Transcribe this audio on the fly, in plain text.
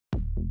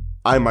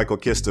I'm Michael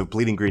Kist of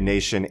Bleeding Green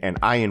Nation, and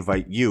I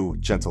invite you,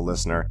 gentle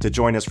listener, to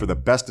join us for the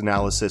best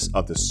analysis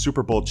of the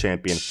Super Bowl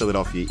champion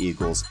Philadelphia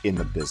Eagles in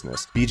the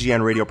business.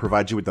 BGN Radio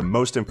provides you with the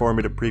most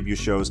informative preview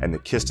shows, and the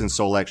Kist and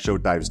Solak Show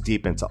dives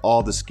deep into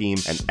all the scheme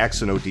and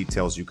X and O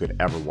details you could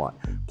ever want.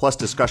 Plus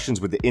discussions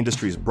with the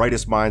industry's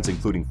brightest minds,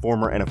 including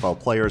former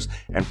NFL players,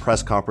 and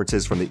press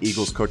conferences from the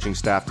Eagles coaching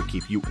staff to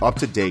keep you up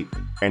to date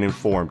and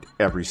informed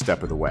every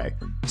step of the way.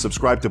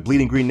 Subscribe to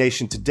Bleeding Green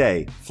Nation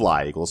today.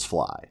 Fly, Eagles,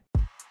 fly.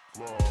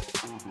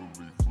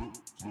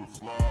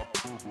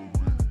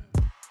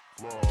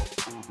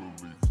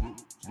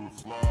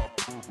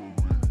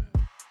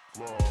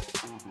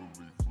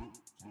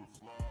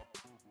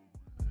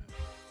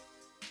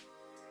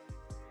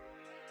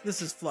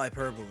 This is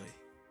Flyperbole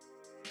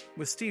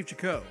with Steve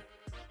Jaco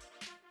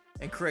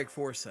and Craig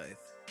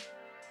Forsyth.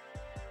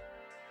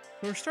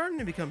 We're starting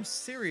to become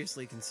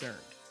seriously concerned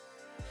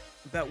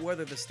about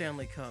whether the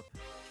Stanley Cup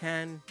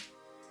can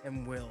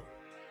and will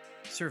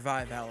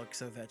survive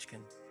Alex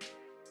Ovechkin.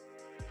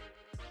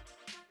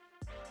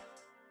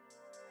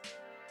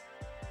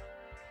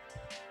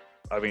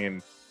 I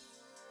mean,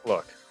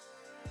 look,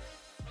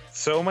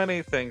 so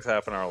many things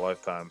happen in our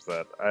lifetimes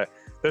that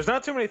there's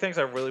not too many things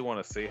I really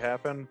want to see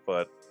happen,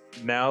 but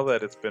now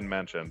that it's been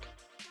mentioned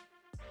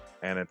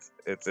and it's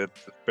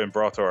been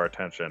brought to our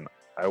attention,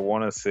 I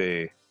want to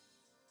see,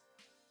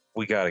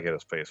 we got to get a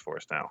Space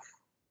Force now.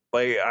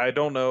 Like, I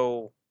don't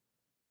know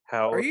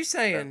how. Are you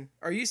saying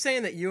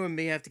that you and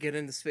me have to get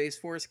into Space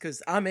Force?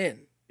 Because I'm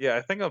in. Yeah,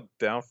 I think I'm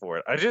down for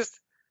it. I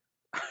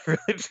really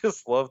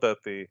just love that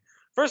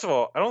first of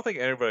all, I don't think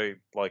anybody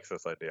likes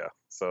this idea,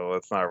 so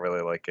it's not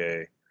really like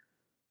a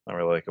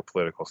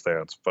political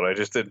stance. But I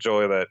just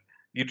enjoy that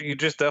you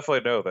just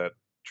definitely know that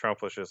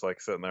Trump was just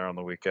like sitting there on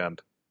the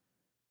weekend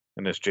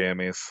in his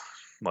jammies,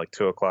 like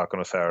 2:00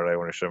 on a Saturday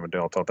when he should have been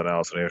doing something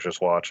else, and he was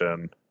just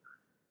watching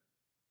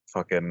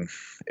fucking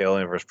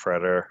Alien vs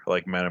Predator,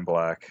 like Men in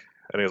Black,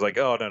 and he was like,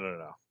 "Oh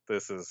no,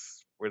 this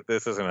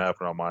isn't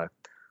happening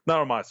not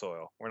on my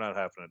soil. We're not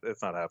happening.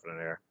 It's not happening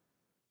here."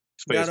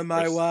 Not on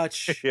my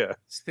watch. Yeah.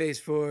 Space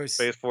Force.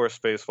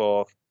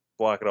 Spacefall.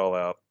 Block it all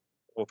out.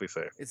 We'll be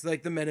safe. It's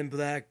like the Men in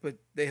Black, but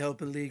they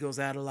help illegals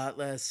out a lot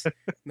less.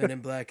 Men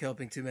in Black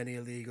helping too many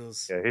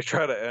illegals. Yeah, he's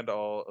trying to end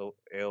all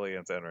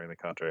aliens entering the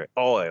country.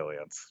 All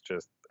aliens,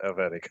 just of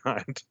any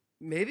kind.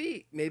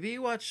 Maybe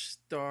you watched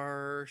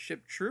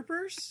Starship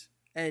Troopers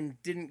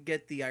and didn't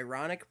get the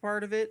ironic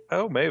part of it.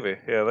 Oh, maybe.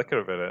 Yeah, that could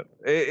have been it.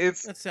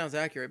 That sounds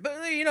accurate. But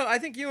I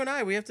think you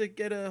and we have to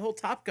get a whole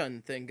Top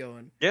Gun thing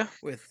going. Yeah.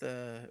 With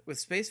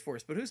Space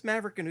Force. But who's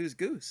Maverick and who's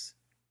Goose?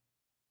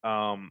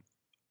 I'm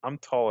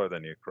taller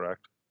than you,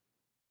 correct?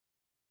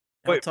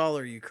 How tall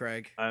are you,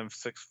 Craig? I'm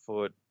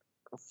 6'4".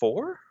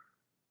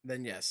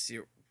 Then yes,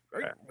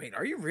 Wait,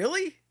 are you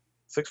really?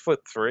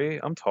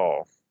 6'3". I'm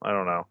tall. I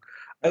don't know.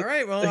 All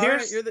right, well,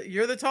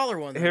 you're the taller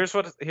one. Then. Here's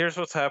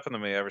what's happened to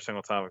me every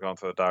single time I've gone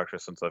to the doctor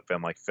since I've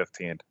been like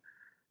 15.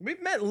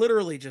 We've met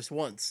literally just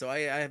once, so I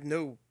have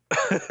no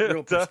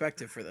real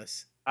perspective for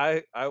this.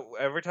 I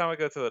every time I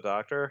go to the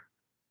doctor,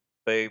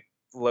 they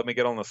let me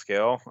get on the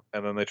scale,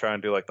 and then they try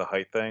and do like the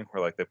height thing,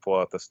 where like they pull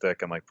out the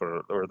stick and like put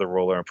it, or the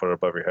roller, and put it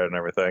above your head and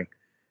everything.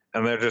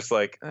 And they're just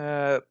like,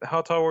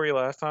 "How tall were you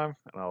last time?"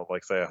 And I'll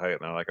like say a height,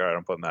 and they're like, "All right,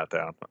 I'm putting that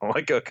down." I'm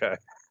like, "Okay."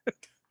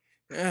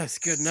 Yeah, it's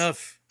good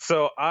enough.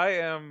 So I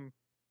am.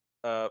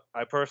 I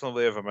personally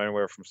believe I'm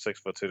anywhere from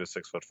 6'2" to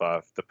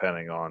 6'5",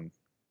 depending on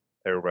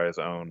everybody's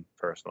own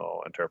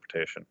personal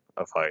interpretation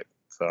of height.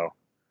 So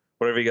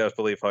whatever you guys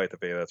believe height to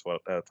be, that's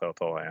how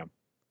tall I am.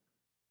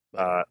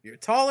 You're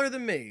taller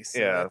than me. So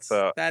yeah.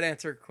 So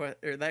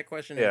that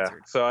question yeah.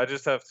 answered. So I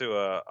just have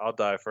to. I'll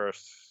die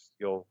first.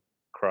 You'll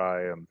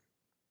cry, and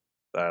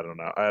I don't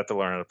know. I have to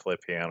learn how to play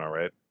piano,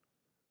 right?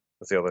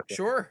 That's the other thing.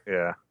 Sure.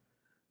 Yeah.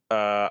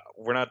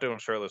 We're not doing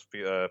shirtless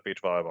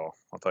beach volleyball.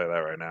 I'll tell you that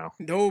right now.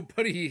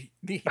 Nobody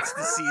needs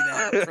to see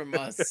that from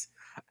us.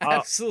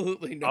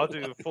 Absolutely no. I'll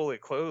do fully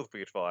clothed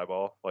beach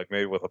volleyball, like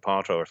maybe with a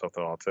poncho or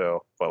something on too.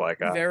 But like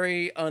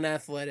very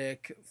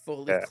unathletic,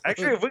 fully. Yeah.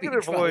 Actually, if we could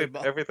avoid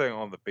volleyball. everything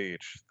on the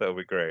beach, that would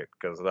be great.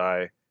 Because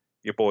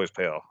your boy's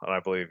pale, and I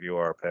believe you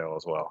are pale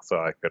as well. So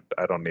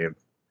I don't need.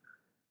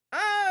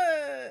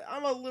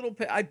 I'm a little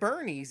pale. I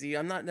burn easy.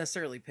 I'm not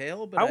necessarily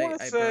pale, but I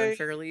burn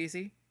fairly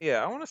easy.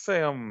 Yeah, I want to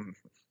say I'm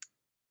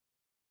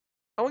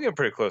getting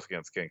pretty close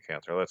against skin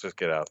cancer. Let's just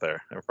get out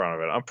there in front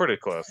of it. I'm pretty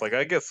close. Like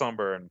I get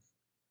sunburn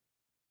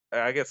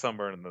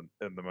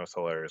in the most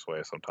hilarious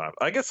way sometimes.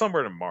 I get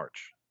sunburn in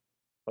March.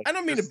 Like, I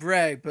don't mean to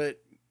brag, but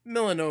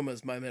melanoma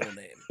is my middle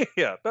name.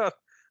 Yeah.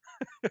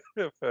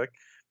 If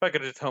I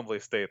could just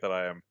humbly state that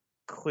I am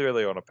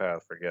clearly on a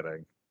path for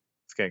getting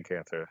skin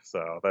cancer.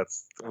 So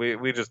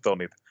we just don't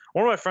need.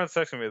 One of my friends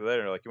texted me today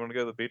and they're like, "You want to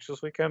go to the beach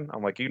this weekend?"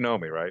 I'm like, "You know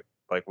me, right?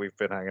 Like we've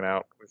been hanging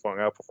out. We've hung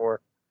out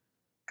before."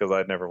 Because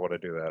I'd never want to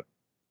do that.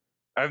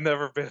 I've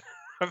never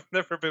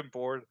been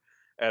bored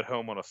at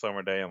home on a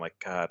summer day. I'm like,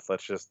 God,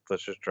 let's just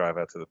drive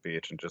out to the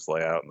beach and just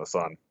lay out in the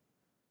sun.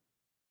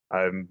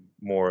 I'm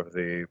more of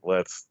the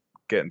let's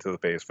get into the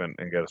basement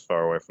and get as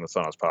far away from the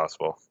sun as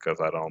possible because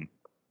I don't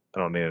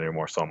don't need any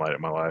more sunlight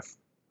in my life.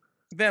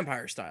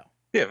 Vampire style.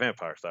 Yeah,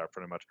 vampire style,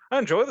 pretty much. I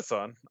enjoy the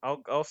sun.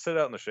 I'll sit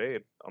out in the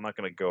shade. I'm not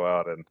gonna go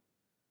out and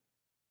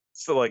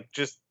so like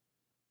just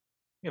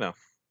you know,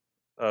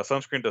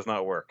 sunscreen does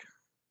not work.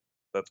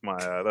 That's my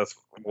that's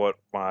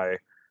my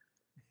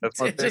It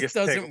just biggest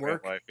doesn't takeaway in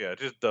work. life. Yeah, it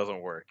just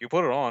doesn't work. You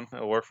put it on,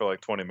 it'll work for like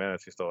 20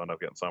 minutes. You still end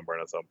up getting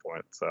sunburned at some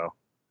point. So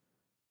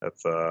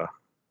that's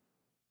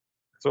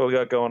that's what we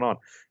got going on.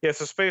 Yeah,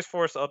 so Space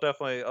Force, I'll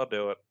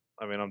do it.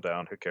 I mean, I'm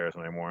down. Who cares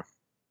anymore?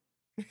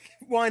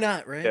 Why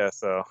not, right? Yeah,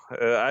 so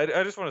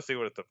I just want to see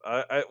what it's.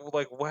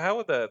 Like, how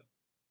would that?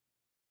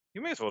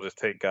 You may as well just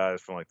take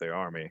guys from like the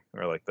army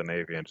or like the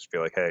navy and just be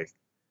like, hey,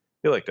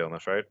 you like doing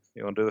this, right?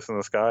 You want to do this in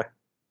the sky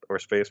or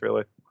space,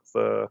 really?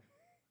 It's,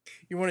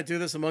 You want to do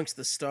this amongst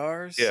the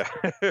stars? yeah.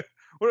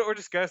 We're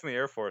just guys in the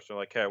Air Force. Are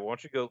like, hey, why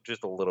don't you go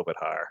just a little bit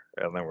higher,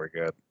 and then we're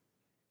good.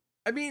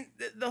 I mean,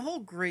 the whole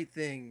great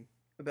thing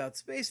about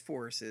Space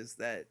Force is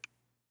that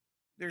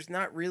there's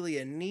not really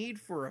a need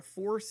for a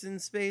force in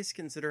space,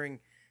 considering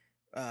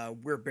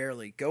we're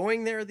barely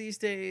going there these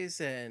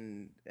days,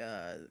 and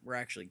we're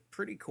actually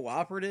pretty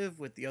cooperative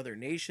with the other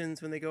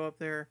nations when they go up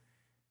there.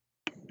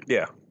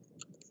 Yeah,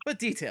 But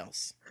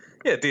details.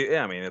 yeah.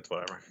 I mean, it's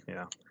whatever.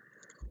 Yeah.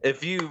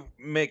 If you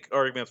make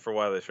arguments for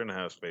why they shouldn't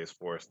have a space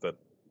force, that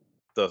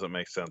doesn't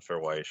make sense for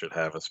why you should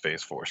have a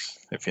space force.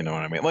 If you know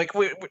what I mean. Like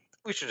we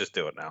should just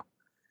do it now.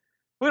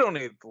 We don't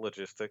need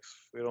logistics.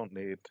 We don't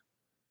need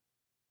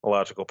a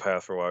logical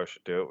path for why we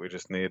should do it. We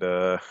just need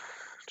a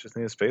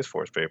space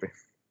force, baby.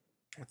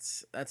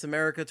 That's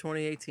America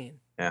 2018.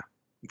 Yeah,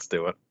 let's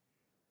do it.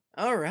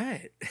 All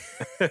right.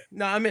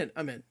 No, I'm in.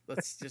 I'm in.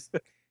 Let's just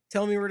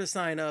tell me where to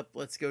sign up.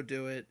 Let's go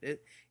do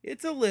it.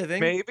 It's a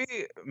living.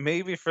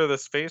 Maybe for the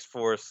space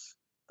force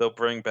they'll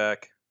bring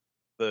back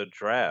the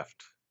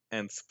draft.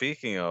 And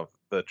speaking of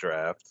the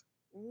draft,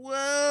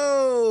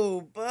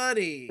 Whoa,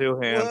 buddy. 2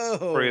 hands,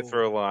 free Whoa.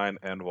 throw line,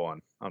 and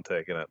 1. I'm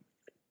taking it.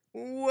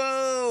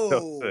 Whoa.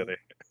 Hill City.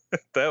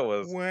 That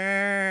was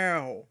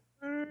Wow.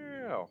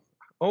 wow.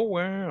 Oh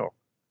wow.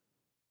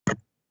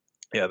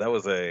 Yeah, that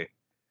was a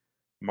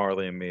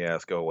Marley and me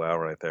ask oh wow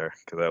right there,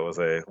 because that was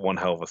a one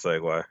hell of a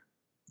segue.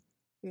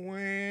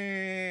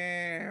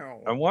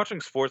 Wow. I'm watching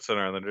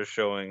SportsCenter and they're just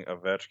showing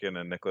Ovechkin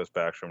and Nicholas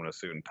Backstrom in a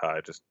suit and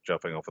tie just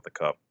jumping off with the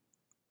cup.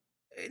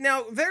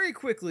 Now, very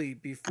quickly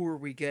before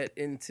we get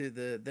into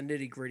the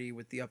nitty gritty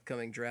with the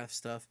upcoming draft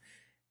stuff,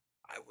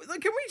 can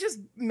we just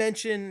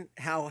mention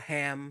how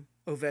ham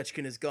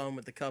Ovechkin has gone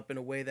with the cup in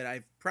a way that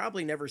I've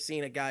probably never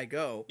seen a guy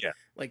go? Yeah.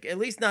 Like, at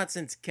least not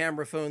since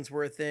camera phones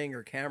were a thing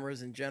or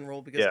cameras in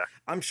general, because Yeah.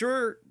 I'm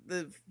sure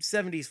the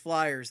 70s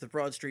Flyers, the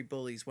Broad Street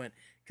Bullies, went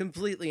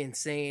completely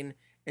insane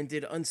and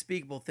did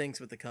unspeakable things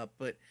with the cup.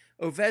 But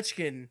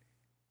Ovechkin,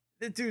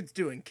 the dude's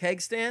doing keg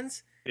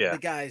stands. Yeah. The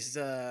guy's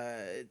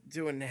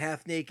doing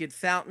half naked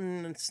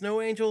fountain and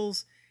snow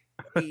angels.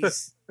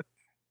 He's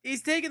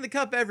taking the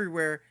cup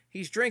everywhere.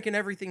 He's drinking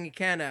everything he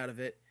can out of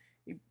it.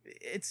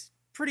 It's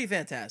pretty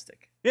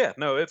fantastic. Yeah,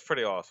 no, it's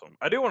pretty awesome.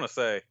 I do want to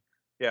say,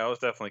 yeah, I was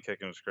definitely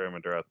kicking and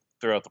screaming throughout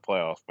the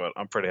playoffs, but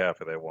I'm pretty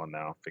happy they won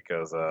now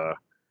because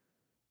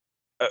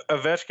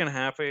Ovechkin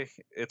happy.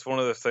 It's one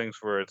of those things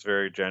where it's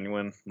very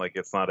genuine. Like,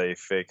 it's not a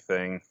fake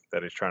thing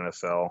that he's trying to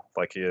sell.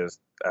 Like, he is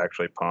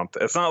actually pumped.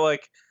 It's not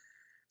like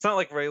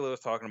Ray Lewis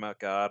talking about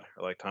God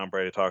or like Tom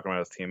Brady talking about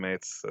his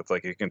teammates. It's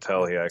like you can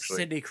tell he actually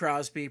Sidney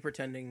Crosby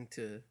pretending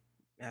to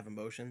have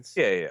emotions.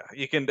 Yeah.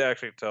 You can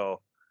actually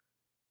tell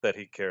that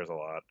he cares a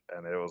lot,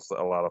 and it was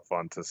a lot of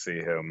fun to see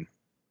him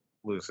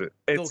lose it.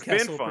 Phil It's been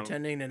Kessel fun.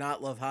 pretending to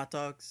not love hot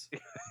dogs.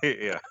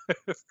 Yeah.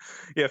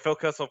 Yeah, Phil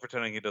Kessel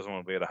pretending he doesn't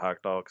want to be at a hot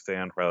dog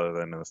stand rather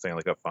than in the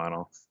Stanley Cup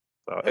final.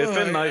 So it's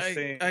been nice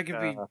seeing. I could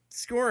be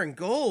scoring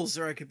goals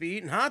or I could be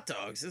eating hot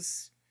dogs.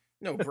 It's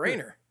no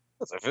brainer.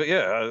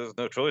 Yeah, there's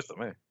no choice to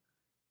me.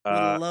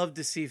 Would love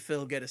to see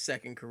Phil get a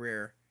second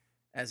career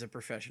as a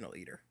professional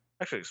eater.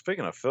 Actually,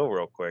 speaking of Phil,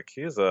 real quick,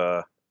 he's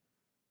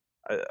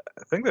I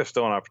think there's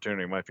still an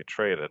opportunity he might be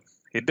traded.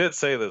 He did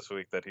say this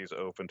week that he's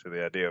open to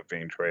the idea of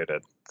being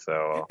traded.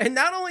 So, and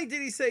not only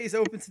did he say he's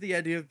open to the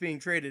idea of being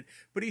traded,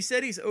 but he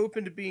said he's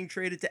open to being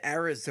traded to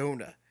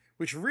Arizona,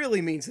 which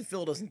really means that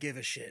Phil doesn't give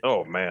a shit.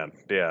 Oh man,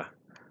 yeah,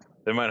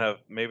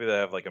 maybe they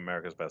have like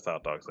America's best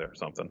hot dogs there or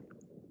something.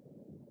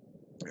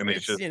 And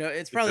it's just,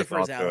 it's probably for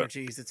his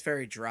allergies. It's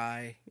very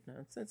dry.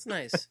 It's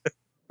nice.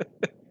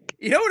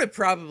 You know what it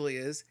probably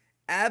is?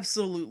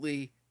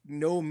 Absolutely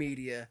no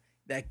media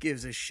that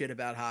gives a shit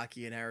about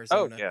hockey in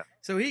Arizona. Oh, yeah.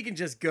 So he can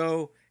just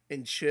go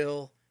and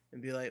chill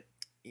and be like,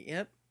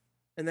 yep.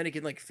 And then he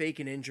can like fake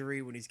an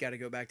injury when he's got to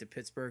go back to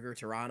Pittsburgh or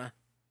Toronto.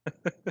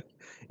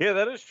 Yeah,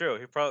 that is true.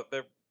 He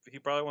probably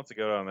wants to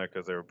go down there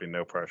because there would be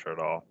no pressure at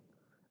all.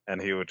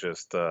 And he would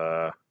just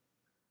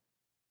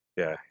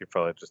he'd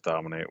probably just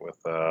dominate with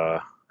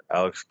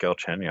Alex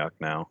Galchenyuk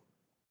now.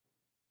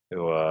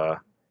 Who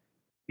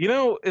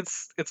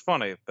it's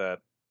funny that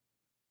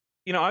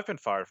I've been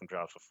fired from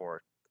jobs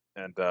before.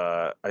 And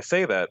I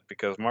say that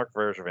because Mark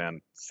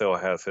Bergevin still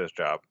has his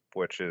job,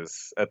 which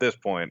is, at this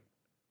point,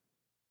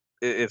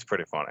 it's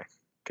pretty funny.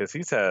 Because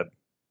he's had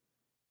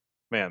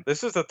Man,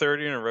 this is the third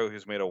year in a row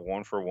he's made a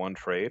 1-for-1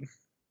 trade.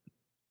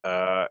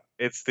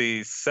 It's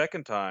the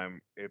second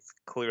time it's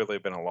clearly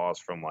been a loss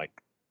from like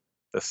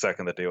the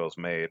second the deal was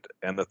made,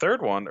 and the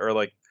third one, or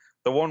like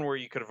the one where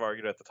you could have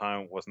argued at the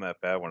time wasn't that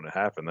bad when it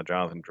happened, the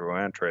Jonathan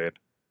Drouin trade,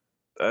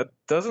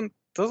 doesn't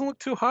look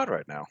too hot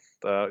right now,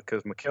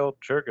 because Mikhail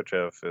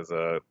Chergachev is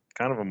a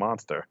kind of a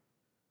monster.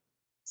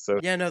 So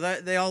Yeah, no,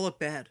 they all look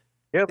bad.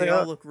 yeah, They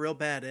all look real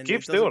bad, and it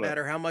keeps doesn't doing it.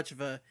 matter how much of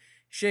a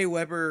Shea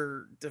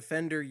Weber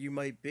defender you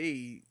might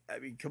be. I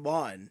mean, come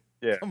on.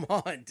 Yeah. Come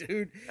on,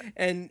 dude.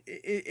 And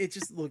it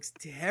just looks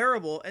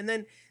terrible. And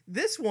then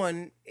this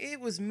one,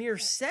 it was mere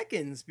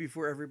seconds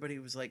before everybody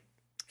was like,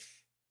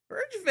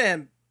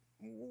 Bergevin,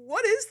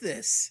 what is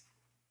this?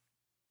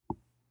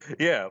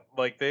 Yeah,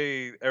 like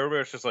everybody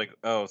was just like,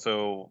 oh,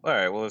 so all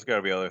right, well, there's got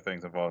to be other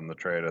things involved in the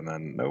trade, and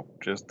then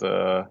nope, just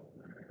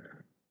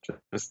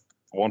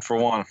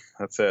 1-for-1.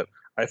 That's it.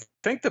 I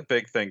think the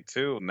big thing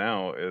too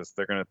now is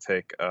they're going to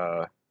take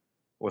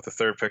with the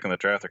third pick in the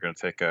draft, they're going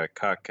to take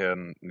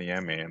Kaken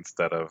Niemi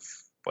instead of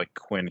like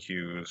Quinn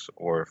Hughes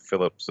or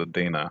Philip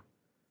Zadina,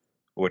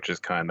 which is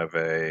kind of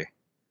it's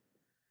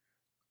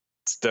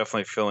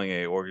definitely filling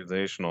a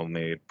organizational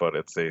need, but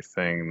it's a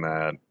thing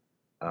that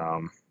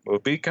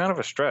would be kind of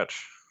a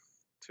stretch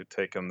to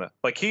take him.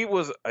 I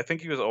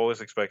think he was always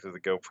expected to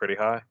go pretty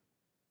high,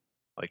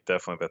 like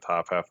definitely the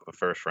top half of the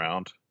first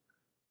round.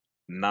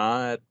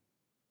 Not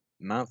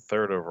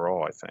third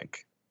overall, I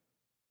think.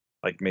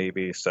 Like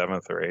maybe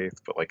 7th or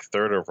 8th, but like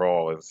third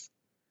overall it's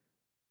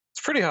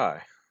pretty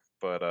high.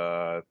 But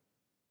I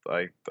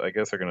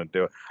guess they're gonna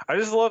do it. I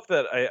just love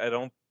that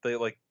they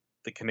like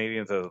the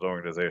Canadians as an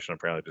organization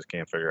apparently just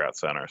can't figure out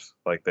centers.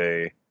 Like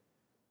they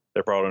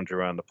brought in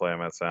Drouin to play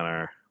him at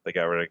center. They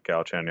got rid of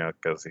Galchenyuk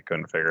because he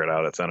couldn't figure it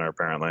out at center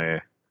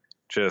apparently.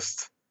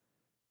 Just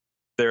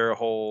their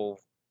whole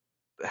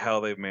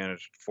how they've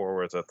managed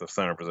forwards at the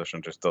center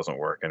position just doesn't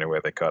work any way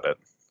they cut it.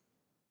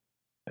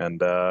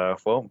 And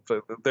well,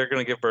 they're going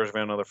to give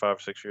Bergevin another 5 or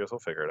 6 years. He'll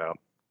figure it out.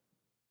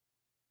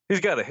 He's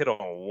got to hit on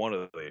one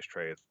of these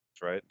trades,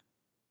 right?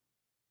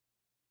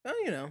 Well,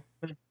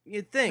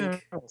 you'd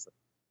think.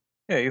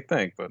 Yeah, you'd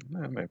think, but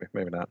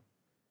maybe not.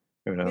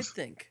 Who knows? You'd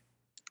think.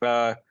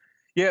 Yeah,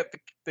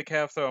 the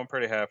Cavs, though, I'm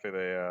pretty happy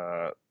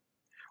they.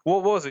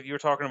 What was it? You were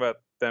talking about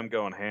them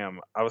going ham.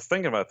 I was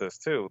thinking about this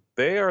too.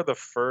 They're like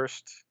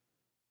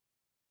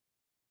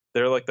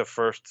the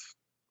first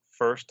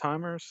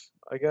timers,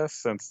 I guess,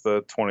 since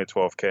the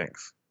 2012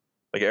 Kings.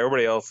 Like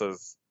everybody else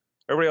since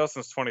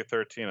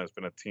 2013 has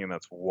been a team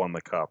that's won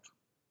the cup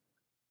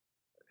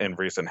in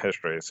recent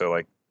history. So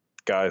like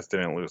guys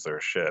didn't lose their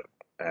shit.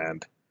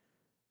 And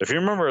if you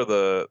remember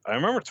I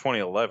remember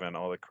 2011,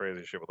 all the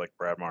crazy shit with like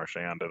Brad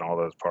Marchand and all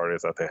those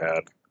parties that they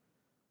had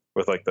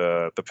with like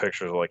the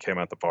pictures of like him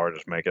at the bar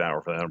just making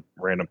out with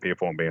random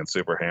people and being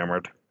super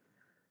hammered.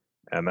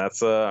 And that's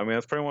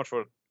that's pretty much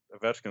what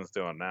Ovechkin's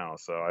doing now.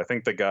 So I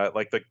think the guy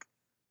like the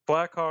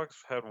Blackhawks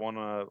had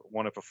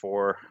won it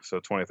before, so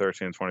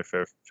 2013,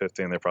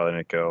 2015 they probably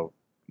didn't go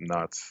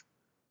nuts.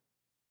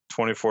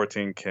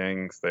 2014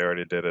 Kings, they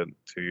already did it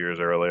 2 years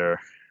earlier.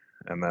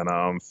 And then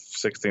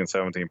 16,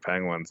 17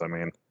 Penguins, I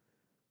mean,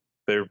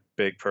 they're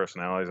big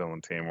personalities on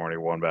the team, already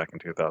won back in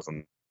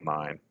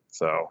 2009.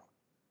 So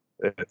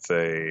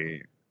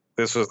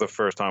this was the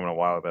first time in a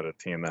while that a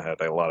team that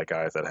had a lot of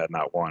guys that had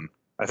not won.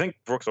 I think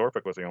Brooks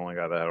Orpik was the only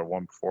guy that had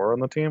won before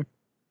on the team.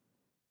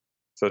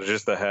 So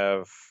just to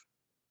have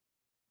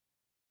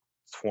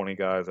 20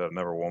 guys that have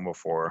never won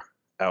before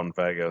out in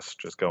Vegas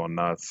just going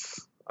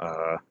nuts,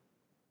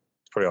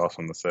 it's pretty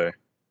awesome to see.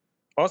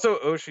 Also,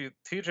 TJ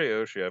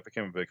Oshie, I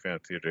became a big fan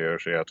of TJ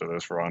Oshie after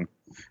this run.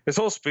 His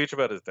whole speech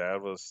about his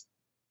dad was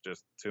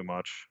just too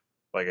much.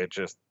 Like it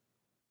just.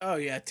 Oh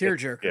yeah,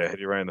 tearjerker. Yeah, hit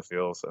you right in the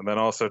feels. And then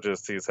also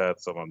just he's had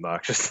some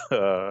obnoxious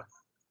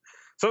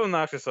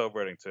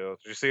celebrating too.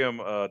 Did you see him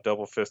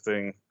double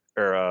fisting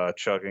or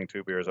chugging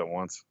 2 beers at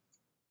once?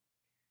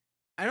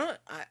 I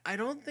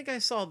don't think I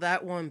saw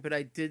that one, but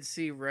I did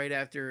see right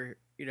after,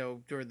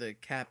 during the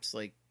Caps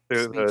like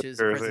speeches,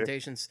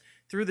 presentations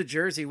through the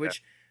jersey,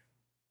 which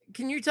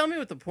can you tell me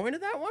what the point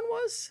of that one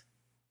was?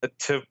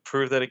 To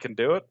prove that he can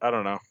do it? I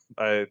don't know.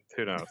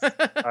 Who knows?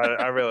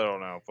 I really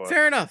don't know. But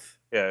fair enough.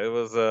 Yeah, it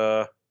was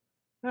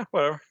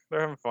whatever. They're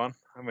having fun.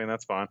 I mean,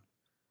 that's fine.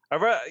 I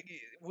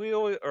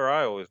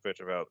always bitch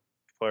about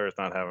players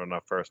not having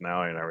enough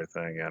personality and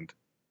everything, and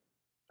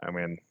I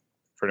mean,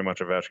 pretty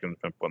much Ovechkin's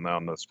been putting that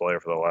on display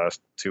for the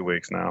last 2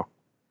 weeks now,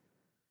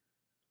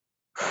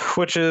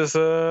 which is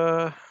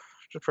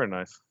just pretty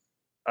nice.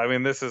 I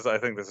mean, I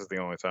think this is the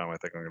only time I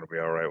think I'm going to be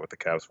all right with the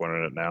Caps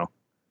winning it now.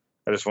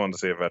 I just wanted to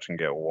see Ovechkin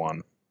get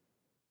one,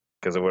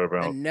 because it would have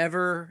been and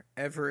never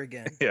ever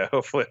again. Yeah,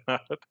 hopefully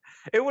not.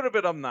 It would have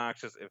been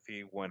obnoxious if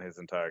he went his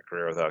entire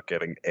career without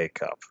getting a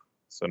cup.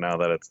 So now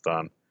that it's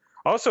done.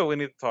 Also, we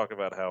need to talk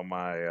about how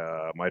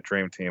my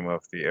dream team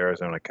of the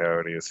Arizona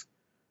Coyotes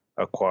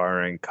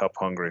acquiring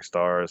cup-hungry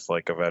stars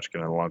like Ovechkin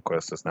and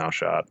Lundqvist is now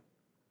shot.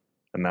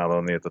 And now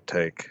they'll need to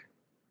take...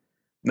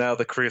 Now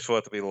the crease will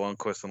have to be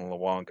Lundqvist and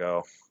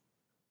Luongo.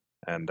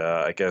 And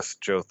I guess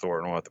Joe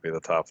Thornton will have to be the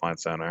top line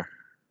center.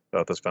 They'll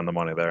have to spend the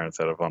money there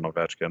instead of on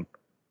Ovechkin.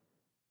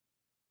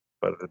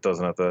 But it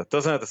doesn't have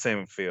the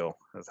same feel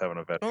as having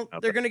Ovechkin Well, out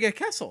they're there. going to get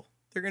Kessel.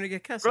 They're going to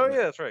get Kessel. Oh now.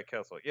 yeah, that's right,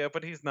 Kessel. Yeah,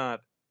 but he's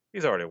not.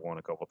 He's already won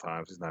a couple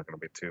times. He's not going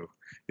to be too.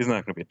 He's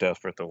not going to be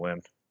desperate to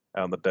win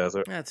out in the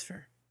desert. That's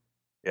fair.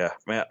 Yeah,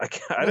 man, I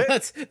can't. Well,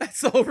 that's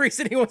the whole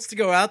reason he wants to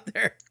go out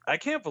there. I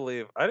can't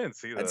believe I didn't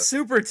see That that.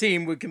 super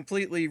team would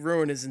completely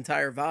ruin his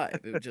entire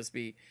vibe. It would just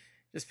be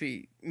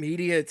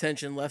media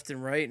attention left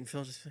and right, and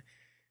Phil just,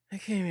 I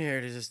came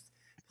here to just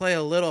play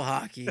a little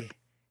hockey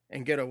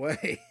and get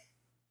away.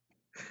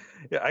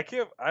 Yeah, I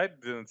can't. I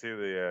didn't see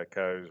the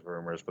Coyotes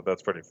rumors, but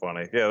that's pretty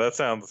funny. Yeah, that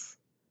sounds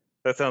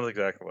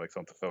exactly like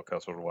something Phil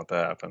Kessel would want to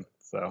happen.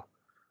 So,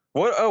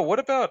 what? Oh, what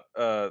about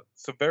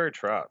so Barry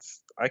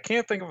Trotz? I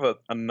can't think of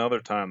another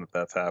time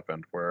that's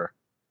happened where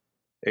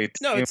a team,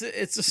 No,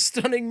 it's a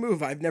stunning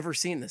move. I've never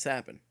seen this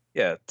happen.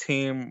 yeah,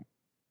 team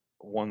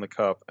won the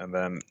cup, and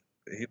then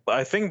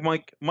I think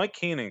Mike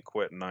Keenan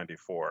quit in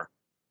 '94,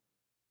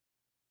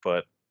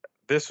 but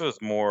this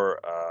was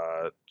more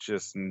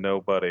just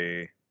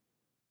nobody.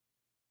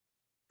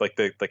 Like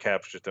the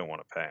Caps just didn't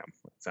want to pay him.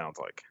 It sounds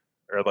like,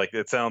 or like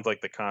it sounds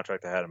like the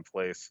contract they had in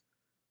place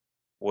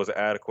was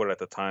adequate at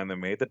the time they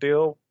made the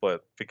deal,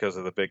 but because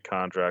of the big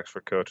contracts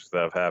for coaches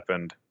that have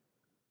happened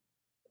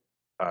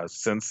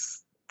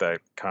since that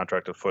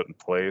contract was put in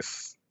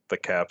place, the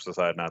Caps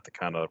decided not to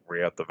kind of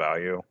re-up the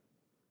value.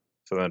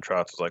 So then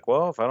Trotz was like,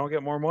 "Well, if I don't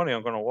get more money,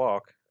 I'm going to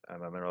walk."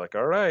 And then they were like,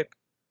 "All right."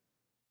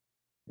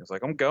 He was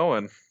like, "I'm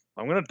going.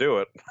 I'm going to do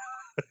it."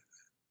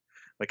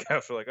 The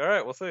Caps were like, "All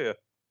right, we'll see you."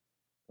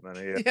 And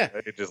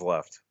then he just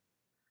left.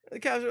 The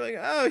Caps are like,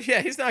 oh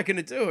yeah, he's not going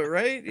to do it,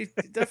 right? He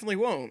definitely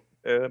won't.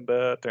 And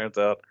turns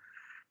out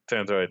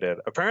he did.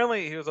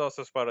 Apparently, he was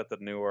also spotted at the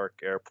Newark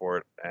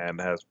airport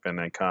and has been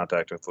in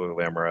contact with Lou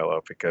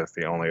Lamoriello because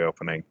the only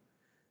opening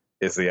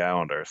is the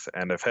Islanders.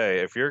 And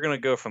if you're going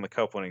to go from the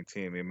cup-winning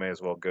team, you may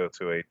as well go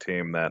to a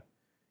team that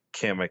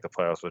can't make the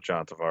playoffs with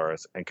John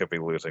Tavares and could be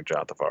losing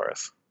John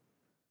Tavares.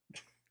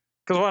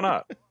 Because why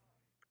not?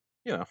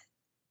 You know,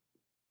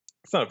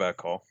 it's not a bad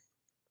call.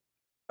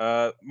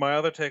 My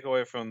other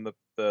takeaway from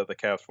the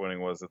Caps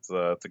winning was it's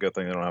a good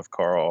thing they don't have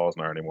Carl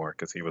Alsner anymore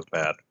because he was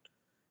bad.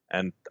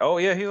 And oh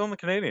yeah, he's on the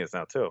Canadiens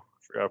now too.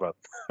 Forgot about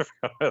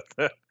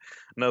that.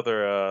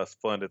 Another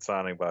splendid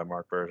signing by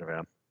Mark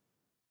Bergevin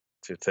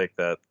to take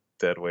that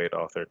dead weight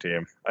off their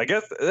team. I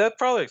guess that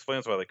probably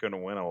explains why they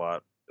couldn't win a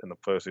lot in the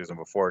postseason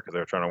before because they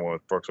were trying to win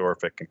with Brooks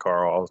Orpik and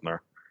Carl Alsner.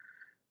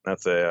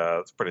 That's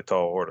it's a pretty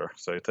tall order.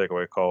 So you take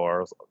away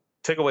Carl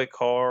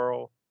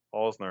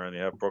Alsner and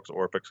you have Brooks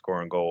Orpik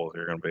scoring goals.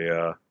 You're going to be,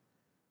 I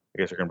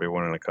guess you're going to be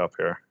winning a cup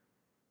here.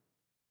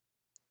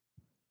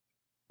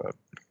 But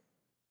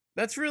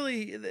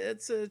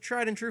it's a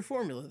tried and true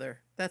formula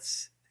there.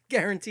 That's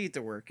guaranteed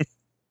to work.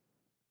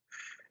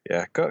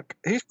 Yeah,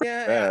 he's pretty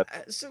bad.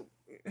 So,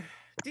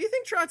 do you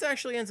think Trotz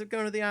actually ends up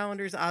going to the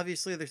Islanders?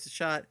 Obviously, there's a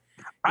shot.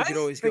 He could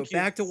always go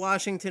back to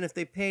Washington if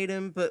they paid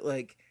him, but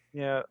like,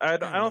 yeah, I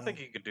don't think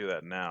he could do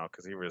that now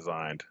because he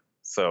resigned.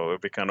 So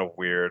it'd be kind of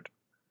weird.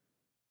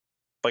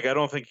 Like, I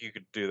don't think you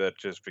could do that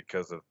just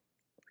because of,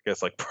 I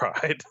guess, like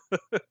pride.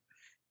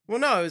 Well,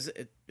 no,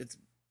 it's.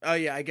 Oh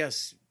yeah, I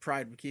guess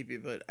pride would keep you,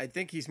 but I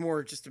think he's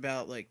more just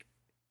about like,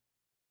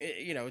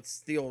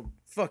 it's the old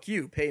 "fuck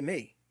you, pay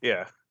me."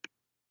 Yeah.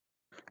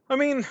 I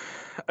mean,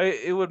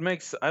 it would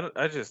make. I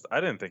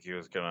didn't think he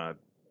was gonna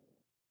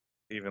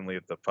even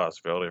leave the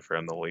possibility for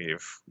him to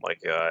leave. Like,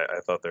 I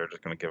thought they were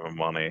just gonna give him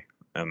money,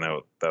 and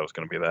that was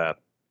gonna be that.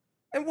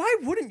 And why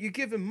wouldn't you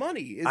give him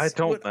money? I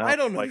don't know. I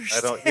don't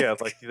understand. Yeah,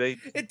 like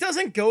it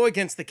doesn't go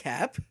against the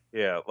cap.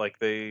 Yeah, like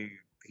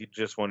he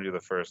just won you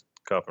the first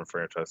cup in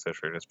franchise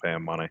history. Just pay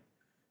him money.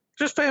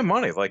 Just pay him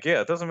money. Like,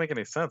 yeah, it doesn't make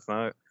any sense.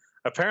 Now,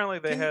 apparently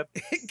they had.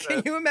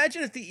 Can you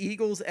imagine if the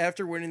Eagles,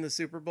 after winning the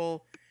Super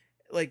Bowl,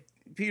 like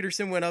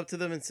Peterson went up to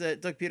them and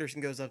said, Doug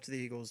Peterson goes up to the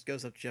Eagles,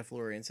 goes up to Jeff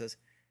Lurie and says,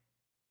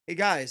 "Hey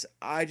guys,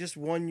 I just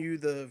won you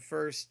the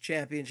first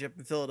championship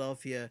in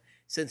Philadelphia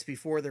since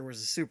before there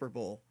was a Super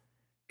Bowl.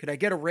 Could I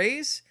get a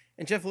raise?"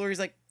 And Jeff Lurie's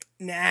like,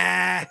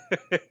 "Nah."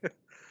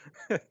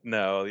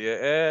 No,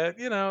 yeah,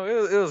 it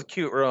was a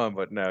cute run,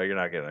 but no, you're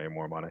not getting any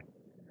more money.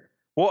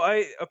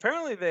 Well,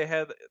 apparently they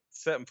had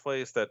set in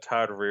place that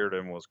Todd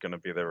Reardon was going to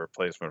be their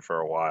replacement for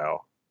a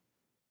while,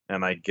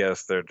 and I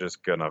guess they're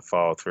just going to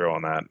follow through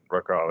on that,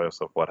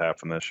 regardless of what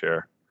happened this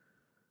year.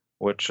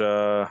 Which,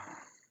 I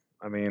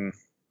mean,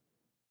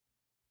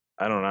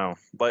 I don't know.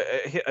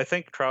 Like, I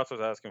think Trotz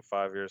was asking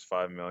 5 years,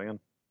 $5 million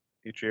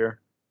each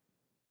year.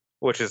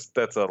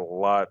 That's a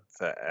lot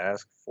to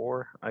ask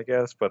for, I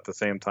guess. But at the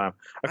same time,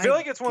 I feel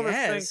like it's one of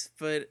those things.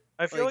 But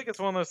I feel like it's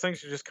one of those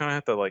things you just kind of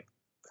have to, like,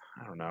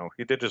 I don't know.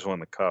 He did just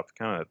win the cup,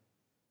 kind of.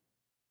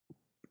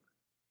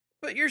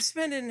 But you're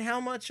spending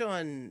how much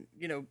on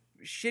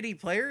shitty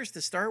players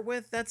to start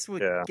with? That's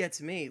what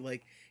gets me.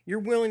 Like, you're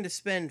willing to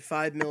spend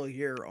 $5 million a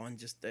year on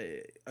just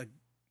a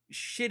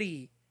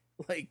shitty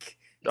like.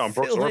 On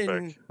Brooks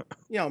Orpik.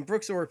 Yeah, on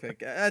Brooks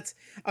Orpik.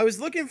 I was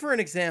looking for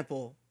an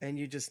example, and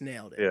you just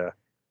nailed it. Yeah.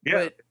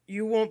 Yeah, but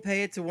you won't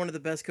pay it to one of the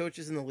best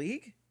coaches in the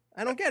league?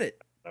 I don't get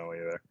it. no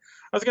either.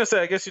 I was gonna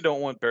say, I guess you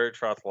don't want Barry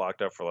Trotz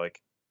locked up for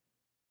like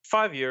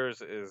 5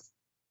 years is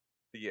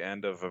the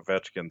end of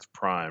Ovechkin's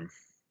prime,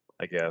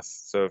 I guess.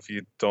 So if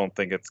you don't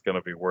think it's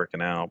gonna be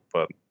working out,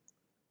 but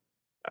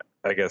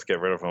I guess get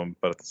rid of him.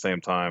 But at the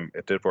same time,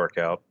 it did work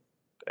out,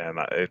 and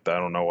I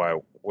don't know why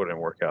it wouldn't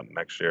work out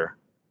next year,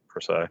 per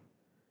se,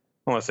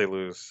 unless they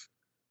lose.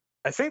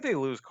 I think they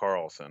lose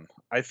Carlson.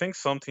 I think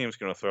some team's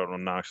going to throw an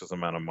obnoxious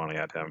amount of money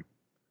at him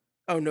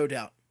Oh, no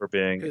doubt. for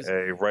being Because,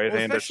 a well,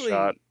 right-handed shot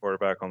especially,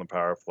 quarterback on the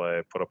power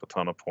play, put up a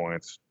ton of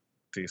points,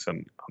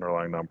 decent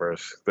underlying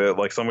numbers.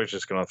 Like somebody's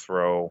just going to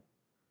throw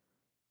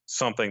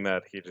something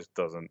that he just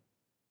doesn't.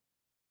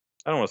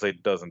 I don't want to say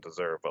doesn't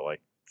deserve, but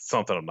like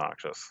something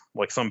obnoxious.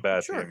 Like some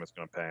bad sure. team is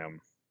going to pay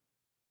him.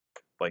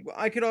 Like, Well,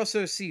 I could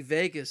also see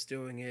Vegas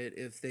doing it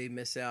if they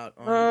miss out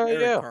on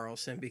Eric yeah.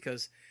 Carlson,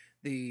 because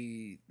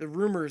the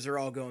rumors are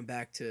all going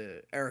back to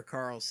Eric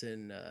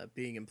Carlson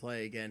being in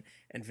play again,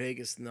 and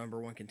Vegas the number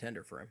one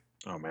contender for him.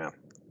 Oh man.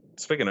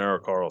 Speaking of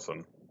Eric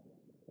Carlson,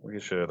 we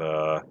should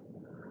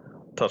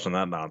touch on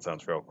that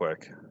nonsense real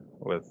quick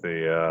with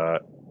the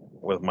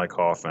with Mike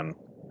Hoffman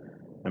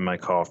and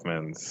Mike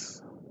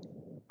Hoffman's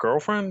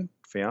girlfriend,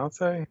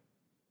 fiance,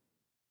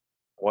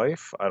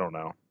 wife, I don't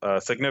know,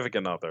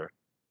 significant other.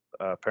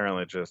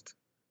 Apparently, just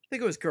I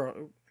think it was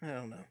girl. I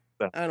don't know.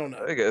 I don't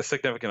know. a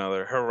significant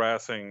other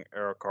harassing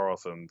Eric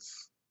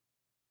Carlson's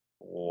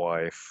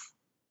wife.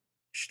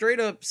 Straight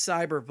up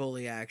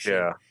cyberbully action,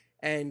 Yeah.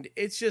 and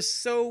it's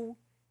just so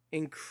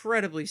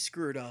incredibly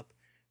screwed up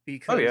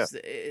Oh yeah. because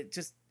it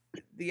just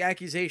the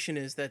accusation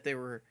is that they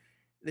were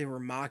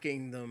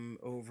mocking them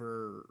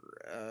over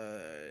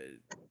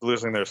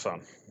Losing their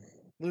son.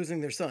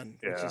 losing their son,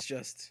 which Yeah. is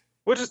just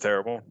Which is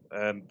terrible,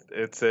 and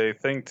it's a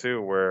thing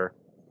too where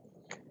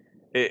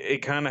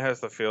it kind of has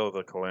the feel of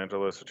the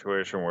Colangelo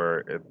situation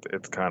where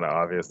it's kind of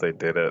obvious they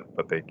did it,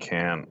 but they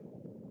can't.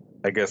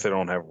 I guess they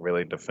don't have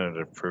really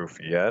definitive proof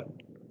yet,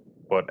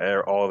 but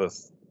all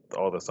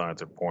the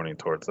signs are pointing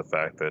towards the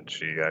fact that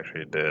she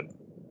actually did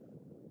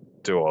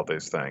do all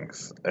these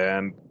things,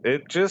 and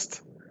it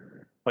just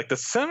like the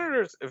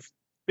Senators. If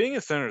being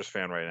a Senators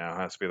fan right now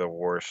has to be the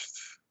worst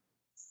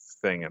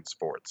thing in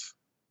sports.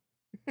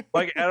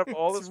 Like out of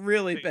all it's this,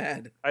 really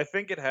bad. I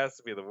think it has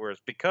to be the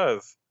worst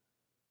because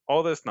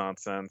all this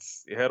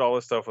nonsense. You had all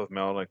this stuff with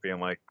Melnick being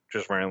like,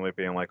 just randomly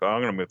being like, "Oh,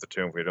 I'm going to move the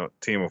team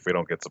if we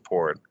don't get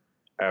support."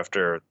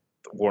 After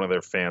one of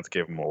their fans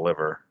gave him a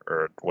liver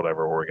or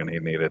whatever organ he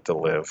needed to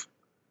live,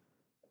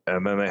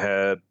 and then they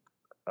had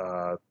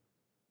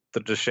the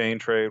Duchesne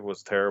trade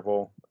was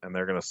terrible, and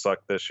they're going to suck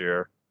this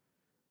year,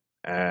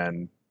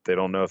 and they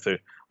don't know if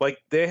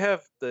they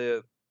have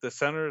the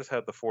Senators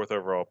had the 4th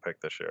overall pick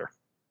this year.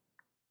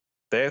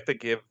 They have to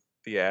give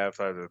the Avs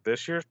either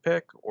this year's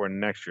pick or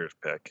next year's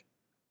pick.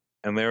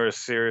 And there is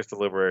serious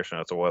deliberation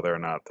as to whether or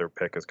not their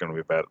pick is going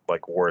to be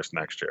worse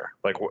next year,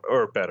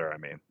 or better. I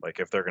mean, like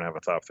if they're going to have a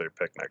top 3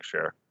 pick next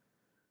year,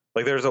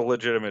 like there's a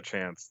legitimate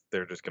chance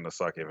they're just going to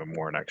suck even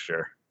more next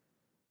year.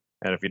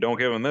 And if you don't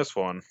give them this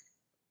one,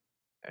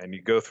 and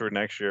you go through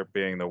next year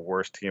being the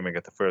worst team and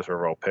get the 1st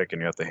overall pick,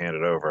 and you have to hand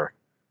it over,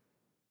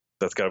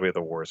 that's got to be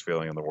the worst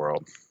feeling in the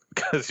world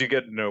because you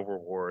get no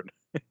reward.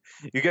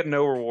 You get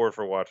no reward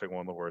for watching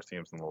one of the worst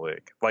teams in the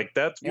league. Like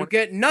You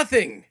get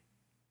nothing.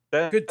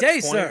 Good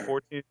day, sir.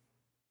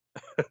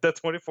 That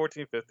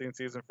 2014-15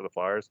 season for the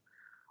Flyers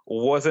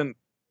wasn't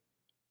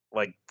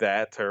like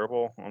that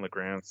terrible on the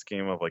grand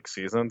scheme of like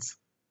seasons,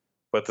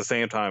 but at the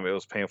same time it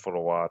was painful to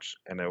watch,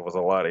 and it was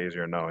a lot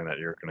easier knowing that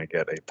you're going to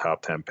get a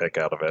top 10 pick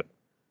out of it.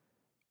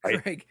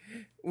 Greg,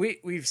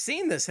 we've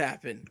seen this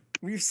happen.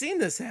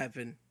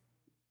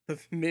 The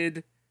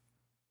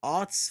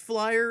mid-aughts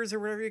Flyers or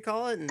whatever you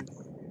call it, and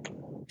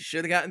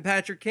should have gotten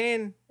Patrick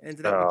Kane.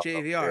 Ended up with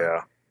JVR.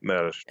 Yeah,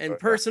 that is and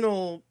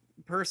personal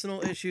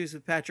issues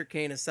with Patrick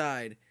Kane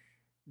aside,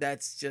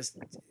 that's just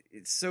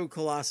it's so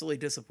colossally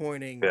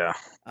disappointing. Yeah.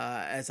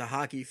 As a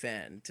hockey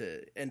fan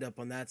to end up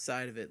on that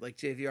side of it. Like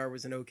JVR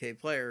was an okay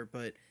player,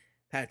 but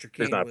Patrick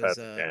Kane was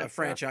a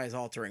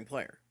franchise-altering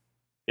player.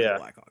 Yeah.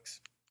 For the Blackhawks.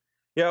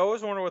 Yeah, I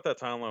always wonder what that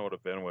timeline would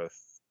have been with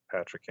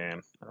Patrick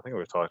Kane. I think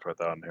we've talked about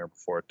that on here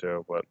before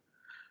too, but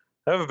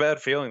I have a bad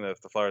feeling that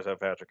if the Flyers had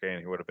Patrick Kane,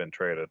 he would have been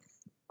traded.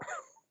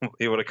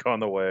 He would have gone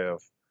the way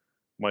of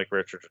Mike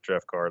Richards or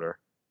Jeff Carter.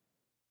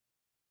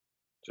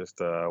 Just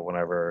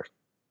whenever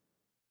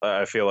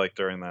I feel like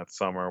during that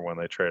summer when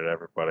they traded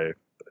everybody,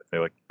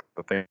 I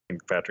think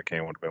Patrick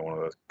Kane would have been one of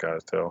those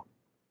guys too.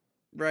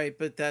 Right,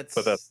 but that's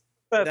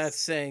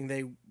saying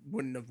they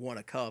wouldn't have won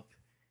a cup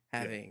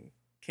having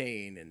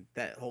Kane and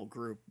that whole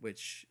group,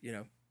 which,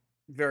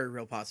 very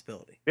real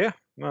possibility. Yeah,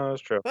 no,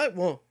 that's true. But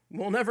we'll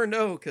never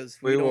know because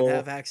we don't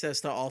have access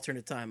to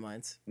alternate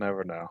timelines.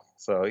 Never know.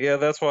 So yeah,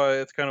 that's why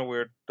it's kind of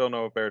weird. Don't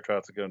know what Barry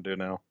Trotz is going to do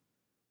now.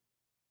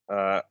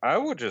 I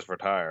would just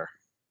retire,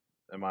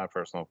 in my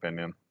personal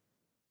opinion.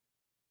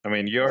 I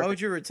mean, why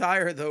would you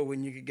retire though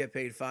when you could get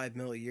paid $5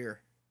 million a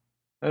year?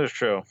 That is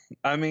true.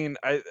 I mean,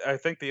 I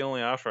think the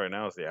only option right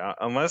now is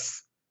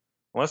unless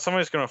Unless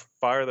somebody's going to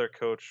fire their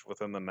coach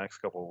within the next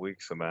couple of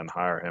weeks and then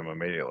hire him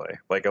immediately.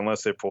 Like,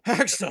 unless they pull.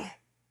 Hacksaw.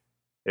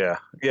 Yeah.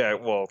 Yeah.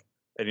 Well,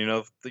 and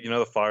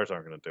the Flyers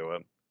aren't going to do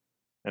it.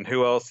 And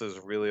who else is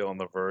really on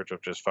the verge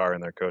of just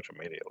firing their coach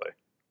immediately?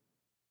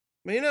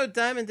 Well,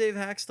 Diamond Dave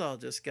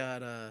Hackstall just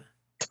got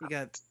he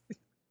got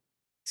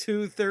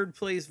 2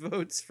 third-place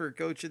votes for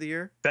Coach of the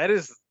Year. That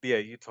is, yeah,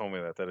 you told me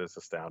that. That is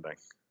astounding.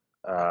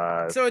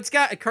 So it's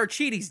got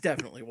Carchiti's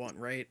definitely won,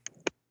 right?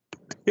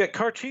 Yeah,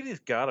 Carchiti's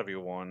got to be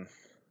one.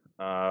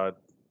 I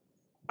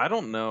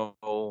don't know.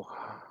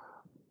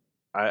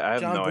 I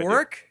have John no idea.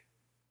 Bourque?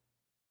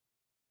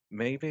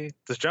 Maybe.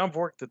 Did John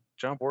Bourque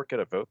get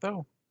a vote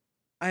though?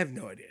 I have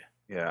no idea.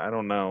 Yeah, I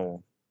don't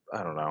know.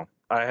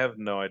 I have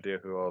no idea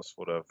who else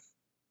would have.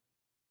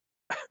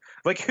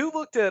 Like, who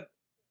looked at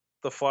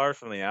the Flyers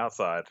from the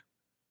outside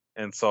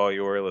and saw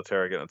Yuri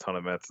Laterra getting a ton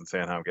of minutes and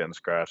Sanheim getting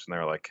scratched, and they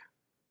were like,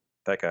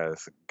 "That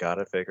guy's got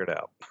it figured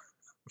out.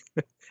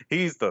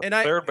 He's the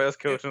third best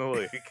coach in the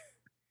league."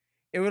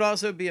 It would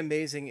also be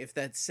amazing if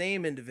that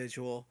same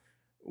individual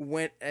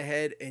went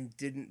ahead and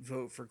didn't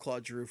vote for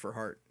Claude Giroux for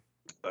Hart.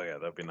 Oh yeah,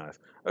 that'd be nice.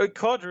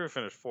 Claude Giroux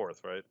finished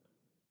 4th, right?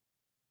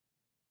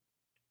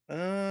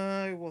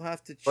 I will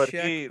have to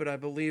check, but I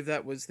believe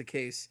that was the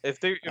case.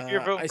 If you're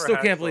voting, I still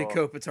can't believe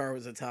Kopitar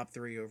was a top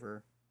 3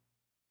 over.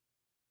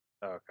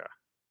 Okay.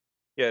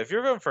 Yeah, if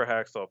you're voting for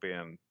Hacksaw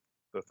being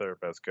the third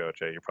best coach,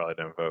 yeah, you probably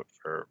didn't vote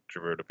for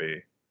Giroux to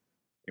be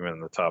even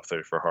in the top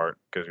 3 for Hart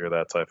because you're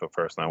that type of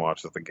person that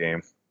watches the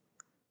game.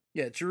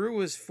 Yeah, Giroux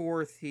was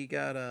 4th. He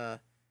got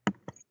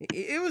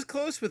it was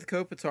close with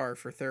Kopitar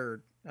for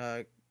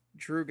 3rd.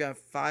 Giroux got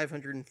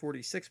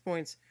 546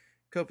 points.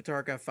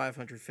 Kopitar got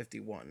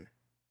 551.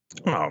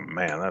 Oh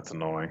man, that's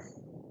annoying.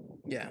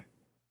 Yeah,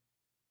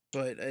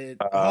 but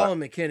Hall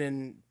and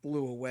McKinnon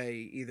blew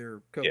away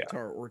either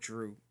Kopitar or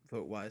Giroux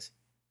vote wise.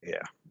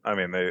 Yeah, I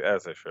mean they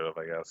should have,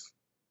 I guess.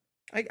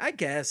 I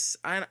guess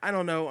I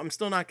don't know. I'm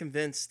still not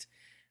convinced.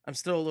 I'm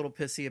still a little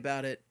pissy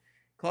about it.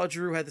 Claude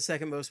Giroux had the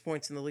 2nd most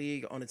points in the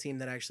league on a team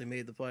that actually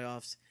made the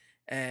playoffs,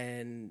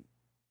 and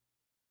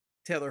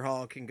Taylor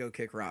Hall can go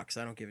kick rocks.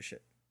 I don't give a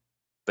shit.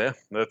 Yeah,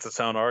 that's a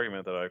sound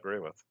argument that I agree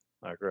with.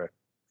 I agree.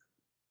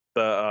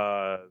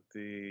 The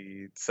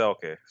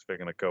Selke,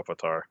 speaking of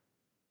Kopitar,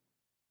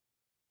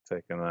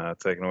 taking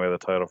away the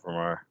title from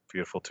our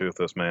beautiful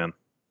toothless man,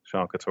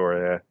 Sean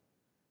Couturier.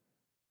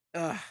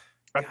 I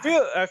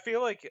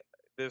feel like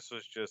this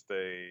was just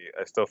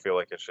I still feel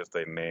like it's just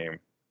a name.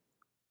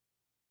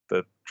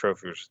 The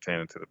trophy was just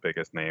handed to the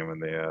biggest name in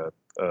the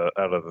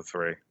out of the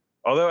 3.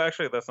 Although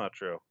actually that's not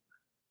true.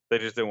 They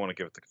just didn't want to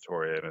give it to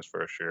Couturier in his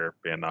first year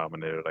being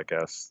nominated, I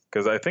guess,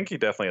 because I think he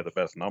definitely had the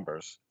best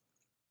numbers.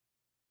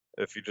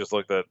 If you just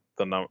looked at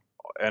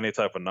any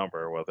type of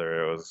number,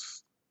 whether it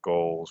was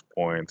goals,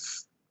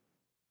 points,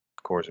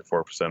 Corsi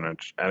for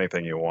percentage,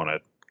 anything you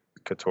wanted,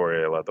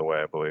 Couturier led the way,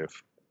 I believe.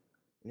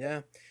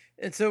 Yeah,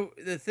 and so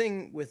the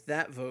thing with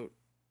that vote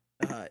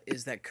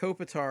is that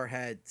Kopitar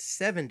had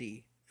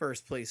 70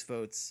 first place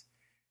votes,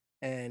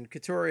 and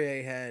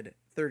Couturier had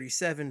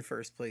 37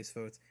 first place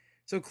votes.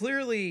 So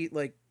clearly,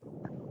 like,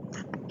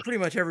 pretty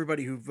much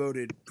everybody who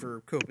voted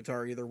for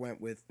Kopitar either went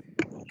with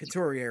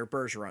Couturier or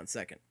Bergeron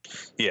 2nd.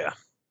 Yeah.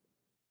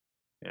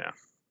 Yeah.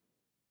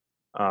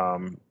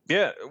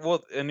 Yeah.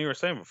 Well, and you were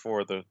saying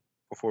before we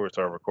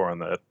started recording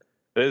that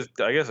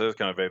I guess it is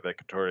kind of big that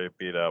Couturier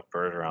beat out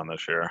Bergeron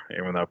this year,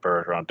 even though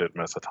Bergeron did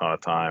miss a ton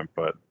of time.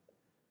 But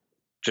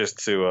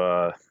just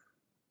to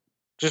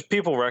just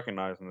people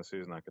recognizing the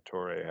season that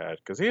Couturier had,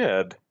 because he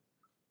had.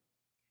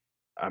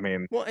 I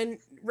mean, well, and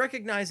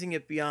recognizing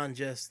it beyond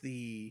just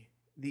the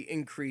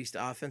increased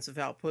offensive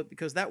output,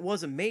 because that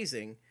was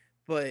amazing,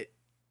 but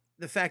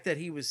the fact that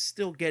he was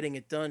still getting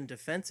it done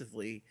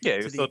defensively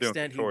to the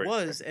extent he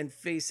was, and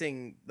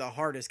facing the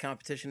hardest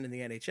competition in the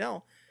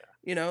NHL,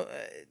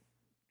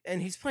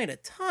 and he's playing a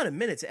ton of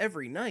minutes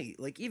every night,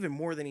 like even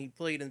more than he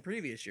played in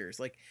previous years.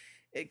 Like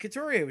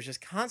Couturier was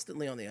just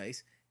constantly on the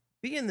ice,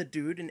 being the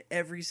dude in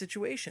every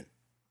situation.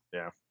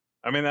 Yeah,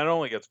 I mean that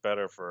only gets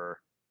better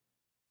for.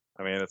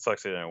 I mean, it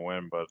sucks he didn't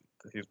win, but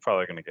he's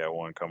probably going to get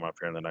one coming up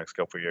here in the next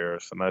couple of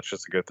years, and that's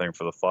just a good thing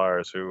for the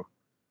Flyers, who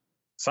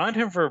signed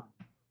him for.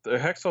 The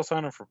Hextall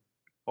signed him for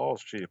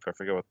balls cheap. I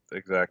forget what the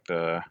exact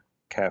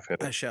cap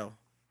hit. I shall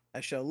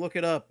look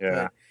it up.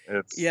 Yeah,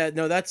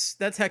 that's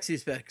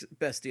Hexy's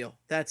best deal.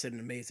 That's an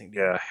amazing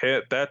deal. Yeah,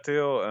 hit that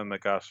deal and the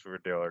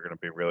Gosford deal are going to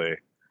be really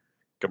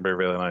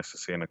nice to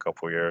see in a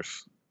couple of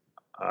years.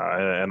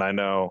 And I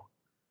know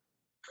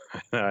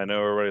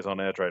everybody's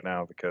on edge right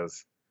now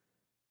because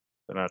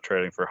they're not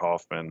trading for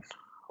Hoffman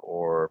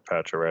or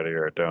Pacioretty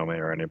or Domi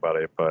or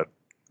anybody, but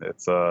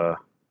it's I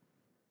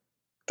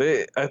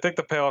think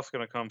the payoff's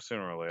going to come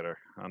sooner or later.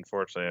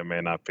 Unfortunately, it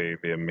may not be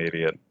the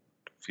immediate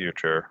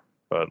future,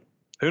 but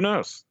who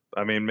knows?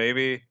 I mean,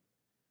 maybe.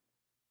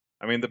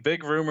 I mean, the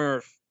big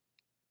rumor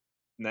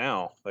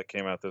now that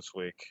came out this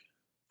week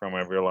from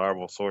a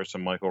reliable source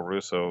in Michael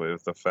Russo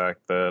is the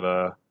fact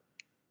that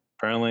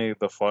apparently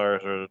the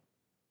Flyers are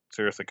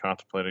seriously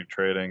contemplating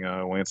trading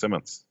Wayne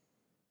Simmons.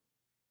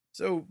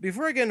 So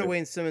before I get into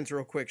Wayne Simmons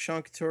real quick,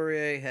 Sean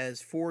Couturier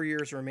has 4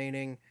 years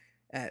remaining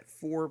at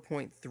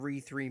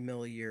 4.33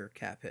 mil a year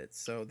cap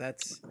hits. So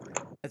that's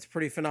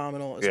pretty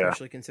phenomenal,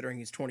 especially considering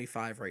he's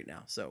 25 right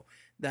now. So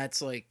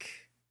that's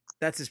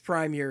his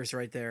prime years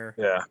right there.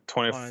 Yeah,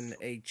 on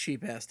a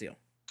cheap ass deal.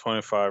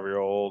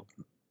 25-year-old,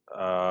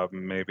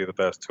 maybe the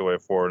best two-way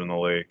forward in the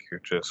league, who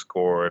just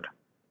scored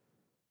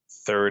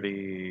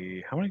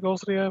 30. How many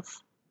goals did he have?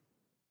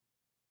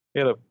 He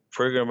had a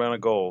pretty good amount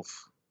of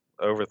goals,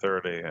 over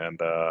 30, and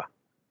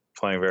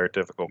playing very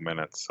difficult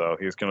minutes. So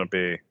he's going to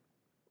be.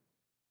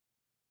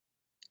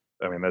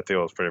 I mean, that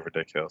deal was pretty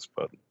ridiculous,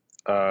 but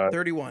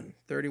 31 goals.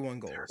 31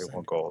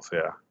 goals,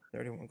 yeah.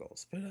 31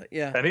 goals, but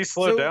yeah. And he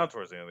slowed down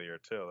towards the end of the year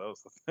too. That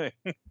was the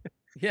thing.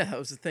 Yeah, that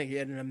was the thing. He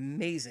had an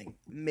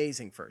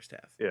amazing first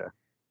half. Yeah.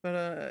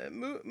 But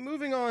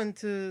moving on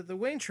to the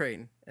Wayne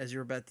train, as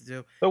you're about to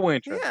do. The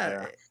Wayne train.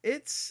 Yeah,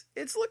 it's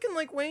looking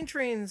like Wayne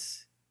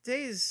train's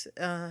days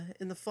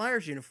in the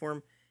Flyers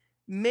uniform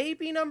may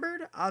be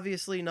numbered.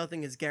 Obviously,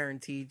 nothing is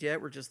guaranteed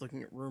yet. We're just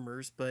looking at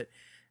rumors, but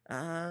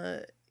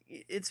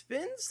it's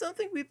been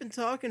something we've been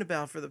talking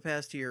about for the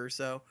past year or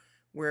so,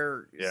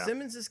 where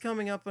Simmons is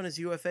coming up on his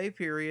UFA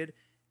period,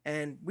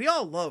 and we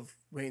all love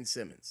Wayne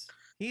Simmons.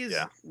 He is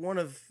one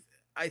of,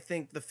 I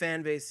think, the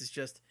fan base is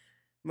just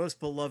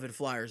most beloved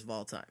Flyers of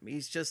all time.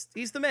 He's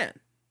the man.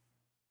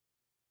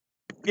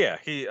 Yeah,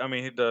 all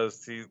he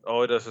does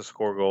is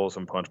score goals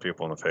and punch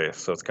people in the face.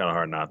 So it's kind of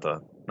hard not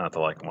to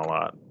like him a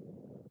lot.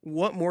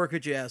 What more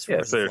could you ask for?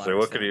 Yeah, seriously,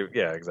 what could you?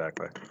 Yeah,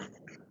 exactly.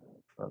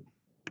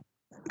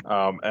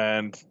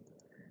 And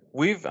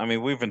we've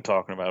been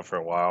talking about it for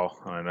a while,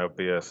 and I know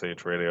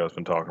BSH Radio has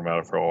been talking about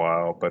it for a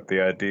while. But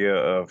the idea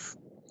of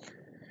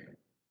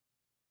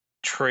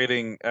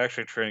trading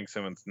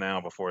Simmons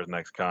now before his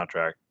next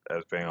contract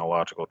as being a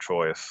logical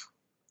choice.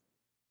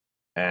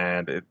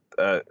 And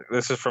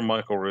this is from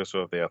Michael Russo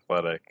of The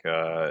Athletic.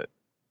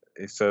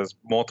 He says,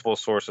 multiple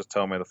sources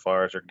tell me the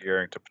Flyers are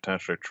gearing to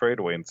potentially trade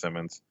Wayne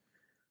Simmons.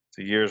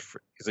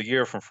 He's a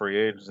year from free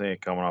agency,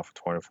 coming off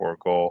a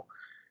 24-goal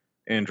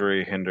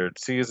injury-hindered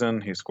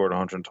season. He scored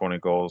 120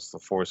 goals the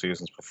 4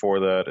 seasons before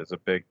that. Is a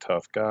big,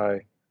 tough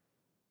guy,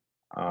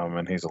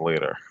 and he's a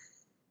leader.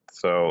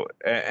 So,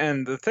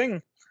 and the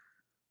thing,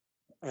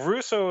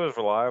 Russo is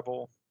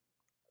reliable.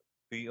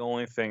 The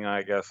only thing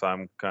I guess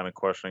I'm kind of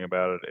questioning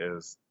about it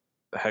is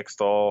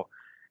Hextall.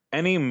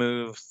 Any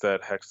moves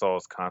that Hextall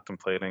is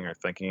contemplating or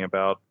thinking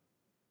about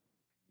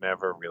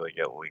never really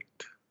get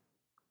leaked.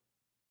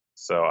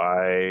 So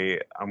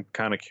I'm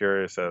kind of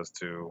curious as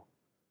to,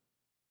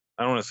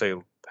 I don't want to say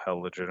how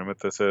legitimate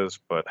this is,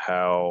 but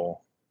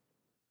how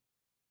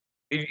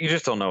you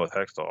just don't know with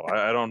Hextall.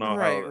 I don't know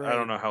I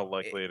don't know how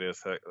likely it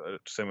is that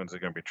Simmons is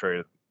going to be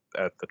traded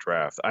at the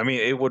draft. I mean,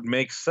 it would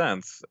make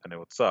sense, and it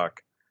would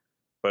suck,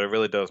 but it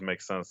really does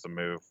make sense to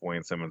move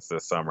Wayne Simmons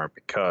this summer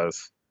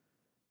because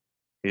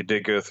he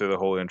did go through the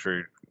whole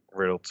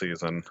injury-riddled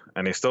season,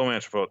 and he still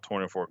managed to put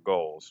 24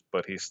 goals,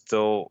 but he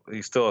still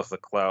has the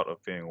clout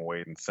of being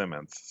Wayne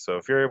Simmons. So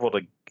if you're able to,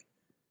 I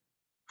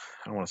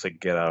don't want to say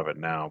get out of it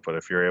now, but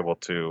if you're able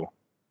to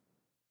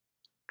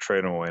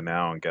trade him away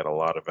now and get a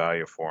lot of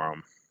value for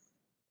him,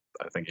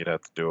 I think you'd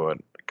have to do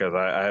it because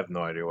I have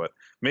no idea what.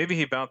 Maybe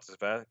he bounces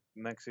back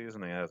next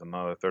season. He has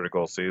another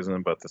 30-goal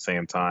season, but at the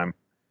same time,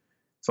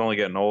 he's only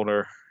getting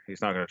older.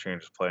 He's not going to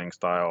change his playing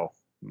style.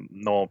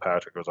 Nolan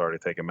Patrick was already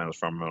taking minutes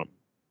from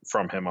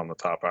him on the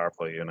top power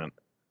play unit,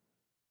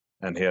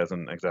 and he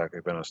hasn't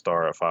exactly been a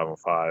star at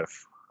 5-on-5.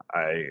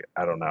 I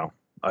don't know.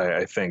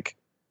 I think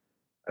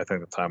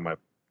the time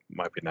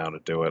might be now to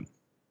do it,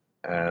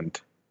 and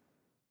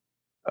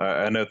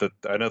I know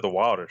the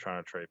Wild are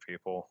trying to trade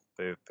people.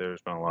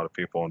 There's been a lot of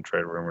people in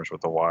trade rumors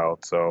with the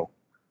Wild, so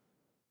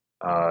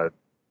I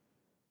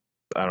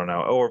don't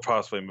know. Or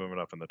possibly moving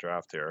up in the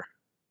draft here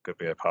could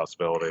be a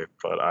possibility,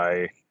 but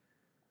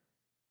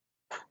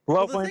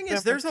well, the thing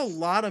is, there's a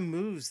lot of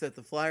moves that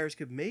the Flyers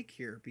could make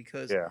here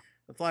because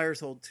the Flyers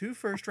hold 2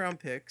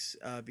 first-round picks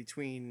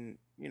between,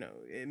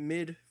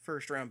 mid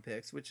first-round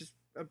picks, which is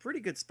a pretty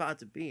good spot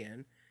to be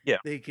in. Yeah,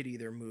 they could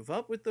either move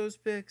up with those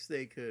picks.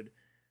 They could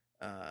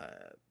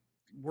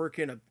work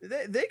in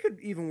they could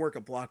even work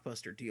a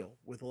blockbuster deal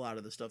with a lot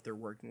of the stuff they're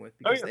working with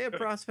because they have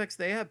prospects,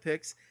 they have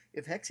picks.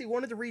 If Hexy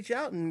wanted to reach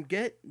out and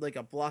get like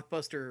a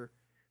blockbuster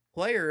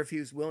player, if he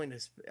was willing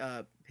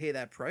to pay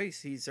that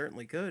price, he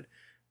certainly could.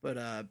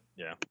 But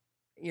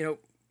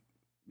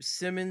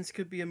Simmons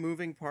could be a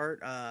moving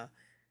part. I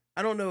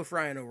don't know if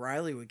Ryan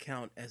O'Reilly would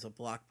count as a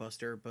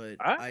blockbuster, but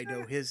I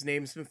know his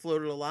name's been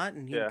floated a lot,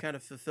 and he'd kind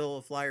of fulfill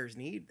a Flyers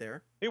need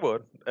there. He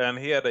would, and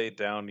he had a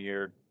down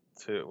year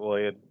too. Well,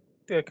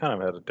 he kind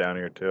of had a down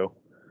year too.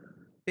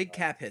 Big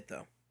cap hit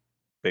though.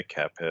 Big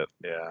cap hit,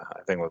 yeah.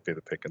 I think would be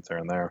the big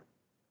concern there.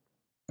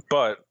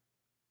 But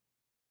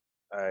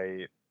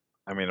I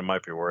mean, it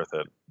might be worth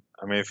it.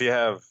 I mean, if you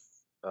have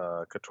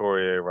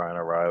Couturier, Ryan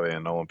O'Reilly,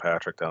 and Nolan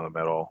Patrick down the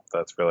middle,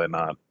 that's really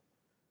not.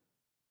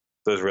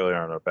 Those really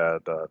aren't a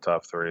bad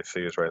top 3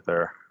 Cs right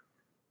there.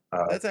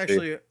 That's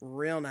actually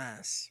real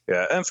nice.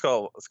 Yeah, and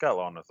Scott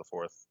Laughton is the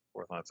 4th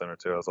fourth line center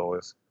too, as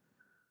always.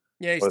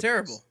 Yeah, he's But,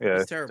 terrible. Yeah,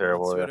 He's it's terrible.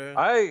 terrible. That's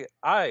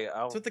Yeah.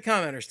 that's what the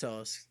commenters tell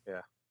us.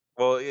 Yeah.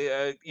 Well,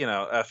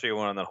 after you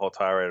went on that whole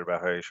tirade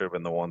about how you should have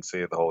been the 1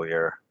 seed the whole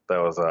year, that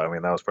was, that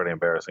was pretty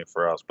embarrassing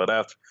for us.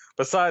 But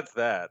besides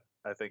that,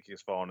 I think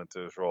he's fallen into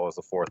his role as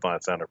the fourth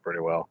line center pretty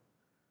well.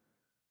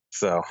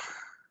 So,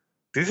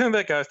 do you think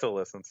that guy still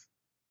listens?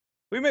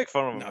 We make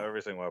fun of him No.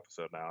 every single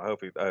episode now. I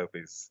hope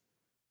he's.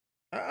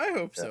 I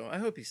hope so. I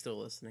hope he's still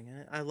listening.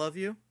 I love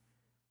you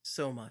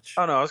so much.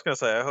 Oh no, I was gonna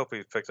say I hope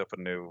he picks up a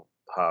new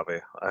hobby.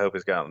 I hope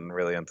he's gotten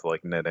really into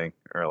like knitting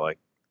or like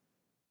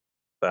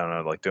I don't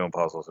know, like doing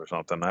puzzles or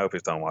something. I hope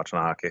he's done watching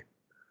hockey.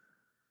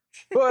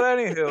 But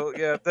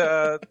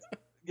anywho,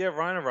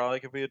 Ryan O'Reilly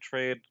could be a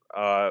trade.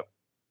 I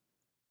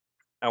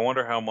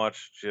wonder how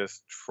much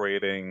just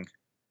trading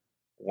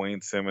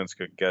Wayne Simmons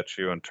could get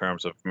you in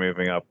terms of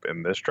moving up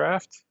in this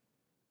draft,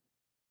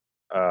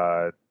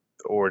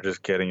 or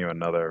just getting you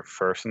another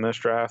first in this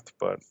draft.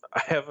 But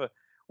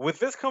with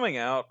this coming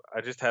out,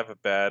 I just have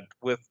it bad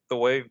with the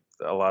way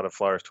a lot of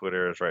Flyers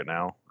Twitter is right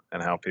now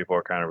and how people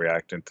are kind of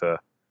reacting to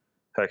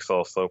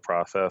Hextall's slow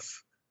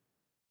process.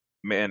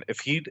 Man,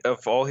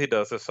 if all he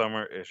does this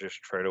summer is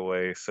just trade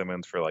away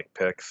Simmons for like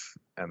picks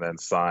and then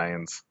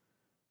signs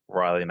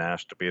Riley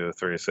Nash to be the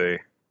 3C,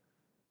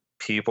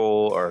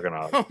 people are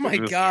gonna Oh my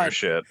lose God. their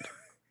shit.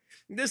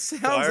 This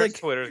sounds Flyers like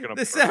Twitter's gonna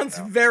this burn sounds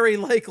out. very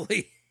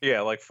likely.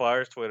 Yeah, like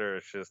Flyers Twitter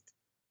is just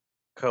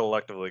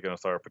collectively going to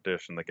start a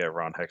petition to get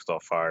Ron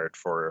Hextall fired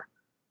for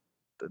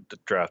the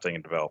drafting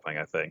and developing.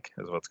 I think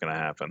is what's going to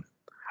happen.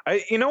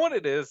 You know what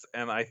it is,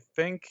 and I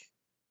think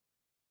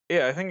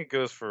it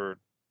goes for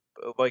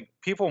like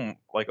people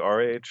like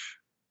our age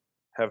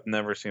have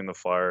never seen the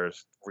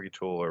Flyers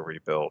retool or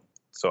rebuild.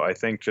 So I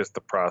think just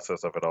the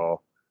process of it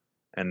all,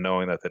 and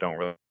knowing that they don't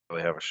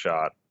really have a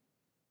shot,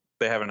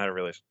 they haven't had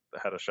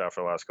a shot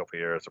for the last couple of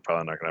years. They're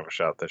probably not going to have a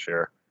shot this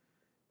year.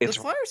 The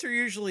Flyers are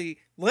usually,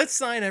 let's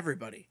sign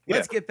everybody.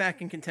 Let's get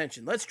back in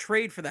contention. Let's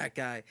trade for that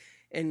guy.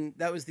 And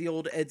that was the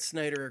old Ed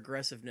Snyder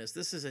aggressiveness.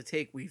 This is a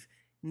take we've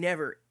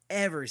never,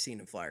 ever seen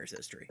in Flyers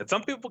history. And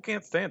some people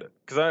can't stand it.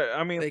 Because,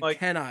 I mean, they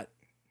cannot.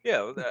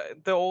 Yeah,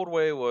 the old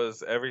way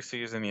was every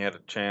season you had a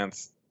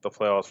chance. The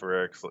playoffs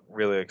were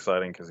really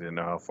exciting because you didn't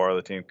know how far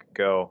the team could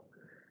go.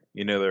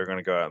 You knew they were going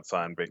to go out and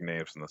sign big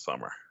names in the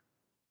summer.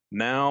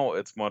 Now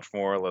it's much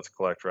more, let's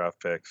collect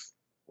draft picks.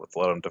 Let's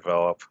let them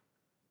develop.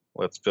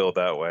 Let's build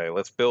that way.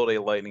 Let's build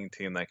a Lightning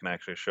team that can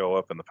actually show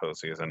up in the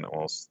postseason.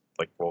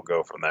 We'll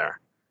go from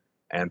there.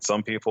 And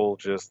some people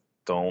just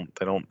don't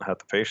have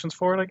the patience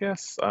for it, I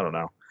guess. I don't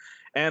know.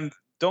 And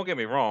don't get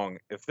me wrong,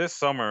 if this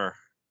summer,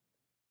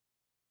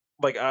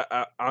 like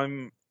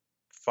I'm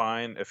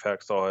fine if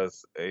Hextall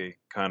has a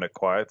kind of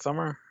quiet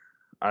summer.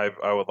 I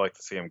would like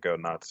to see him go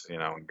nuts,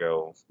 and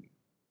go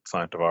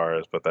sign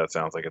Tavares, but that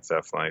sounds like it's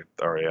definitely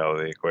already out of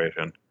the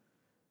equation.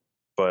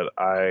 But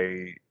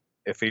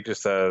if he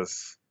just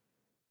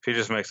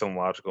makes some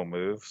logical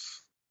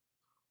moves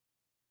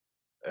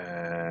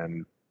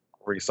and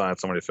re-sign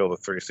somebody to fill the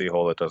 3C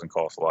hole that doesn't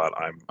cost a lot,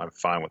 I'm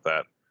fine with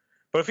that.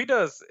 But if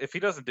he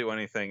doesn't do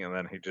anything and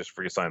then he just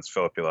re-signs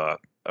Filppula,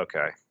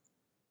 okay,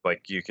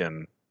 like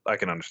I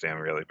can understand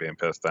really being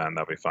pissed then.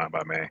 That'll be fine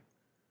by me.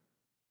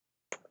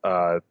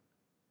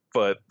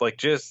 But like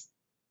just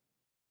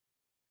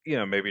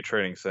maybe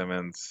trading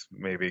Simmons,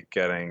 maybe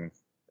getting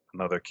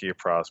another key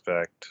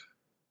prospect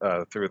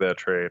through that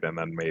trade, and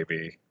then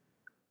maybe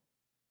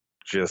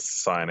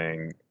just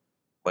signing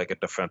like a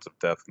defensive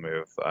depth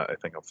move. I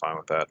think I'm fine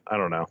with that. I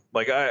don't know.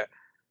 Like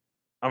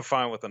I'm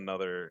fine with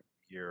another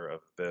year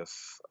of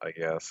this, I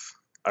guess.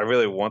 I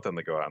really want them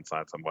to go out and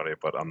sign somebody,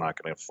 but I'm not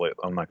going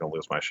to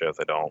lose my shit if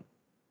they don't.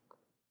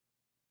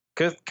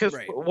 Because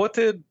what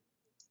did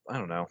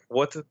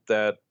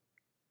that?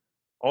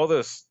 All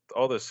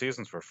those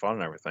seasons were fun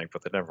and everything,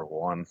 but they never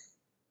won.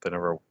 They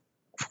never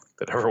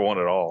won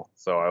at all.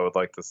 So I would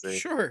like to see.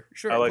 Sure.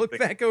 Look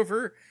back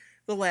over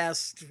the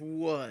last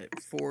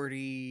 40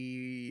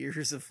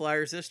 years of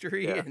Flyers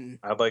history, and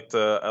I'd like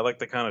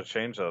to kind of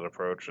change that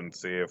approach and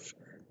see if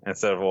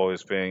instead of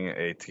always being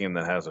a team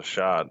that has a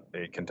shot,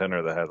 a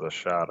contender that has a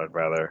shot, I'd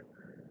rather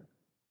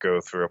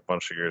go through a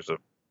bunch of years of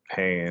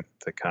pain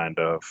to kind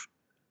of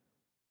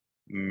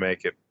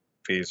make it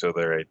be so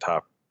they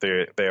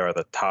are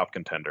the top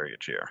contender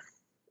each year,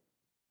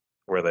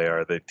 where they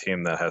are the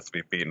team that has to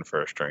be beaten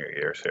for a string of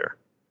years here.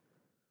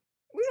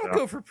 We don't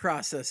go for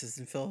processes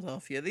in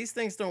Philadelphia. These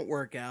things don't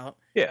work out.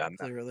 Yeah,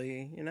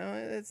 clearly,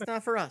 it's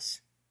not for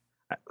us.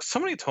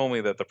 Somebody told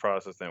me that the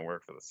process didn't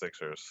work for the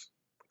Sixers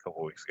a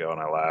couple weeks ago,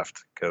 and I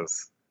laughed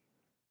because,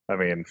 I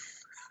mean,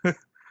 I'm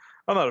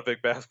not a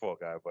big basketball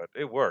guy, but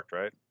it worked,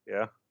 right?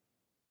 Yeah.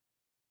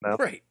 No?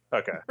 Right.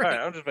 Okay. Right. All right.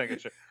 I'm just making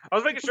sure. I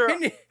was making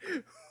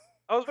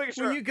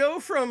sure. When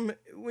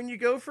you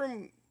go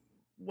from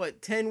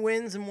what 10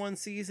 wins in one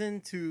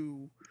season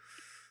to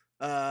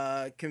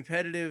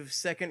competitive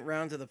second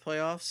round of the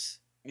playoffs.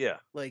 Yeah.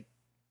 Like.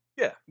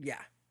 Yeah. Yeah.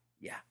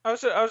 I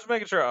was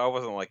making sure I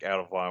wasn't like out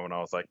of line when I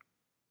was like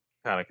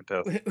kind of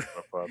contesting.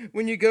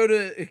 When you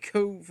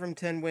go from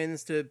 10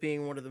 wins to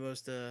being one of the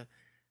most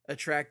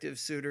attractive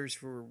suitors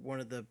for one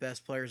of the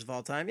best players of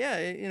all time, yeah,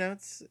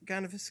 it's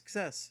kind of a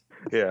success.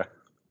 Yeah.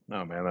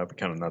 Oh man, that'd be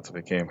kind of nuts if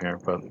he came here,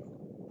 but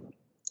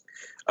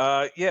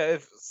yeah.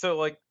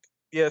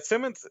 Yeah,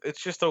 Simmons.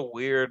 It's just a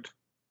weird.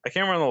 I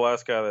can't remember the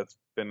last guy that's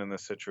been in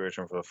this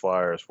situation for the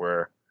Flyers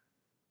where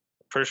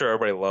I'm pretty sure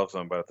everybody loves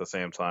him, but at the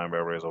same time,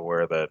 everybody's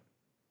aware that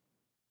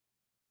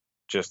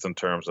just in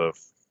terms of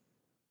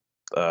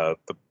the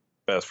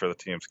best for the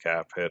team's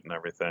cap hit and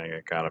everything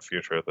and kind of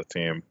future of the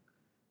team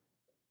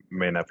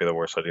may not be the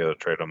worst idea to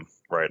trade him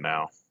right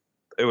now.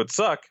 It would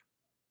suck,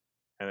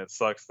 and it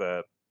sucks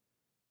that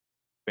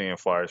being a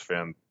Flyers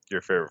fan,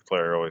 your favorite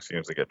player always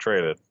seems to get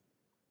traded.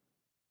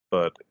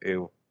 But it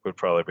would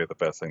probably be the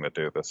best thing to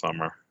do this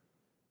summer.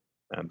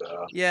 And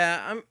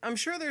Yeah, I'm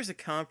sure there's a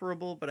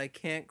comparable, but I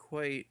can't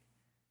quite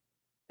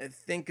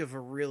think of a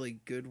really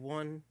good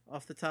one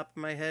off the top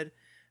of my head.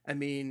 I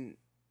mean,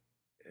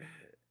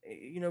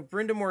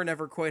 Brindamore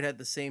never quite had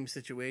the same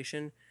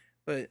situation,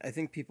 but I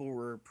think people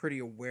were pretty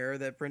aware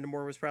that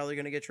Brindamore was probably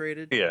going to get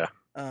traded. yeah,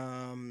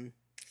 Um,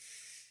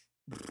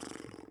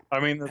 I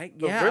mean,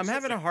 I'm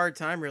having a hard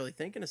time really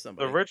thinking of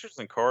somebody. The Richards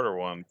and Carter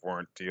one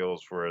weren't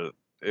deals where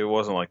it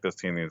wasn't like this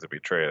team needs to be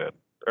traded,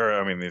 or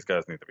I mean, these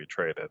guys need to be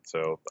traded.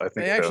 So I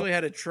think they actually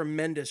had a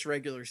tremendous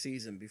regular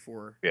season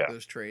before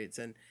those trades,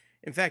 and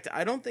in fact,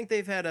 I don't think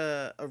they've had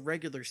a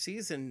regular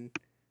season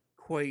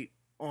quite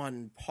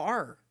on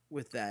par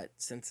with that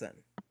since then.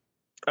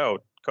 Oh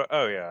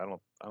yeah,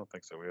 I don't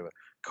think so either.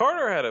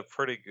 Carter had a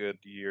pretty good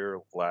year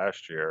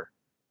last year,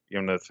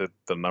 even if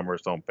the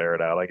numbers don't bear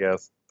it out, I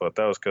guess. But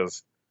that was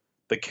because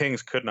the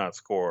Kings could not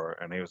score,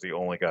 and he was the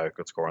only guy who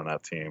could score on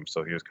that team,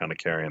 so he was kind of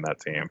carrying that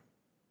team.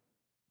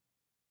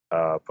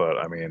 But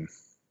I mean,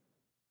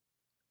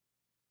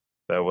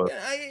 that was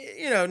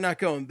not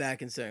going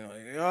back and saying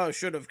like, oh,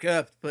 should have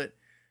kept, but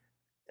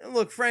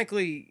look,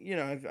 frankly,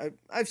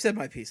 I've said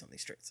my piece on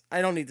these trades.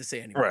 I don't need to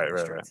say any more on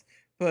these trades.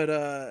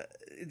 But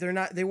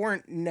they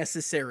weren't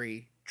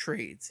necessary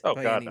trades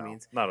by any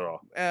means. Not at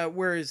all.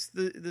 Whereas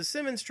the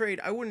Simmons trade,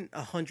 I wouldn't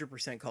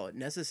 100% call it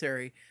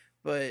necessary,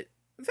 but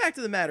the fact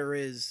of the matter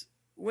is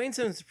Wayne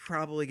Simmons is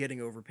probably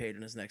getting overpaid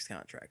in his next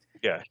contract.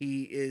 Yeah.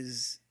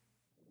 He's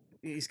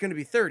going to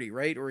be 30,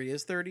 right? Or he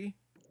is 30?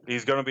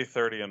 He's going to be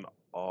 30 in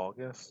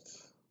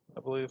August, I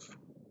believe.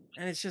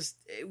 And it's just,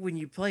 when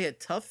you play a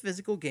tough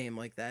physical game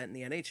like that in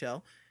the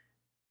NHL,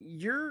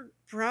 you're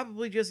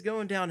probably just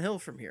going downhill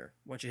from here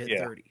once you hit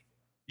 30.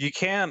 You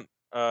can't,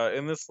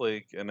 in this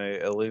league, in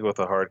a league with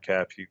a hard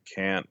cap, you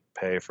can't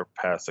pay for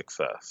past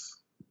success.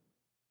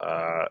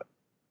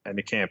 And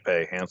you can't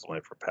pay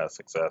handsomely for past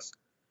success.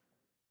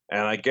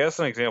 And I guess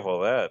an example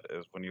of that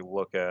is when you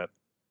look at,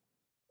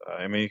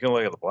 you can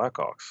look at the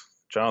Blackhawks.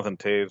 Jonathan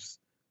Toews.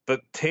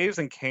 Toews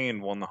and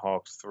Kane won the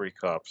Hawks 3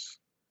 cups,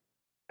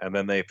 and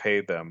then they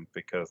paid them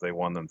because they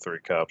won them 3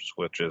 cups,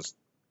 which is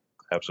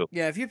absolutely.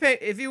 Yeah,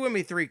 if you win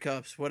me 3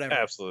 cups, whatever.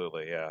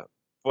 Absolutely, yeah.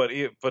 But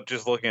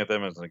just looking at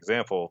them as an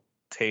example,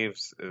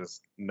 Toews is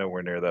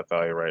nowhere near that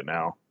value right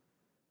now,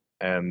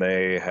 and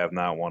they have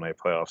not won a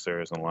playoff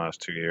series in the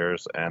last 2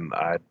 years, and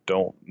I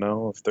don't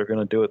know if they're going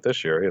to do it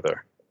this year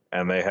either.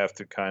 And they have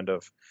to kind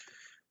of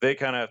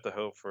have to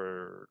hope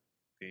for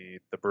the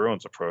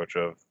Bruins approach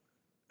of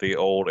the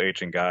old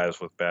aging guys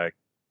with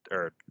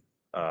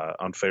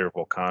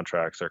unfavorable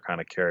contracts are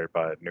kind of carried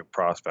by new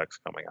prospects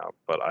coming up.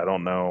 But I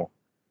don't know.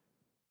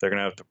 They're going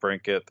to have to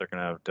Brinkett. They're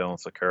going to have Dylan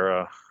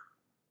Sakura,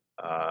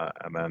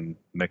 and then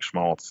Nick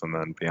Schmaltz. And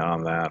then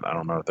beyond that, I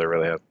don't know if they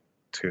really have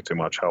too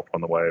much help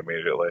on the way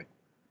immediately.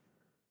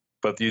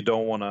 But you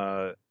don't want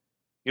to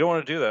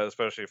do that,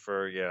 especially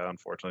for,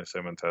 unfortunately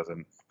Simmons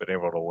hasn't been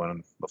able to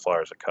win the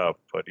Flyers a cup.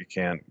 But you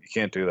can't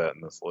do that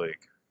in this league,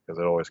 because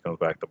it always comes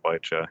back to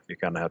bite you. You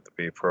kind of have to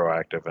be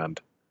proactive and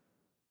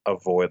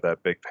avoid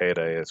that big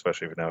payday,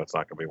 especially if you know it's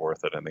not going to be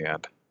worth it in the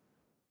end.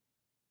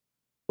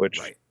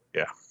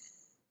 Yeah.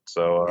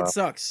 So it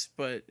sucks,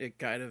 but it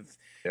kind of,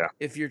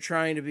 if you're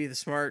trying to be the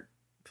smart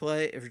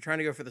play, if you're trying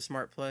to go for the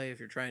smart play, if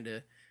you're trying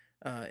to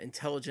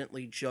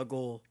intelligently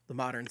juggle the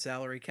modern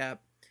salary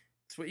cap,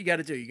 it's what you got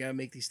to do. You got to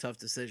make these tough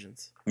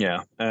decisions.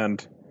 Yeah,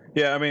 and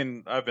I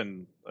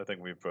think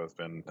we've both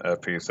been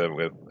at peace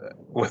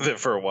with it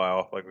for a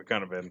while. Like we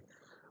kind of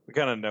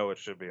know it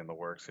should be in the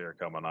works here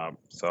coming up.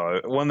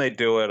 So when they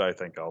do it, I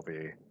think I'll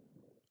be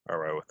all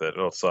right with it.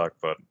 It'll suck,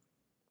 but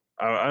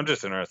I'm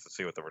just interested to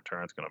see what the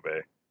return's going to be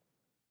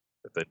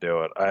if they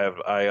do it.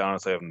 I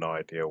honestly have no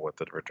idea what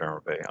the return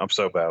would be. I'm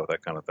so bad with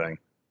that kind of thing.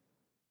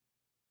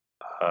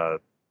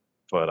 But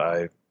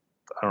I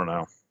don't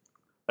know.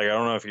 Like, I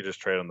don't know if you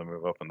just trade them to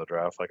move up in the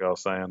draft, like I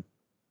was saying.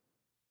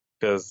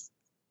 Because,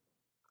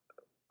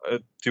 do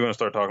you want to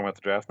start talking about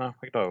the draft now?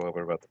 We can talk a little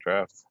bit about the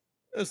draft.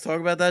 Let's talk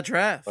about that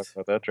draft. Talk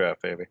about that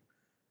draft, baby.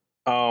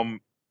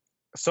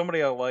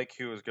 Somebody I like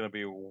who is going to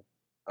be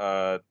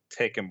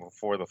taken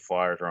before the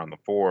Flyers are on the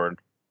board,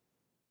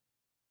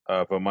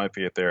 but might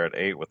be there at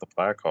 8 with the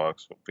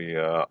Blackhawks, would be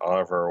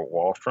Oliver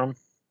Wahlstrom,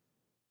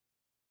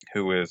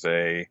 who is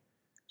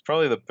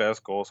probably the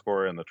best goal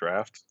scorer in the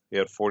draft. He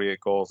had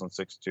 48 goals in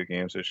 62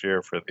 games this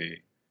year for the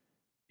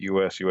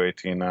U.S.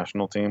 U18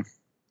 national team,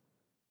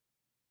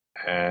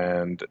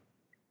 and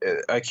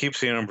I keep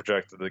seeing him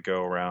projected to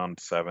go around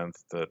 7th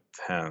to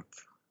 10th,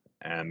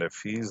 and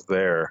if he's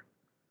there,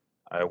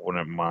 I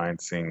wouldn't mind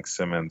seeing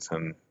Simmons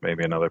and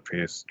maybe another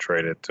piece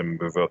traded to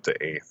move up to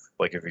 8th.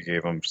 Like if you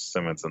gave him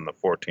Simmons in the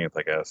 14th,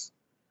 I guess,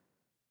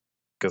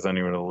 because then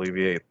you would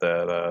alleviate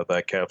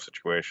that cap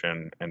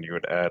situation, and you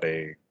would add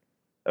a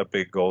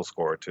big goal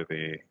scorer to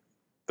the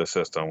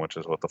system, which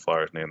is what the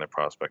Flyers need in their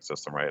prospect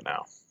system right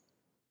now.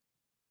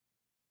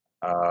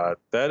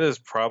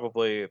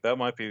 That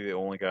might be the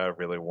only guy I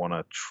really want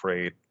to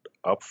trade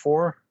up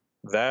for.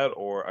 That,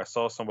 or I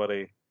saw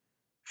somebody,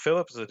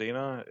 Philip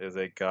Zadina is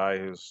a guy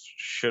who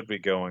should be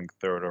going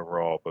 3rd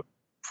overall, but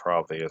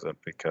probably isn't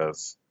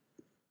because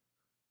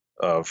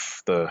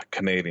of the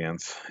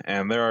Canadians.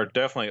 And there are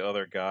definitely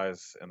other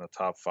guys in the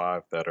top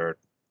 5 that are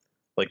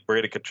like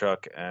Brady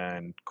Tkachuk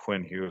and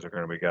Quinn Hughes are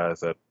going to be guys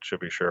that should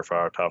be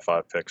surefire top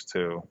 5 picks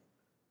too.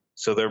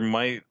 So there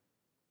might,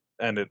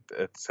 and it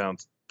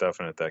sounds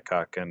definite that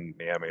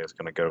Kotkaniemi is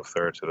going to go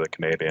 3rd to the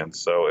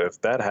Canadians. So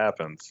if that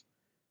happens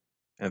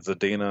and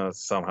Zadina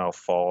somehow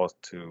falls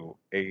to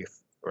 8th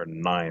or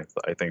 9th,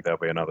 I think that'll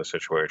be another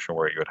situation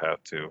where you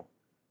got to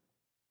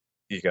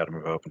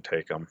move up and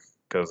take him,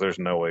 because there's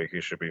no way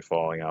he should be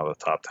falling out of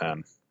the top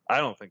 10. I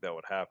don't think that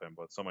would happen,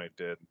 but somebody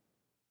did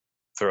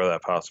throw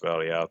that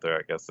possibility out there,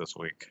 I guess, this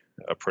week.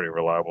 A pretty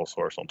reliable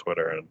source on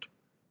Twitter, and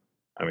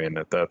I mean,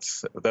 if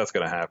that's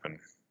going to happen,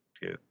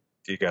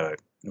 you got to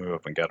move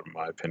up and get him, in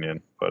my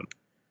opinion. But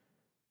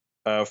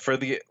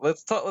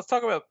let's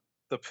talk about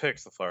the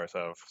picks the Flyers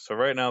have. So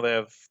right now they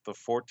have the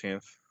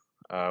 14th,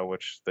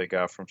 which they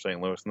got from St.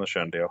 Louis in the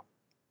Shen deal,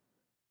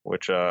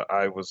 which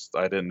I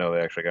didn't know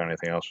they actually got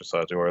anything else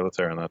besides Jordan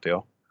Laterra in that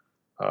deal.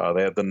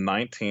 They had the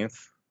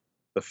 19th,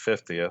 the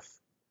 50th,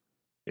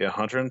 the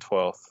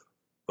 112th,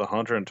 the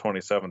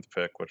 127th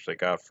pick, which they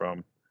got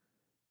from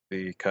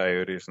the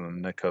Coyotes in the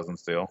Nick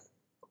Cousins deal,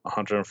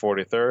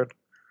 143rd,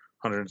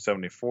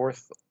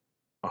 174th,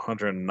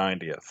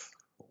 190th,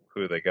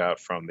 who they got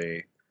from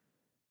the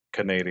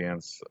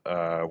Canadians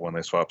when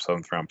they swapped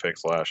 7th round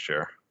picks last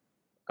year.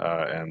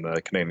 And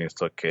the Canadians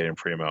took Caden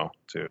Primo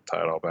to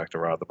tie it all back to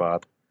Rod the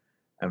Bod.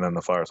 And then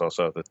the Flyers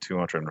also have the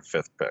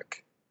 205th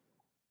pick.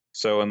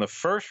 So in the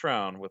first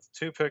round, with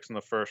 2 picks in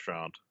the first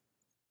round,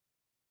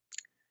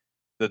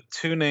 the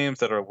 2 names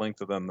that are linked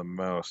to them the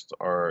most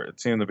it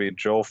seemed to be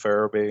Joel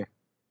Farabee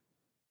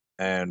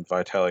and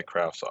Vitaly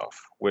Kravtsov,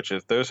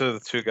 those are the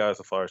 2 guys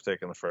the Flyers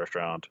take in the first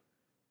round.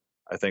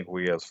 I think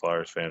we as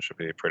Flyers fans should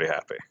be pretty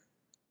happy.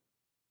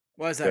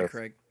 Why is that,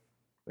 Craig?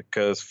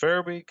 Because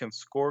Farabee can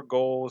score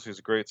goals. He's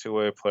a great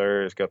 2-way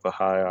player. He's got the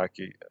high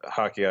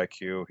hockey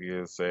IQ.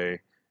 He'd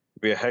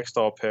be a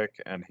Hextall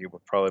pick, and he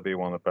would probably be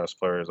one of the best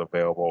players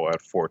available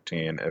at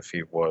 14 if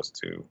he was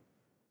to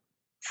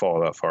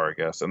fall that far, I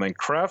guess. And then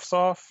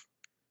Kravtsov,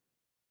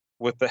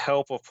 with the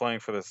help of playing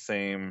for the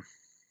same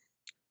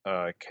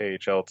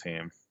KHL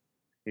team,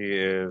 he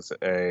is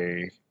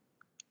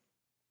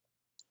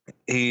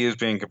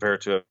being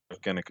compared to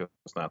Evgeny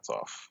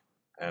Kuznetsov,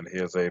 and he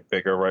is a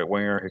bigger right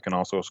winger. He can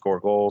also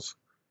score goals.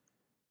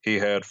 He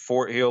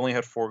only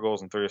had 4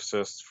 goals and 3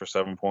 assists for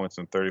 7 points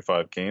in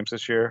 35 games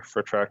this year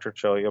for Tractor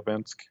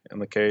Chelyabinsk in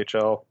the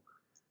KHL.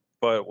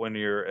 But when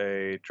you're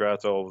a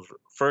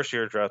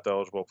first-year draft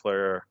eligible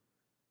player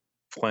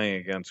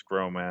playing against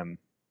grown men,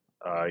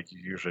 you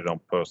usually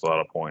don't post a lot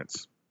of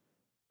points.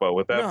 But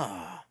with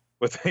that,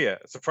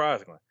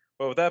 surprisingly.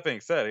 But with that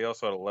being said, he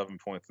also had 11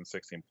 points in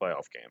 16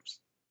 playoff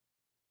games.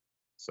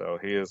 So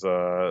he is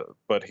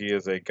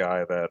a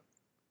guy that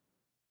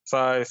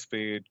size,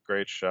 speed,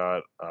 great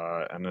shot,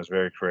 and is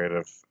very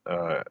creative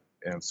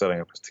in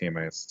setting up his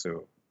teammates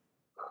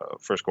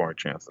for scoring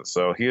chances.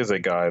 So he is a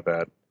guy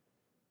that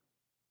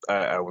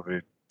I would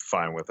be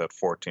fine with at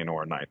 14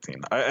 or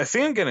 19. I see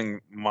him getting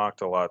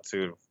mocked a lot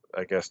too,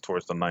 I guess,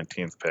 towards the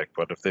 19th pick,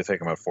 but if they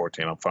take him at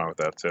 14, I'm fine with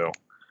that too.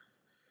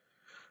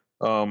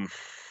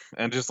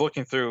 And just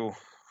looking through,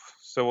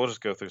 so we'll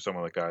just go through some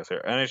of the guys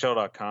here.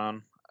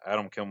 NHL.com,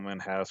 Adam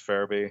Kimmelman has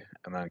Farabee,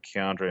 and then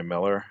Keandre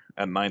Miller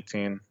at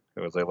 19,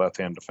 who is a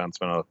left-hand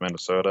defenseman out of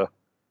Minnesota.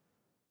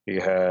 He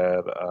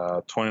had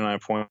 29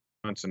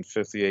 points in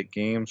 58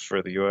 games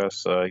for the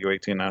U.S.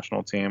 U18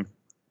 national team,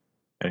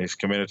 and he's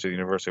committed to the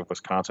University of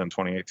Wisconsin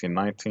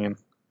 2018-19.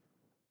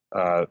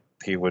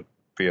 He would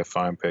be a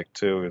fine pick,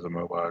 too. He's a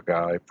mobile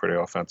guy, pretty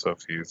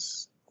offensive.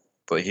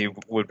 He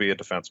would be a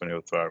defenseman who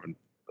would thrive in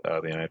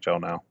the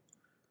NHL now.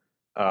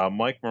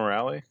 Mike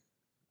Morale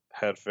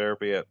had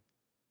Farabee at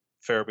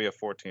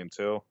 14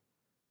 too.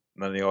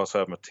 And then you also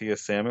have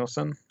Matthias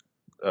Samuelsson,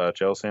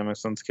 Joe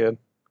Samuelson's kid,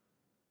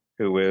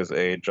 who is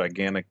a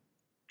gigantic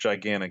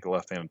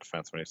left-handed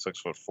defenseman. He's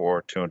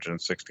 6'4",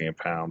 216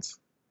 pounds.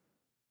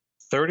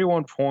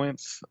 31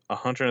 points,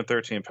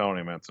 113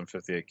 penalty minutes in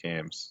 58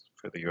 games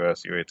for the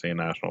U.S. U18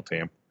 national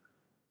team.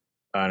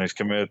 And he's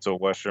committed to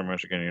Western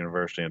Michigan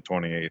University in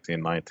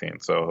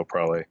 2018-19, so he'll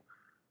probably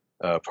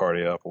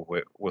party up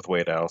with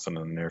Wade Allison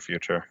in the near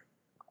future.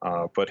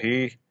 But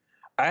I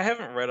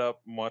haven't read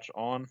up much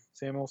on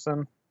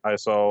Samuelsson. I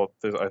saw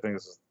this. I think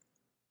this is.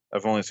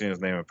 I've only seen his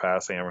name in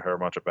passing. I haven't heard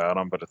much about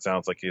him, but it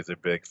sounds like he's a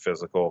big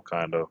physical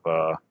kind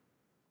of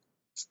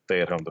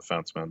stay-at-home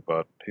defenseman.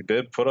 But he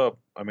did put up.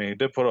 I mean, he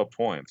did put up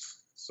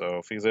points. So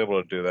if he's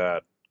able to do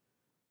that,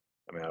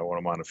 I mean, I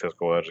wouldn't mind a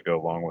physical edge to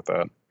go along with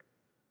that.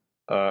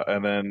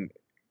 And then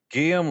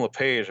Guillaume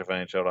Lepage of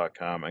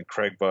NHL.com and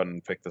Craig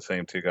Button picked the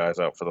same two guys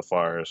out for the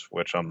Flyers,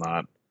 which I'm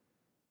not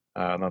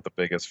the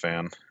biggest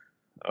fan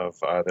of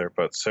either.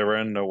 But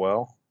Seren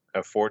Noel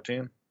at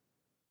 14,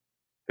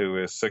 who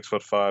is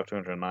 6'5",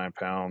 209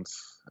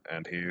 pounds,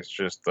 and he's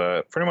just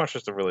pretty much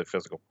just a really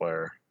physical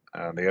player.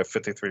 And he had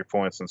 53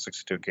 points in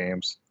 62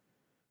 games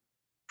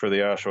for the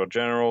Oshawa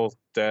Generals.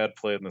 Dad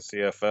played in the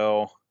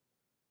CFL.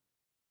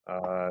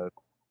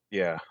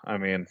 Yeah, I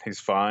mean,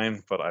 he's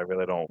fine, but I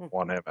really don't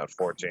want him at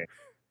 14.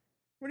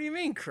 What do you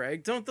mean,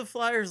 Craig? Don't the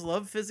Flyers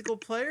love physical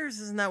players?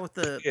 Isn't that what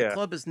the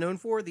club is known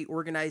for, the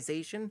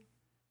organization?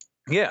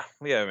 Yeah,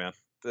 man.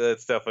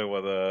 That's definitely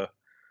what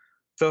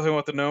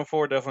they're known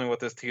for. Definitely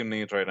what this team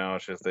needs right now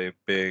is just a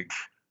big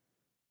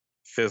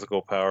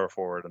physical power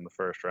forward in the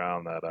first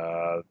round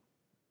that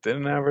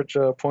didn't average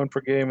a point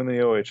per game in the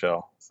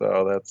OHL.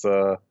 So that's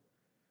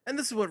And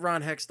this is what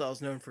Ron Hextall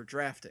is known for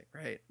drafting,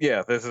 right?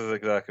 Yeah, this is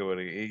exactly what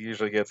he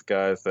usually gets,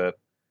 guys that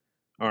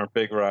aren't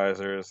big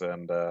risers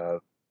and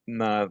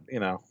not,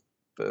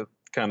 the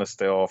kind of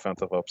stale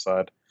offensive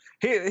upside.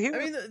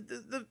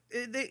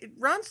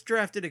 Ron's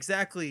drafted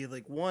exactly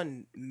like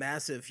one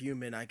massive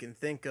human I can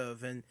think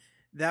of, and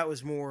that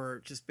was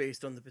more just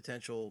based on the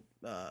potential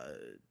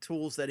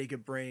tools that he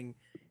could bring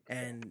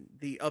and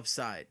the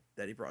upside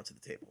that he brought to the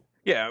table.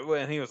 Yeah,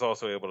 and he was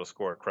also able to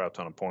score a crap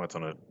ton of points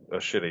on a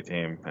shitty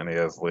team, and he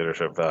has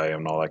leadership value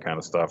and all that kind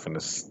of stuff. And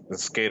his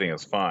skating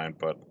is fine,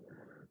 but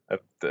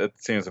it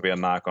seems to be a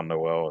knock on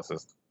Noel. It's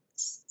his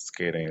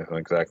skating isn't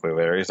exactly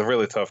there. He's a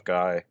really tough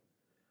guy.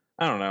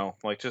 I don't know,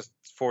 like just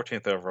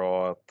 14th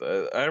overall.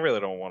 I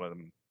really don't want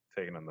him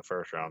taken in the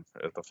first round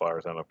if the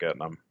Flyers end up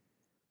getting him.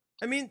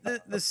 I mean,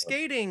 the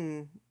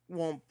skating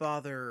won't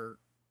bother.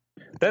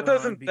 That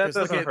doesn't hurt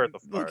the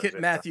Flyers. Look at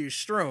Matthew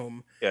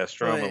Strome. Yeah,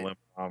 Strome and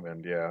Lindblom,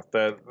 and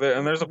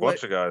and there's a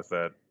bunch of guys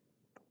that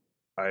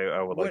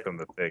I would like them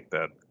to take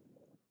that.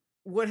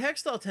 What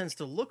Hextall tends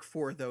to look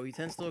for, though, he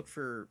tends to look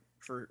for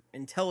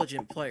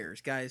intelligent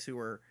players, guys who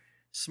are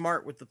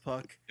smart with the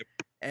puck,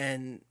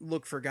 and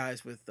look for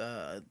guys with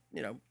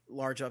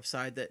large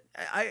upside. That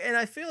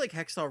I feel like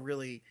Hextall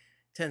really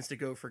tends to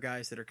go for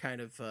guys that are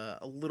kind of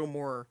a little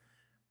more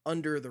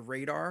under the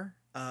radar.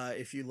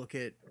 If you look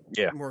at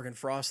Morgan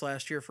Frost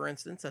last year, for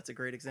instance, that's a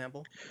great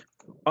example.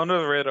 Under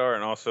the radar,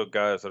 and also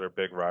guys that are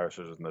big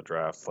risers in the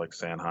draft, like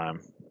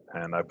Sanheim,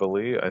 and I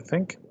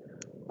think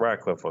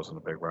Ratcliffe wasn't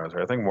a big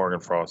riser. I think Morgan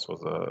Frost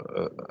was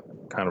a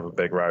kind of a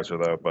big riser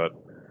though, but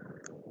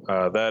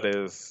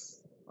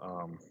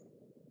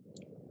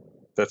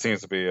that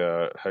seems to be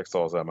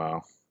Hextall's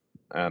MO,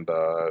 and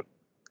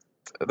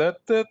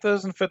that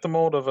doesn't fit the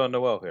mold of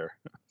Noel here.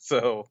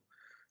 So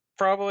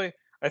probably,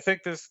 I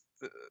think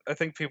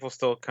people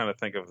still kind of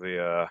think of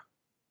the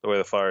way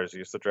the Flyers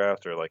used to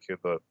draft, or like who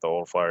the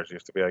old Flyers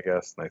used to be, I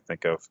guess. And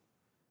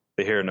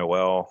they hear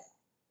Noel,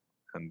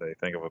 and they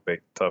think of a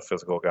big, tough,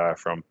 physical guy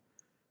from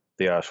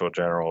the Oshawa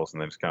Generals,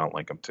 and they just kind of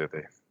link him to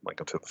the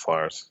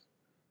Flyers.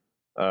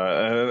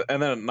 And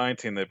then at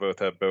 19, they both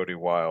have Bodie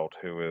Wild,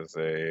 who is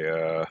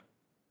a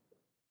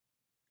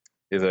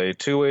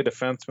two-way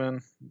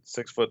defenseman,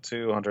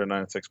 6'2",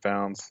 196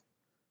 pounds.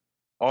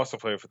 Also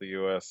played for the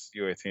U.S.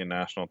 U18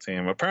 national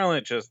team.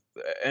 Apparently, just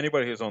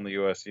anybody who's on the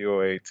U.S.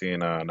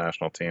 U18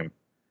 national team,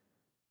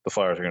 the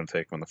Flyers are going to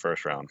take them in the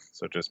first round.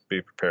 So just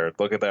be prepared.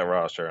 Look at that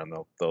roster, and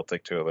they'll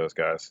take two of those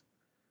guys.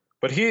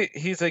 But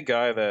he's a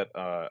guy that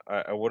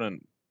I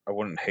wouldn't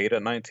hate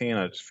at 19.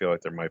 I just feel like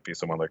there might be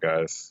some other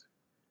guys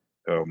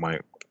who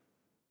might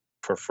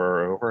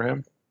prefer over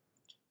him.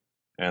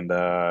 And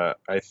I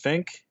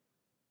think,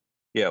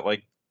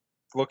 like,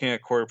 looking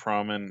at Corey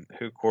Pronman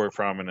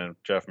and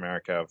Jeff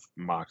Marek have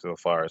mocked to the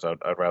Flyers, I'd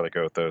rather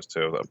go with those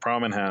two.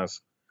 Pronman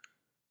has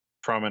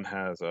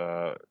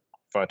Vitaly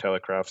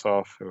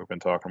Kravtsov, who we've been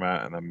talking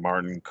about, and then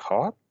Martin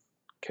Kaut,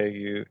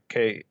 Kaut,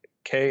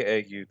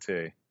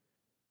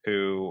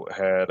 who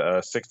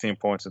had 16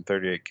 points in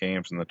 38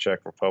 games in the Czech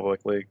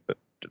Republic League, the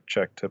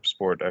Czech Tip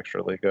Sport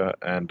Extra Liga,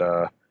 and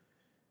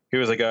he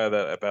was a guy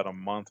that about a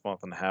month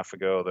and a half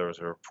ago, there was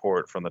a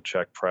report from the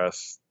Czech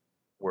press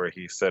where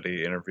he said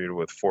he interviewed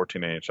with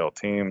 14 NHL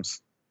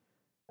teams,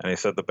 and he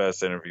said the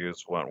best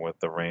interviews went with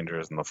the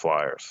Rangers and the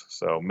Flyers.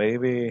 So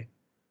maybe I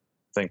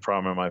think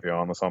Pronman might be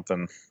on to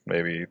something.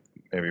 Maybe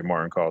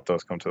Martin Kaut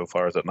does come to the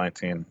Flyers at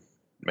 19.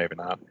 Maybe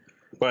not.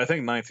 But I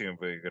think 19 would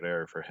be a good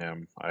area for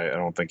him. I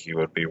don't think he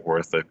would be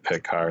worth a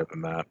pick higher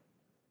than that.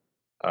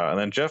 And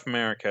then Jeff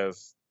Marek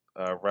has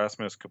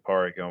Rasmus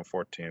Kupari going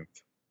 14th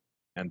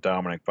and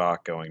Dominic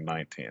Bach going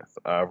 19th.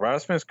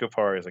 Rasmus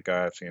Kupari is a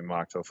guy I've seen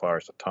mocked to the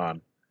Flyers a ton.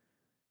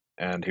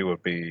 And he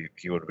would be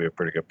a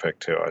pretty good pick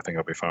too. I think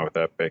I'll be fine with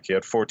that pick. He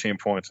had 14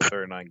 points in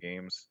 39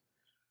 games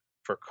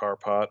for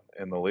Karpat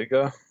in the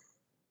Liga,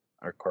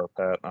 or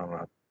Karpat. I don't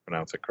know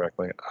pronounce it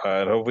correctly.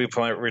 And he'll be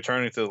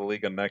returning to the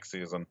league next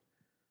season.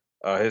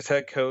 His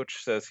head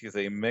coach says he's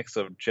a mix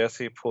of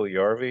Jesse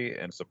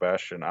Puljujarvi and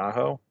Sebastian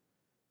Aho,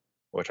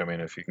 which, I mean,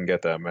 if you can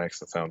get that mix,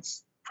 that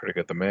sounds pretty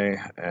good to me.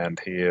 And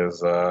he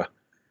is a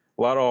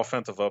lot of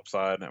offensive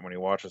upside, and when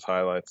you watch his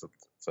highlights,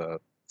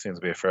 it seems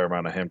to be a fair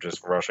amount of him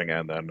just rushing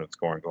end and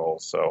scoring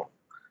goals. So,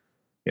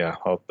 yeah,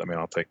 I'll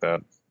take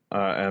that.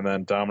 And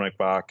then Dominik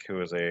Bach,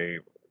 who is a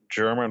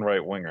German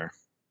right winger.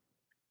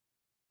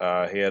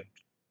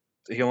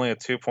 He only had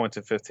 2 points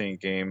in 15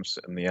 games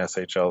in the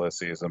SHL this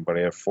season, but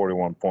he had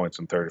 41 points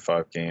in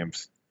 35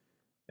 games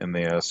in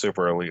the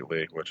Super Elite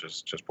League, which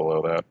is just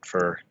below that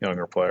for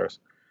younger players.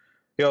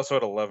 He also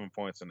had 11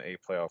 points in 8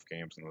 playoff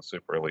games in the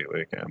Super Elite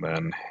League, and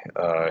then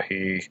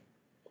he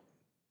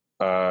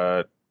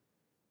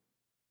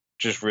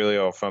just really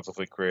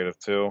offensively creative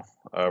too,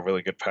 a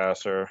really good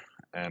passer,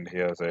 and he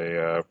has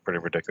a pretty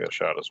ridiculous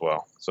shot as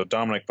well. So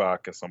Dominik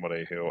Bach is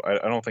somebody who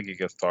I don't think he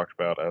gets talked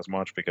about as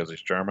much because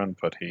he's German,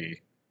 but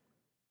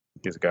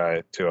he's a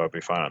guy too I'd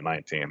be fine at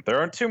 19. There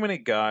aren't too many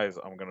guys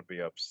I'm going to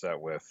be upset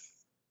with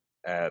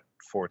at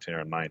 14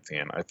 or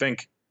 19. I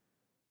think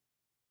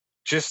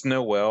just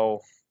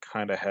Noel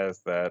kind of has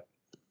that.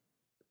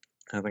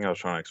 I think I was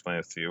trying to explain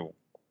this to you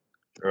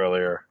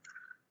earlier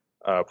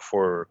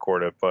before we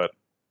recorded, but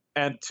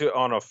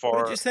on a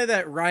far. Would you say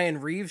that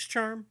Ryan Reeves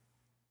charm?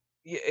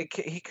 Yeah,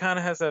 he kind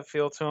of has that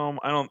feel to him.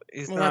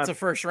 He's well, not. That's a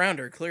first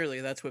rounder.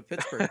 Clearly, that's what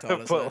Pittsburgh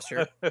taught us last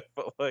year.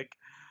 But like,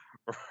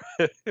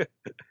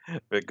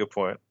 good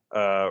point.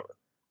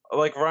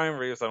 Like Ryan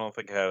Reeves, I don't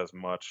think had as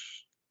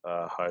much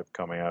hype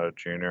coming out of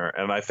junior,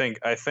 and I think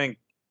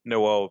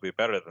Noel will be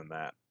better than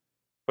that.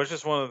 But it's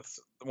just one of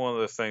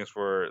those things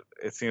where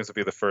it seems to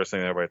be the first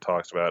thing everybody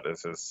talks about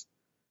is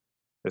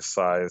his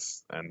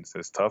size and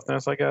his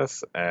toughness, I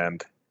guess,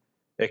 and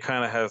it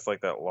kind of has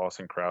like that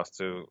Lawson Krause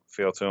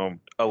feel to him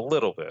a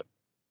little bit,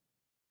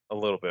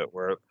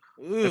 where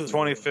in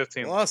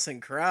 2015 Lawson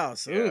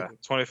Krause,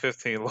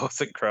 2015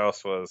 Lawson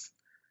Krause was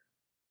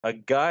a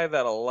guy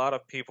that a lot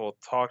of people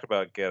talked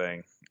about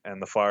getting,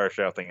 and the Flyers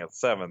drafting at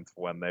 7th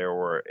when there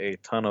were a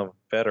ton of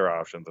better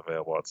options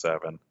available at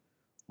 7,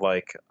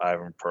 like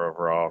Ivan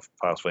Provorov,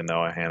 possibly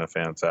Noah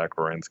Hanifin, Zach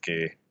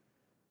Werenski,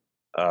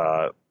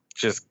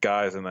 just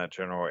guys in that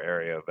general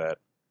area that,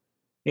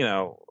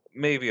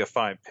 maybe a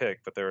fine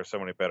pick, but there are so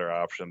many better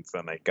options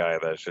than a guy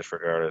that's just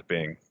regarded as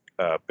being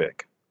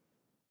big.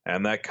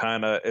 And that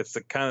it's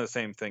the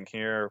same thing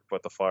here,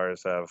 but the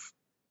Flyers have,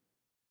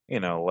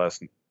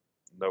 less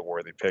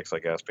noteworthy picks, I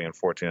guess, being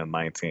 14 and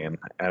 19.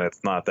 And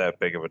it's not that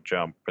big of a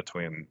jump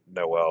between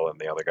Noel and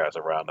the other guys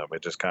around him.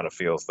 It just kind of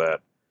feels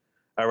that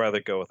I'd rather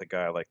go with a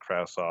guy like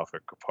Krasov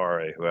or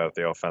Kupari who have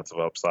the offensive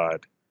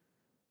upside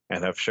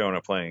and have shown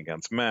it playing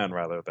against men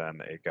rather than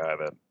a guy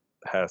that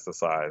has the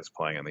size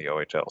playing in the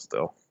OHL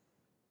still.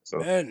 So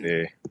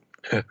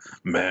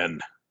men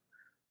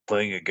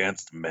playing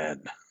against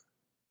men.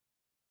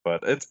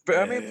 But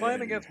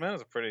playing against men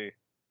is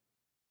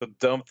a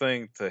dumb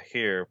thing to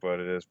hear, but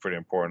it is pretty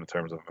important in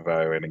terms of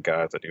evaluating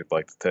guys that you'd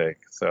like to take.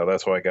 So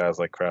that's why guys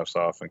like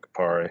Krasov and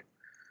Kupari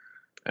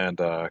and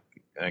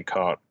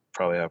Kaut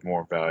probably have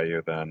more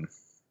value than,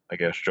 I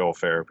guess, Joel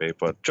Farabee.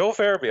 But Joel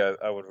Farabee,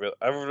 I would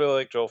really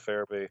like Joel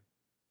Farabee.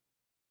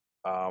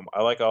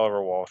 I like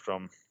Oliver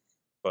Wahlstrom,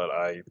 but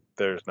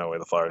there's no way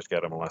the Flyers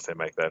get him unless they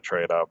make that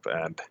trade up,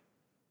 and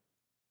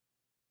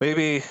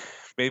maybe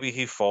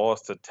he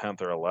falls to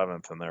 10th or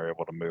 11th and they're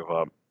able to move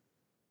up.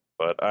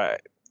 But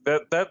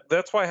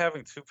that's why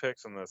having two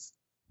picks in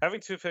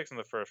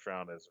the first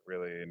round is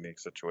really a unique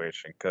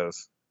situation,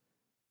 because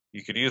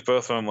you could use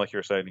both of them, like you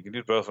were saying. You could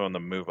use both of them to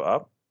move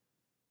up.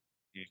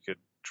 You could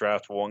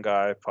draft one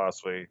guy,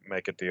 possibly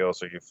make a deal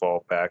so you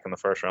fall back in the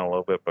first round a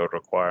little bit, but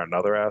require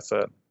another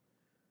asset.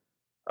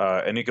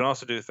 And you can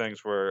also do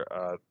things where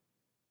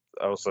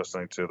I was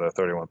listening to the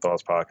 31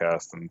 Thoughts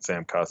podcast, and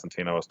Sam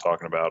Costantino was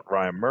talking about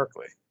Ryan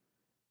Merkley,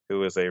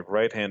 who is a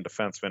right-hand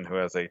defenseman who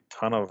has a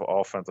ton of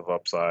offensive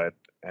upside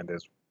and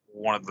is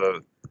one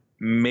of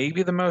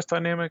maybe the most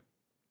dynamic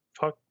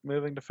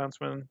puck-moving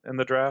defensemen in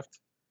the draft,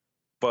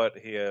 but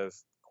he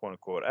has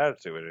quote-unquote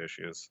attitude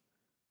issues.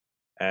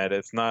 And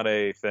it's not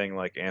a thing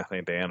like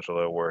Anthony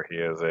DeAngelo where he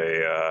is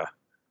a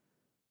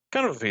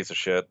kind of a piece of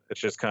shit. It's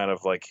just kind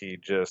of like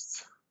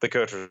the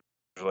coach was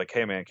like,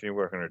 hey man, can you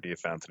work on your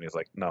defense? And he's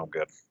like, no, I'm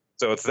good.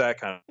 So it's that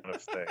kind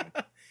of thing.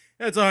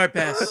 That's a hard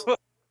pass.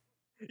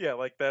 Yeah,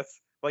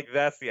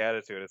 that's the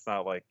attitude. It's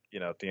not like,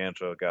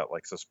 DeAngelo got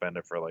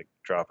suspended for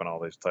dropping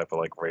all these type of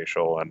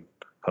racial and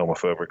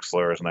homophobic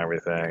slurs and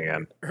everything,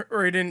 and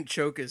or he didn't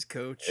choke his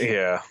coach.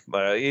 Yeah,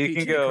 you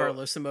can go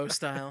Carlosimo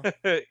style.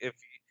 If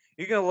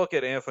you can look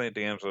at Anthony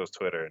DeAngelo's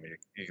Twitter and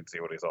you can see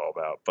what he's all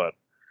about. But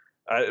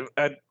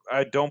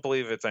I don't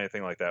believe it's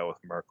anything like that with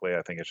Merkley.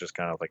 I think it's just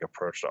kind of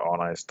approach to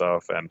on ice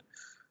stuff, and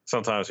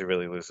sometimes he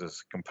really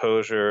loses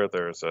composure.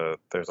 There's a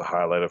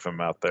highlight of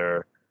him out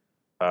there.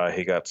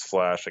 He got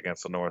slashed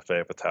against the North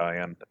Bay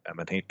Battalion, and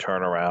then he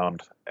turned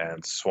around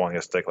and swung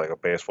his stick like a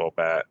baseball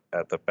bat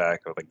at the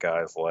back of the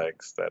guy's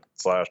legs that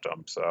slashed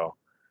him. So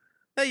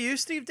Hey, you,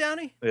 Steve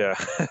Downey? Yeah,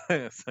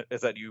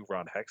 is that you,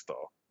 Ron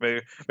Hextall?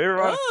 Maybe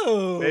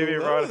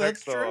Ron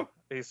That's true. Hextall.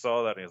 He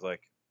saw that and he's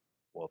like,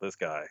 well, this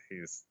guy,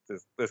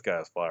 this guy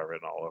has flyer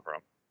written all over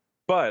him.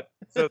 But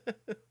so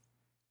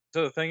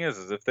the thing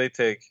is if they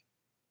say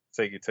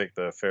you take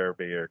the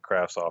Farabee or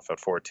Crafts off at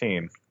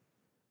 14,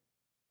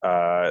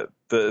 the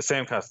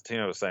Sam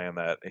Costantino was saying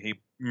that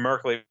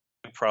Merkley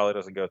probably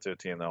doesn't go to a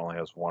team that only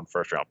has one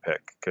first round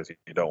pick because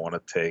you don't want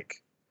to take.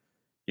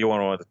 You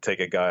want to take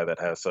a guy that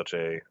has such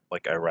a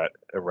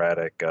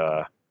erratic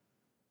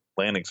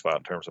landing spot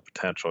in terms of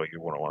potential.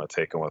 You wouldn't want to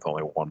take him with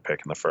only one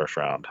pick in the first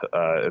round.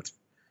 It's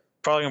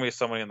probably going to be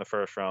somebody in the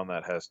first round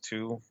that has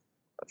 2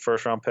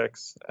 first round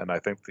picks, and I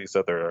think he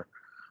said there are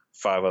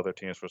 5 other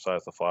teams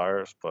besides the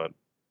Flyers, but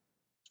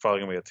it's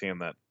probably going to be a team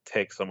that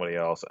takes somebody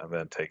else and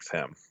then takes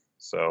him.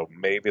 So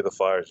maybe the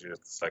Flyers use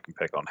the second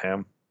pick on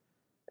him,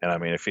 and I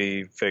mean if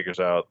he figures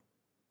out,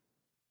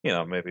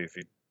 maybe if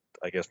he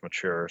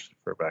matures,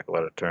 for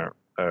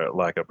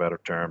lack of better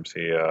terms.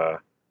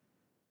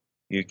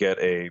 You get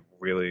a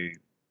really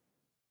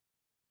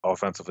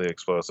offensively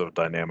explosive,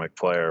 dynamic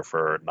player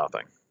for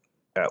nothing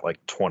at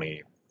like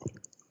 20,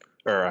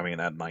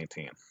 at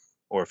 19,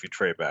 or if you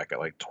trade back at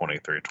like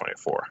 23,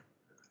 24.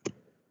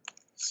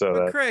 So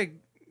But Craig,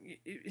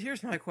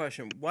 here's my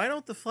question: why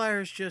don't the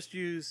Flyers just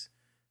use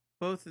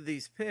both of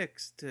these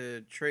picks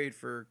to trade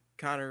for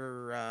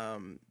Connor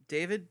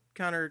McDavid?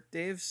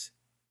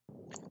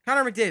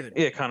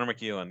 Yeah, Connor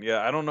McEwen.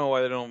 Yeah, I don't know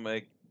why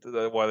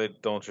they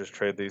don't just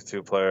trade these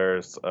 2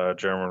 players,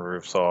 German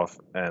Rufsov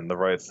and the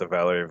rights to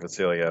Valery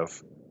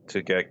Vasiliev,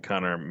 to get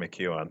Connor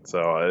McEwen.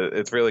 So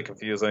it's really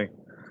confusing.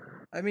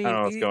 I mean,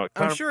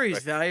 I'm sure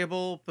he's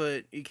valuable,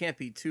 but you can't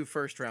be 2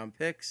 first round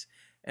picks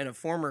and a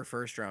former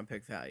first round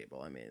pick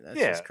valuable. I mean, that's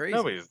just crazy.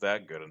 Nobody's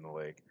that good in the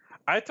league.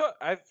 I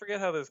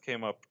forget how this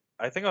came up.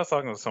 I think I was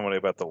talking to somebody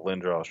about the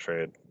Lindros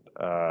trade.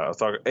 I was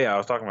talking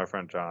to my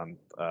friend John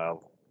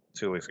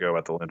 2 weeks ago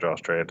about the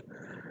Lindros trade,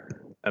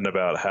 and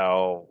about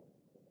how,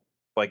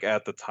 like,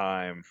 at the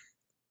time,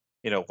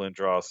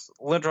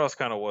 Lindros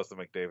kind of was the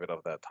McDavid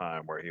of that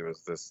time, where he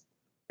was this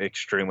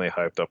extremely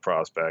hyped up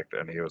prospect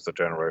and he was the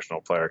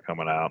generational player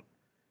coming out.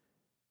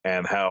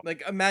 And how,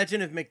 like,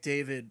 imagine if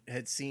McDavid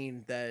had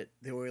seen that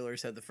the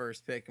Oilers had the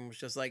first pick and was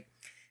just like,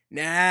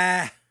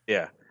 nah.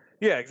 Yeah,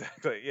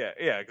 exactly.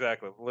 Yeah,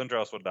 exactly.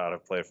 Lindros would not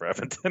have played for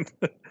Edmonton.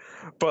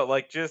 But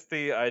like, just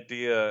the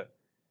idea,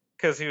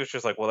 because he was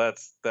just like, well,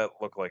 that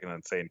looked like an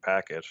insane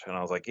package, and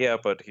I was like, yeah,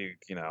 but he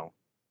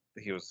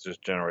was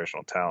just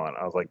generational talent.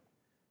 I was like,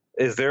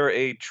 is there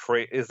any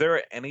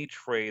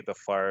trade the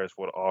Flyers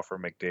would offer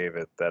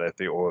McDavid that if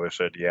the Oilers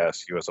said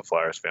yes, you as a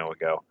Flyers fan would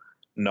go,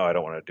 no, I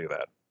don't want to do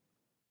that?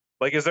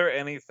 Like, is there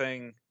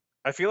anything?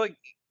 I feel like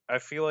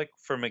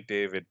for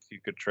McDavid, you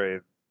could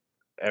trade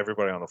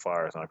everybody on the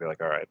Flyers, and I'd be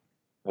like, all right,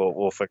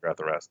 we'll figure out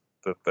the rest.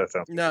 That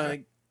sounds good. No,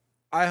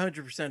 I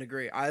 100%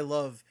 agree. I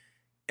love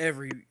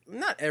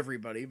not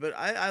everybody, but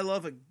I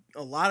love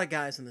a lot of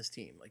guys on this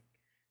team. Like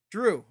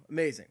Drew,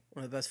 amazing,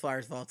 one of the best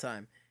Flyers of all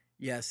time.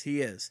 Yes,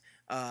 he is.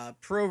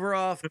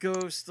 Provorov,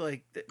 Ghost,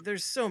 like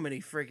there's so many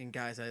freaking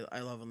guys I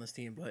love on this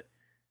team. But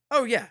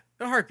oh yeah,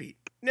 a heartbeat.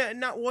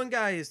 Not one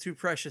guy is too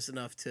precious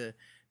enough to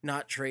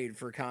not trade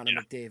for Connor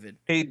McDavid.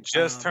 He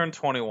just turned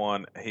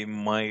 21. He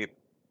might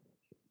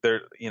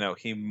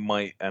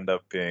end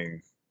up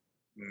being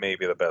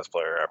maybe the best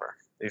player ever.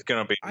 He's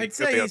gonna be. I'd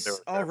say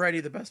he's already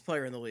the best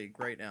player in the league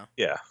right now.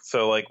 Yeah.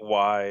 So like,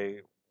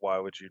 why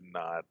would you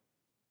not?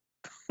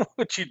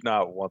 Would you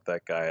not want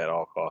that guy at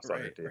all costs on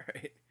your team?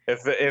 Right.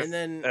 If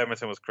then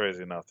Edmonton was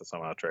crazy enough to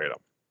somehow trade him.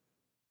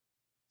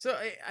 So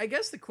I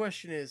guess the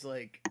question is,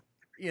 like,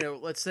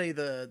 let's say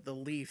the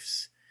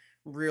Leafs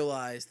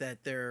realize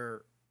that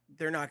they're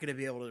not going to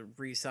be able to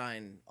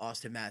re-sign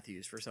Austin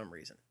Matthews for some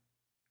reason,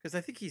 because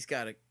I think he's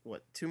got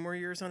 2 more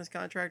years on his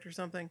contract or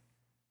something.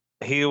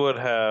 He would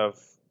have.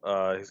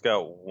 He's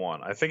got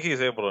 1. I think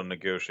he's able to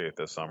negotiate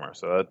this summer.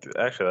 So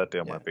that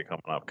deal might be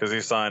coming up, because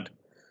he signed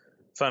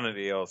an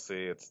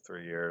ELC. It's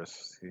 3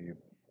 years.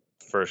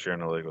 First year in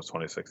the league was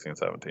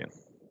 2016-17.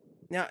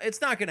 Now,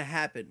 it's not going to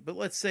happen, but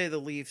let's say the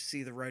Leafs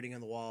see the writing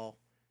on the wall.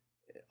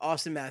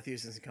 Austin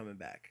Matthews isn't coming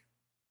back.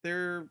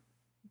 There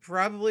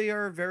probably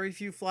are very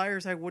few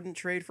Flyers I wouldn't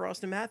trade for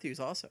Austin Matthews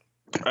also.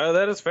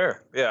 That is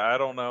fair. Yeah, I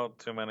don't know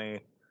too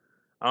many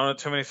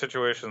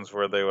situations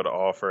where they would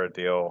offer a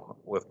deal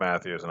with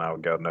Matthews and I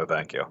would go, no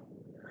thank you.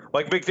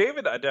 Like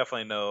McDavid, I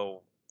definitely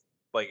know.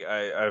 Like,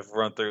 I've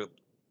run through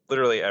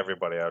literally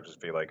everybody. I would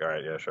just be like, all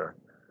right, yeah, sure,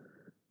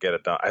 get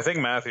it done. I think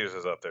Matthews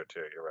is up there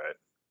too. You're right.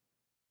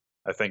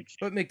 I think.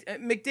 But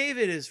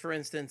McDavid is, for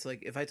instance,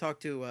 like if I talk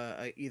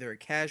to either a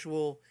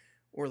casual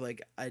or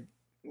like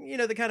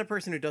the kind of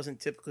person who doesn't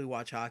typically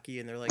watch hockey,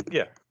 and they're like,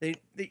 yeah, they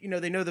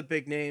know the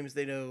big names,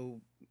 they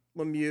know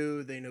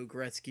Lemieux, they know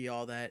Gretzky,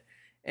 all that,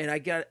 and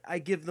I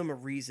give them a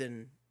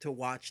reason to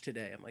watch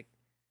today. I'm like,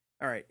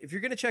 all right, if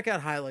you're gonna check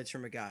out highlights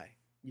from a guy,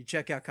 you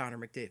check out Connor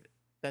McDavid.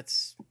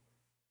 That's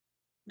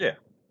all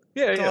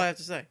I have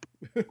to say.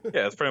 Yeah,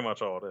 that's pretty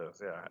much all it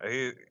is.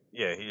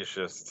 Yeah, he's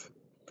just.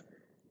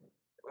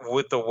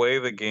 with the way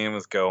the game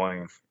is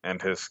going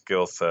and his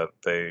skill set,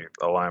 they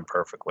align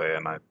perfectly.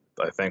 And I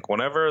think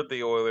whenever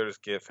the Oilers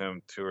give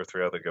him 2 or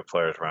 3 other good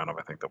players around him,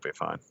 I think they'll be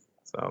fine.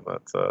 So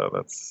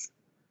that's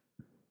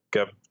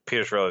got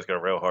Peter Chiarelli's got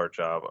a real hard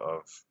job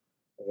of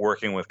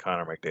working with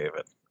Connor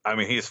McDavid. I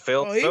mean, he's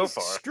failed Well, he's so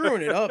far.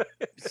 screwing it up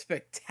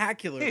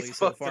spectacularly He's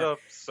so fucked far. it up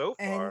so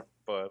far, And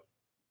but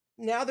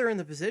now they're in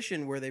the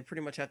position where they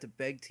pretty much have to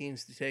beg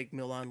teams to take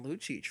Milan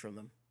Lucic from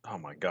them. oh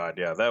my god,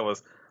 yeah, that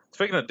was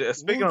speaking of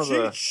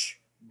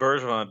the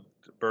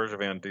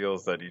Bergevin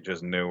deals that you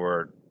just knew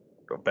were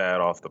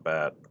bad off the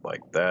bat.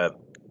 Like that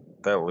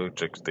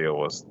Lucic deal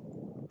was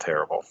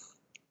terrible.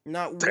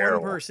 Not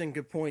Terrible. one person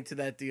could point to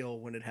that deal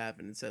when it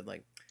happened and said,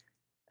 like,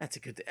 that's a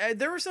good thing.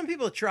 There were some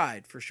people that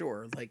tried, for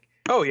sure. Like,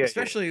 Oh yeah,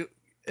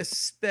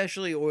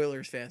 especially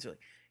Oilers fans are like,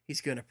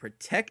 he's going to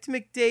protect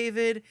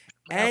McDavid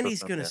and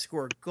he's 100%, going to yeah.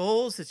 score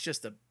goals. It's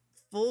just a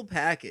full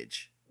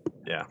package.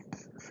 Yeah.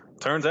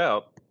 Turns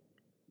out,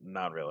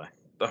 not really.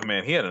 Oh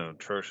man, he had an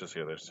atrocious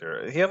year this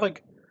year. He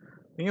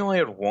only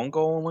had 1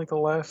 goal in like the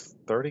last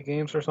 30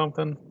 games or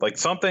something. Like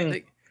something I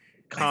think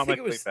it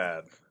comically was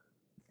bad.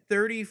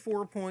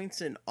 34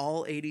 points in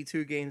all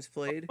 82 games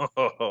played.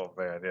 Oh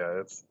man, yeah,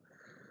 it's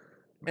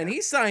And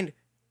he signed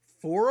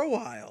for a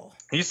while.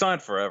 he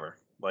signed forever.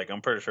 Like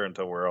I'm pretty sure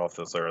until we're off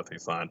this earth, he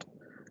signed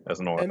as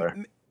an Oiler.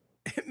 And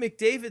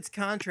McDavid's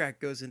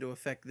contract goes into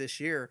effect this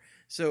year.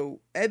 So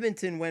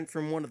Edmonton went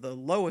from one of the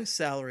lowest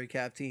salary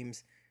cap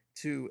teams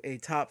to a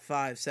top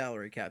 5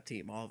 salary cap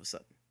team all of a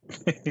sudden.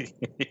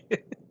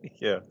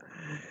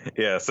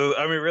 Yeah. So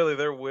I mean, really,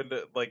 their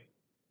window, like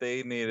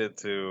they needed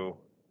to,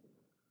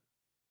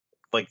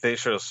 like he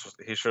should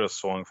have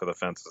swung for the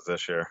fences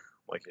this year.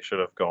 Like he should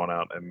have gone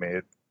out and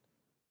made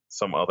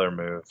some other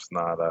moves,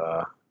 not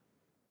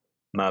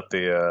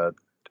the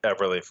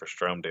Everly for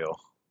Strome deal.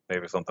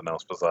 Maybe something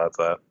else besides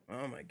that.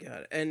 Oh my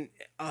god! And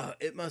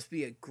it must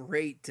be a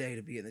great day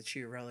to be in the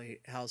Chiarelli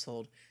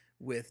household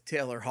with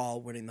Taylor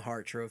Hall winning the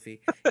Hart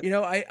Trophy.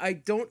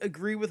 I don't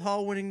agree with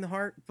Hall winning the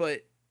Hart,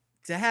 but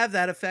to have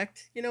that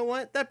effect, you know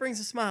what? That brings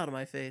a smile to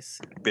my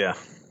face. Yeah.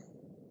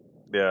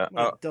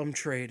 What a dumb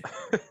trade.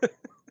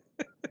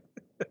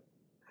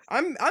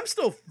 I'm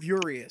still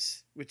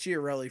furious with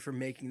Chiarelli for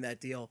making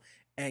that deal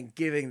and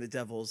giving the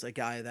Devils a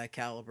guy of that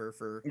caliber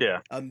for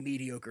a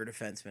mediocre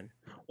defenseman.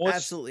 Well,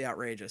 absolutely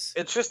outrageous.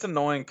 It's just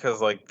annoying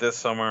because like this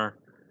summer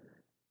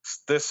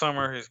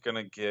he's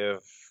gonna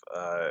give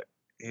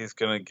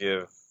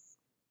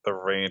the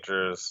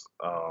Rangers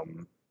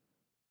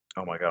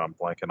oh my god, I'm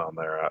blanking on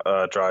their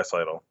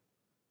Draisaitl.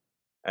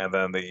 And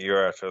then the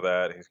year after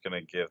that he's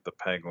gonna give the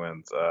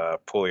Penguins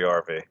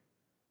Puljujarvi.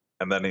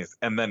 And then he's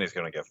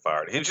gonna get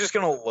fired. He's just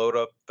gonna load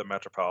up the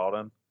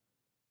Metropolitan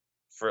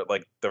for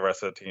like the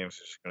rest of the teams.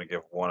 He's just gonna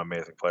give one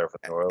amazing player for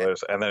the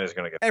Oilers, and then he's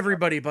gonna get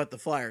everybody but the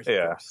Flyers.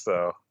 Yeah,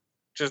 so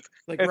just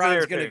like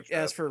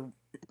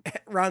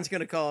Ron's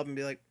gonna call up and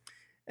be like,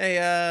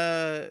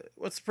 "Hey,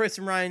 what's the price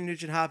of Ryan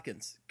Nugent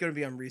Hopkins? Gonna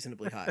be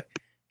unreasonably high."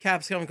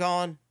 Caps come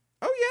calling.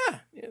 Oh yeah,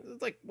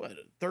 it's like what,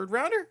 a 3rd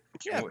rounder?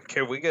 Yeah.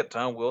 Can we get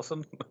Tom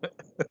Wilson?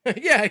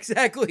 Yeah,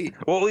 exactly.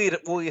 We'll eat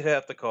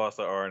half the cost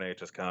of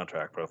RNH's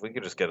contract, but if we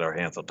could just get our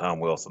hands on Tom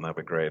Wilson, that'd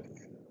be great.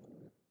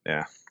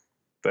 Yeah,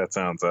 that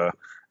sounds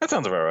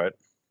about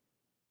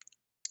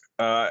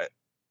right.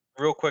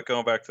 Real quick,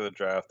 going back to the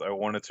draft, I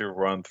wanted to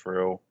run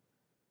through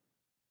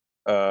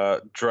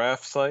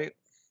Draft Site.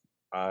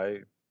 I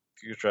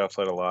use Draft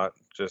Site a lot,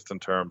 just in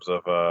terms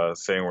of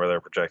seeing where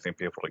they're projecting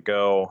people to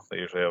go. They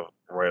usually have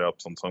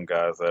write-ups on some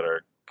guys that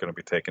are going to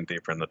be taken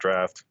deeper in the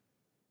draft.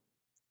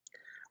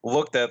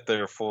 Looked at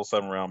their full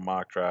 7-round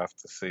mock draft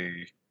to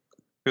see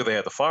who they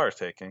had the Flyers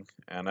taking,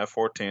 and at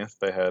 14th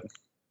they had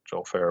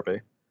Joel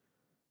Farabee.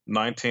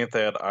 19th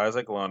they had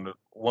Isaac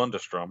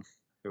Lundestrom,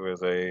 who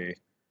is a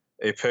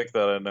pick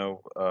that I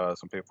know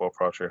some people at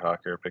Pro Trade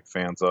Hockey are big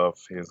fans of.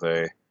 He's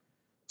a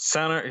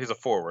center. He's a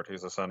forward.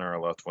 He's a center or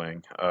left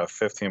wing.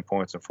 15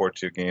 points in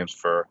 42 games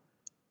for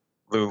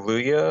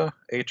Luleå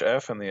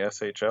HF in the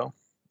SHL.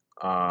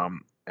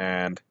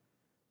 And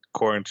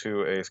according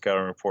to a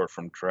scouting report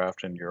from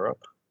Draft in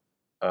Europe,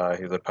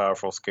 he's a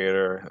powerful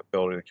skater,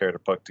 ability to carry the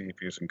puck deep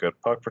using good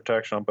puck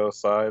protection on both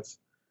sides.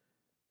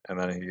 And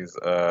then he's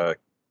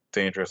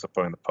dangerous at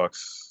putting the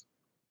pucks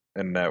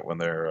in net when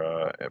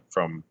they're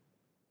from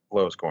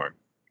low scoring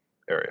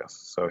areas.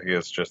 So he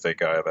is just a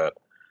guy that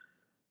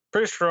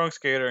pretty strong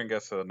skater and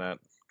gets to the net,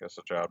 gets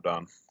the job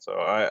done. So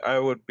I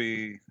would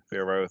be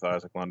right with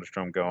Isaac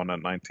Lundestrom going at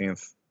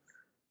 19th.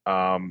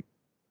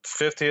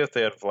 50th,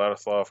 they had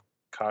Vladislav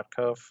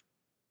Kotkov,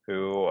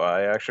 who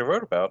I actually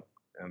wrote about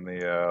in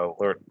the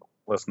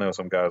Let's Know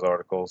Some Guys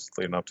articles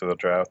leading up to the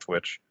draft,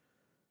 which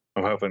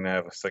I'm hoping to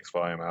have a 6th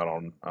volume out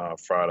on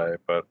Friday.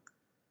 But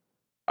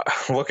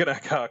looking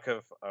at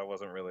Kotkov, I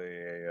wasn't really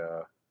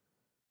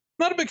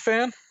not a big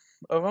fan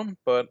of him,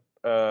 but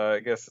I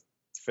guess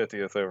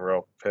 50th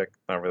overall pick,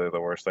 not really the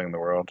worst thing in the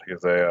world.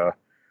 He's a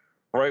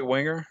right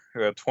winger who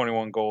had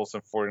 21 goals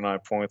and 49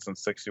 points in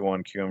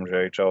 61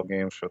 QMJHL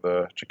games for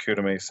the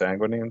Chicoutimi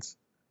Sanguinines.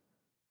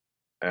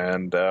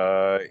 And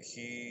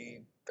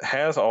he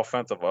has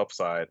offensive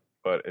upside,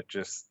 but it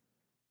just,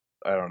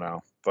 I don't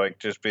know, like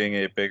just being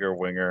a bigger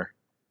winger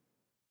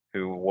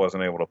who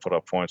wasn't able to put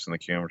up points in the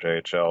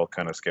QMJHL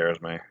kind of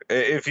scares me.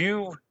 If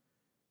you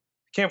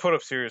can't put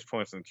up serious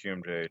points in the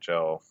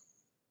QMJHL,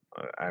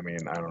 I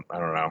mean, I don't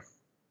know.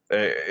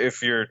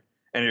 If you're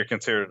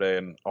considered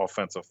an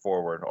offensive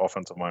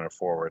minded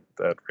forward,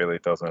 that really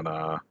doesn't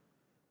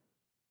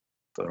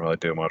really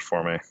do much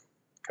for me.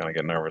 Kind of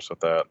get nervous with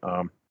that.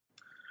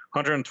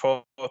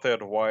 112th, they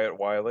had Wyatt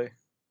Wiley,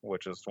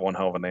 which is one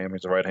hell of a name.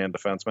 He's a right-hand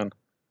defenseman.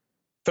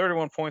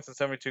 31 points in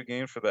 72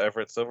 games for the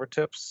Everett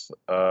Silvertips,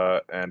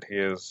 and he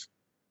is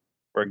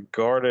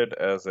regarded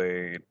as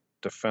a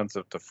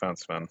defensive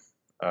defenseman,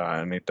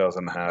 and he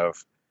doesn't have,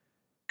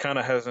 kind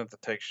of hesitant to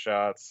take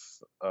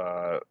shots,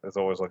 is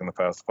always looking to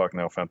pass the puck in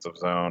the offensive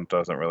zone,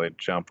 doesn't really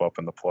jump up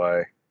in the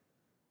play.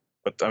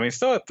 But, I mean,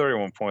 still at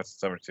 31 points in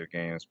 72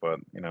 games, but,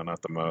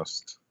 not the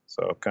most.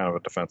 So kind of a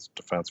defensive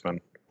defenseman.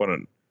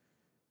 Wouldn't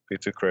be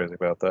too crazy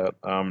about that.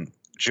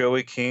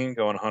 Joey Keane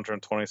going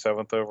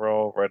 127th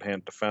overall,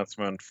 right-hand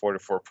defenseman,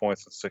 44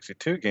 points in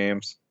 62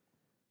 games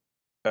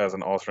as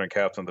an alternate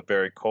captain of the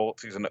Barrie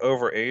Colts. He's an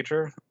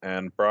overager,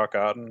 and Brock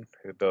Otten,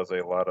 who does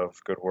a lot of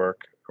good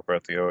work over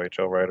at the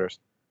OHL Writers,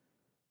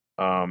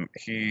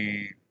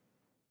 he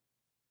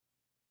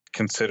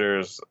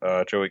considers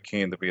Joey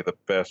Keane to be the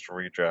best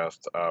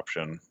redraft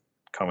option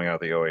coming out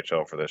of the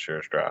OHL for this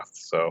year's draft.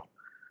 So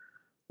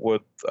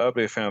I'd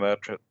be a fan of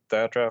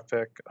that draft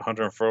pick.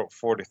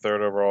 143rd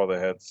overall, they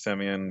had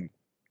Semyon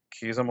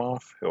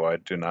Kizimov, who I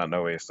do not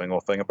know a single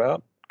thing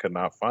about, could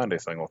not find a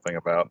single thing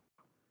about.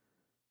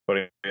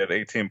 But he had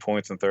 18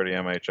 points in 30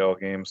 MHL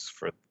games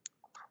for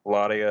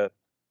Ladia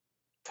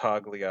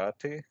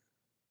Tagliati,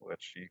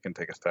 which you can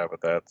take a stab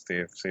at that,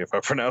 Steve. See if I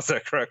pronounced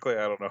that correctly.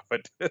 I don't know if I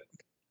did.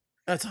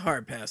 That's a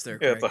hard pass there,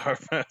 Craig. Yeah, it's a hard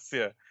pass,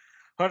 yeah.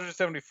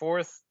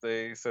 174th,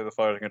 they say the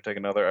Flyers are going to take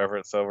another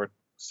Everett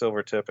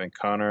Silvertip and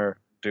Connor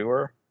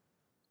Dewar,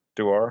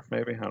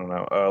 maybe? I don't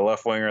know.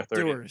 Left winger,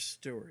 30.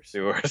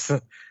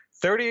 Dewars.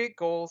 38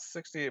 goals,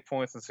 68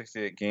 points in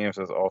 68 games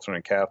as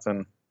alternate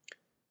captain.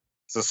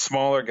 He's a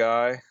smaller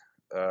guy,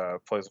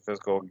 plays a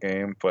physical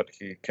game, but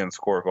he can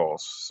score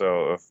goals.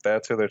 So if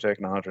that's who they're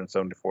taking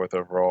 174th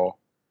overall,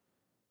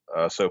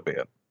 so be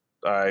it.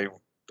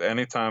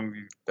 Anytime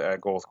you add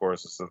goal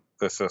scorers to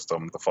this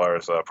system, the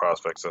Flyers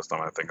prospect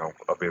system, I think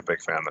I'll be a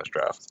big fan of this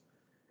draft.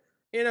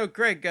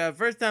 Greg,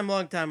 first time,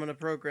 long time on the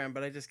program,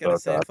 but I just gotta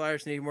say,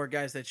 Flyers need more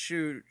guys that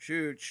shoot.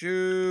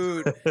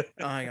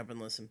 I'll hang up and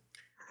listen.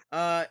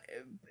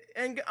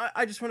 And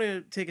I just want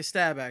to take a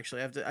stab.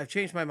 Actually, I've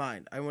changed my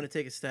mind. I want to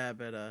take a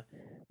stab at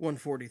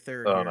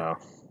 143rd. Oh here.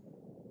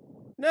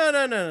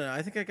 No.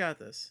 I think I got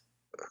this.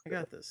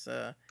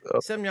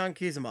 Semyon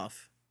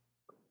Kizimov.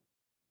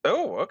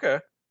 Oh, okay.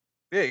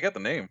 Yeah, you got the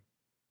name.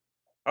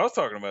 I was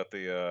talking about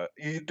the.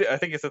 I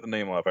think you said the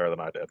name a lot better than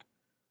I did.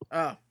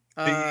 Oh.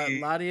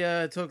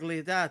 Ladia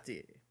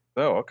Togliatti.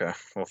 Oh, okay.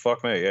 Well,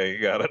 fuck me. Yeah,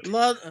 you got it.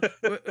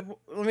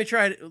 Let me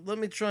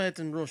try it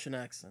in Russian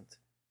accent.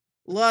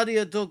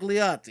 Ladia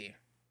Togliatti.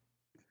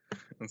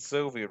 In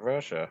Soviet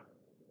Russia.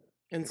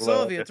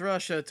 Soviet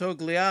Russia,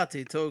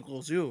 Togliatti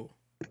toggles you.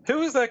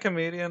 Who is that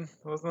comedian?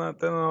 Wasn't that?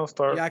 Then I'll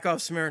start. Yakov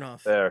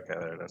Smirnoff. There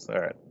it is. All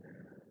right.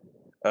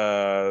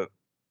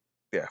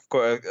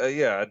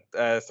 Yeah,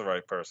 that's the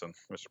right person,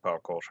 Mr.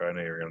 Pop Culture. I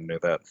knew you were going to do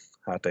that.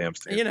 Hot damn,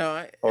 Steve.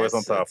 Always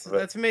on top of it.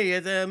 That's me.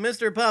 It's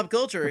Mr. Pop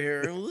Culture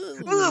here.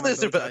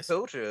 Mr. Pop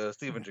Culture,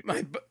 Stephen J.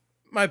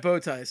 My bow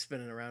tie is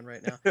spinning around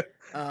right now.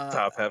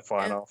 Top hat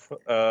flying off.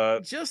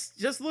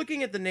 Just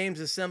looking at the names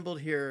assembled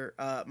here,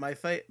 my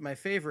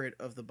favorite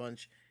of the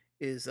bunch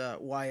is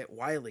Wyatt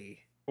Wiley.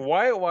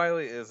 Wyatt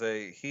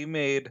Wiley he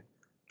made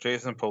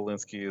Jason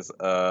Polinsky's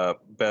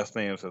best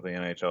names of the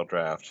NHL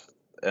draft,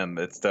 and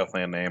it's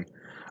definitely a name.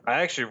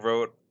 I actually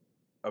wrote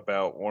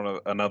about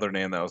another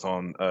name that was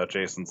on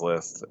Jason's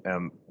list,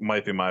 and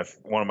might be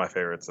one of my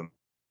favorites in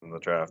the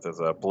draft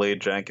is Blade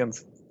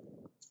Jenkins.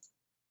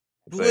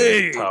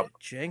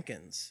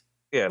 Jenkins.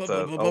 Yeah, it's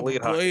a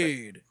elite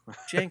Blade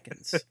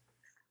Jenkins.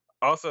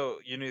 Also,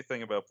 unique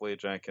thing about Blade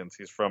Jenkins,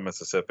 he's from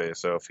Mississippi,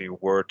 so if he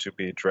were to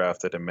be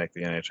drafted and make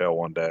the NHL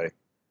one day,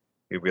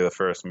 he'd be the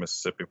first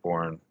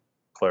Mississippi-born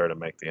player to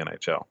make the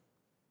NHL.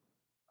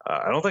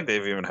 I don't think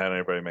they've even had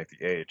anybody make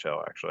the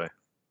AHL, actually.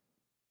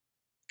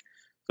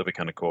 So it'd be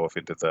kind of cool if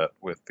he did that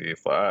with the.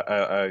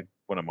 I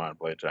wouldn't mind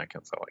Blade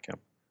Jenkins. I like him.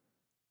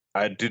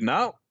 I do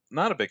not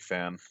a big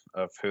fan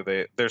of who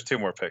they. There's two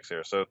more picks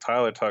here. So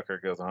Tyler Tucker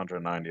goes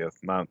 190th.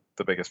 Not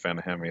the biggest fan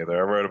of him either.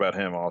 I wrote about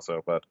him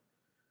also, but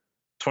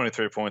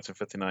 23 points in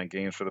 59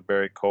 games for the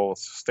Barrie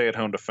Colts.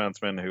 Stay-at-home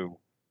defenseman who,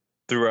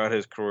 throughout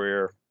his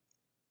career,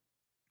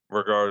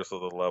 regardless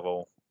of the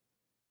level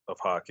of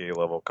hockey,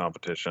 level of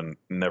competition,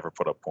 never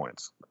put up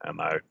points.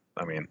 And I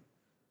mean,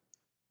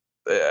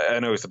 I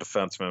know he's a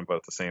defenseman, but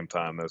at the same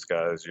time, those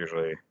guys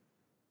usually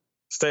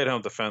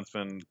stay-at-home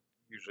defenseman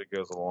usually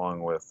goes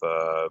along with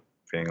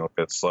being a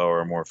bit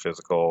slower, more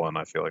physical, and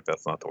I feel like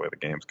that's not the way the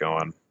game's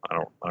going. I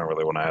don't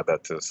really want to add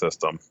that to the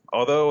system.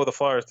 Although the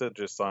Flyers did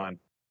just sign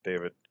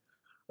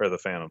or the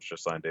Phantoms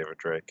just signed David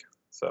Drake.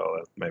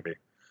 So maybe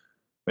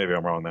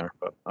I'm wrong there.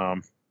 But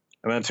and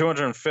then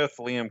 205th,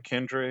 Liam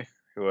Kendry,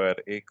 who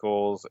had 8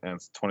 goals and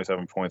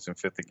 27 points in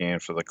 50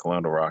 games for the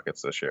Kelowna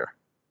Rockets this year.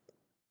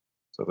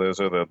 So those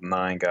are the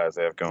 9 guys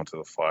they have going to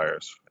the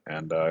Flyers.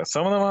 And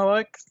some of them I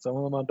like, some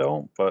of them I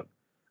don't. But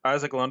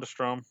Isaac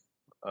Lundestrom,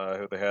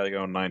 who they had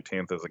going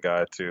 19th, is a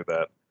guy, too,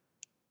 that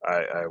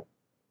I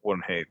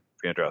wouldn't hate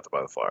being drafted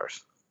by the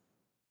Flyers.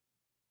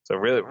 So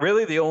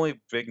really the only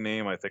big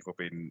name I think would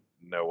be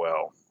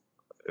Noel.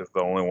 Is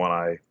the only one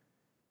I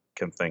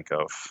can think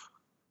of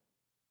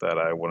that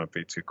I wouldn't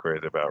be too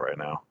crazy about right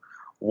now.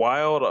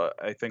 Wild,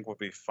 I think, would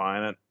be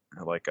fine at,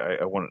 like,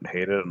 I wouldn't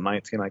hate it at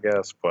 19, I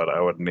guess, but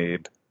I would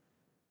need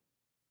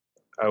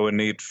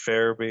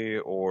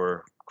Farabee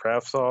or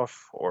Kravtsov,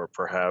 or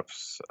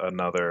perhaps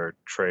another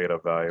trade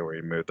of value where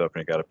he moved up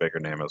and he got a bigger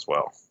name as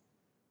well.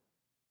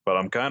 But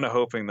I'm kind of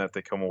hoping that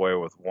they come away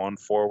with one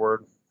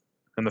forward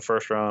in the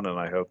first round, and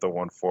I hope the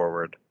one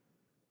forward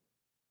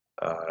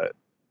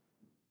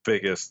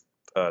biggest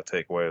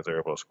takeaway is they're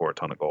able to score a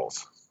ton of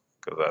goals,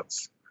 because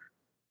that's,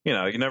 you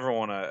never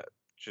want to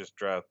just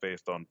draft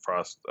based on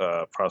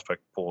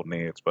prospect pool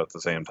needs, but at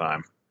the same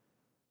time,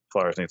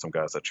 Flyers need some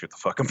guys that shoot the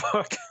fucking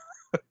puck.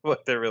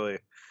 Like they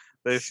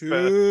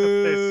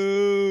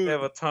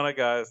have a ton of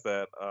guys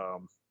that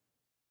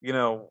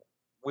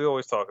we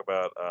always talk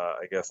about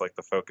I guess like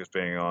the focus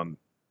being on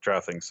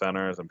drafting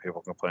centers, and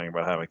people complaining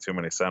about having too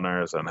many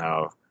centers, and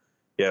how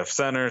you have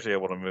centers, you're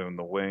able to move in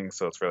the wings,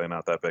 so it's really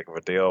not that big of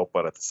a deal.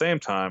 But at the same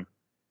time,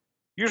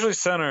 usually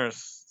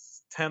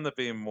centers tend to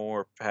be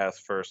more pass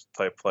first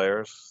type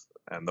players,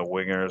 and the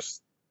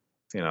wingers,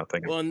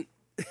 think. Well, and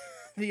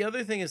the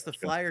other thing is the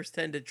Flyers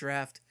tend to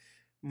draft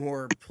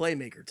more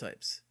playmaker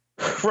types.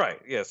 Right,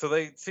 yeah. So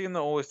they seem to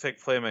always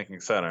take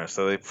playmaking centers.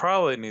 So they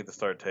probably need to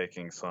start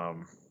taking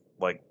some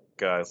like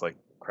guys like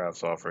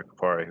Kravtsov or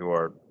Kupari,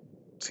 who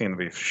seem to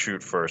be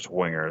shoot first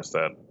wingers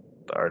that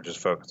are just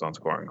focused on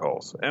scoring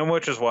goals. And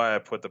which is why I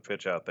put the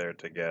pitch out there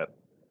to get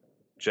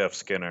Jeff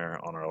Skinner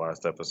on our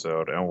last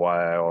episode, and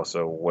why I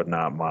also would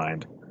not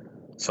mind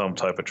some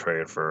type of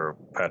trade for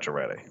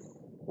Pacioretty.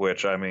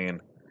 Which, I mean,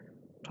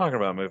 talking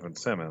about moving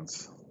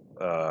Simmons,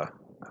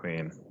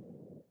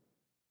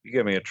 you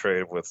give me a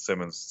trade with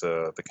Simmons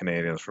to the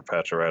Canadiens for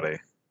Pacioretty,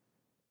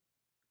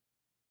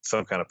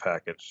 some kind of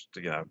package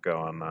to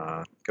going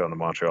to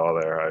Montreal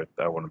there,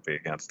 I wouldn't be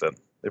against it.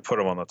 They put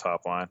him on the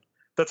top line.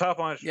 The top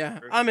line.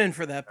 I'm in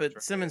for that,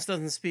 but Simmons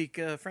doesn't speak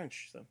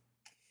French, so.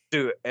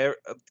 Dude,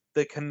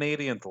 the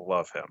Canadiens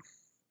love him.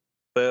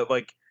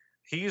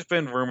 He's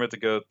been rumored to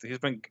go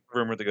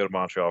to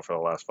Montreal for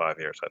the last 5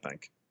 years, I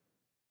think.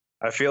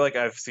 I feel like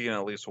I've seen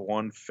at least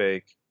one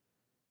fake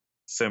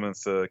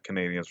Simmons to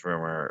Canadiens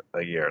rumor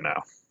a year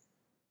now.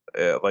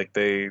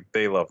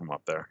 They love him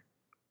up there.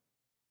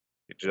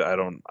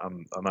 I'm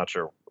not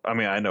sure. I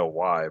mean, I know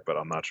why, but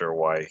I'm not sure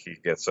why he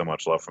gets so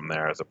much love from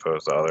there as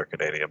opposed to other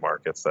Canadian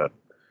markets that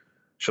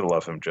should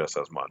love him just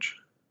as much.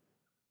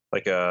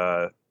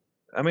 I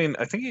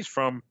think he's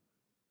from.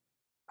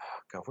 Oh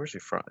God, where's he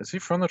from? Is he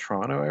from the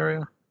Toronto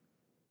area?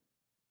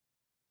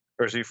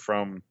 Or is he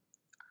from?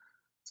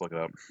 Let's look it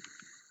up.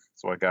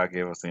 That's why God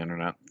gave us the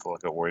internet to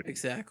look at where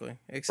exactly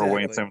where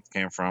Wayne Simmons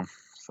came from.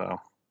 So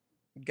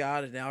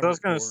got it out. I was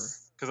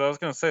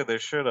gonna say they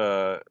should.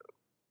 I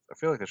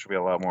feel like there should be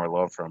a lot more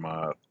love from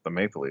the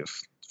Maple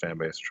Leafs fan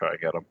base to try to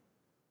get him.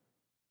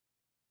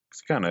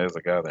 Because he kind of is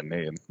a guy they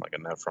need, like a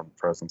net from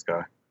presence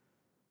guy.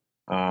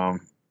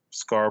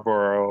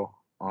 Scarborough,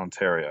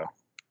 Ontario.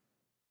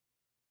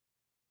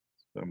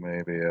 So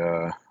maybe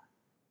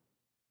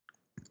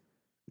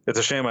it's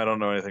a shame I don't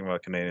know anything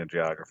about Canadian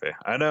geography.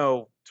 I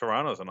know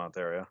Toronto's in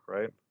Ontario,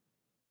 right?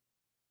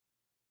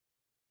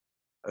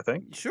 I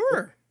think.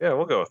 Sure. Yeah,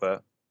 we'll go with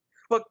that.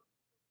 Look,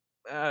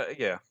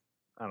 yeah,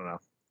 I don't know.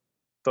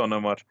 Don't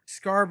know much.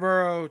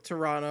 Scarborough,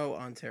 Toronto,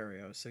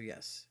 Ontario. So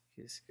yes,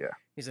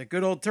 he's a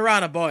good old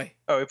Toronto boy.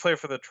 Oh, he played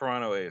for the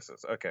Toronto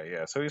Aces. Okay,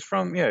 yeah. So he's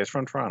from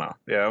Toronto.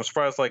 Yeah, I'm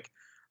surprised. Like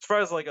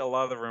a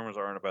lot of the rumors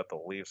aren't about the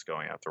Leafs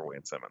going after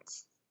Wayne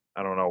Simmons.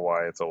 I don't know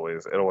why it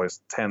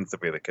always tends to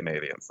be the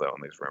Canadians though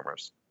in these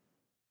rumors.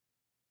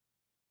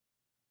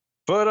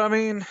 But I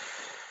mean,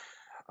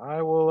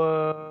 I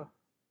will.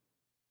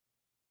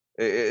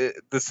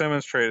 The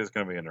Simmons trade is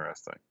going to be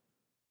interesting.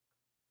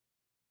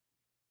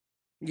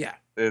 Yeah.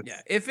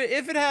 If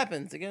it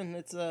happens again,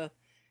 it's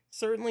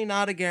certainly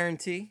not a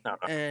guarantee. No.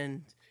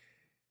 And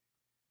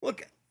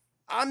look,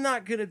 I'm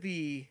not gonna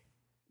be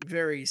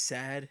very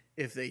sad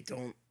if they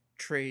don't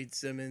trade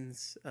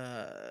Simmons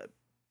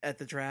at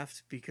the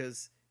draft,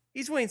 because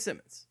he's Wayne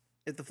Simmons.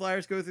 If the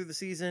Flyers go through the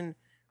season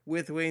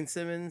with Wayne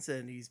Simmons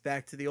and he's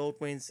back to the old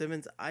Wayne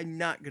Simmons, I'm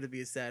not gonna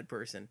be a sad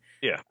person.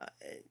 Yeah.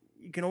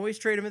 You can always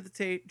trade him at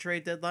the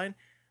trade deadline.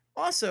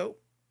 Also,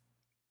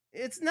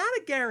 it's not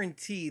a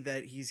guarantee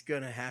that he's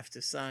going to have to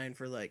sign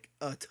for like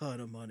a ton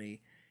of money.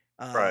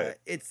 Right.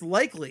 It's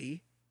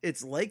likely,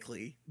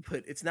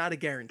 but it's not a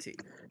guarantee.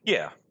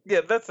 Yeah. Yeah,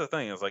 that's the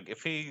thing is like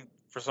if he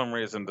for some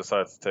reason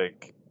decides to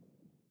take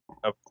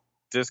a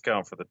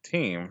discount for the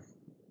team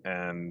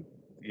and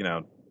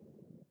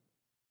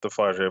the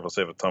Flyers are able to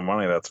save a ton of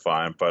money, that's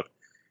fine. But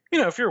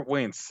if you're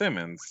Wayne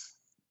Simmons,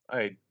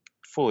 I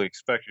fully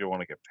expect you to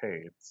want to get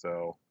paid.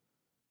 So,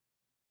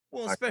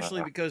 Well, not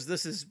especially gonna, because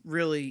this is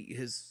really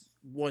his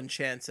one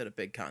chance at a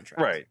big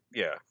contract. right?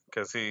 Yeah,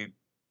 because he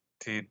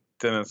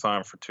didn't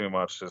sign for too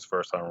much his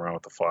first time around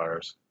with the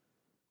Flyers,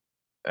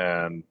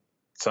 and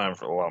signed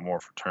for a lot more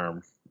for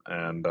term.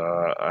 And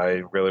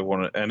I really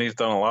want to, and he's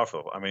done a lot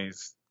for. I mean,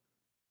 he's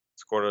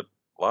scored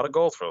a lot of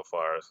goals for the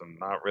Flyers, and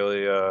not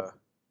really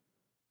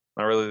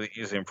the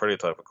easy and pretty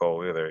type of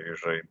goal either.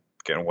 Usually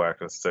getting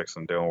whacked with sticks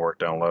and doing work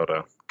down low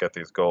to get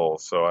these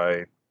goals. So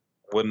I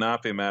would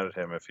not be mad at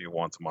him if he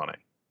wants money.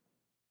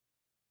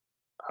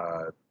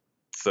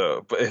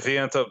 But if he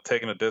ends up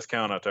taking a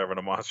discount after having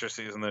a monster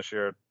season this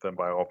year, then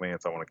by all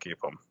means, I want to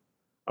keep him.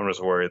 I'm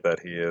just worried that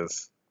he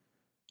is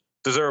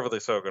deservedly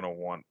so going to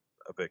want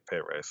a big pay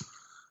raise.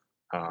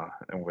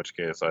 In which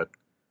case,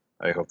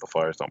 I hope the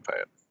Flyers don't pay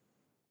it.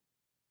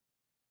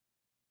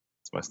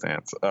 That's my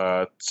stance.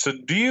 So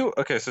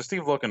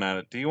Steve, looking at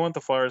it, do you want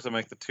the Flyers to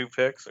make the 2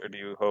 picks, or do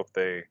you hope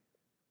they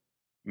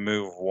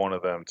move one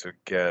of them to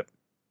get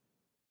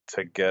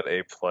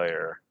a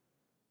player,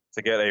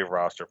 to get a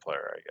roster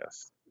player, I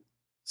guess?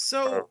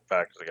 So, or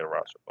back to get a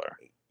roster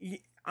player.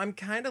 I'm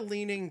kind of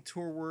leaning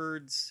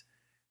towards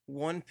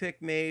 1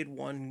 pick made,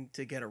 1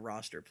 to get a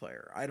roster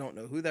player. I don't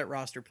know who that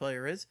roster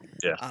player is.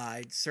 Yeah.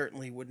 I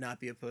certainly would not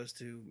be opposed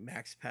to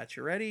Max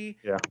Pacioretty.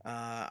 Yeah.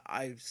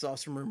 I saw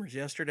some rumors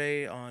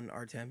yesterday on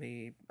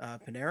Artemi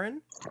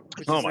Panarin,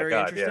 which Oh is my very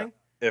God, interesting.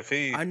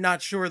 Yeah. I'm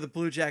not sure the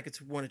Blue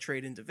Jackets want to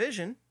trade in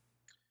division.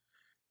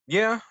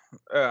 Yeah,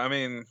 I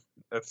mean,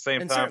 at the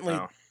same And time, certainly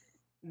no.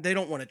 they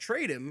don't want to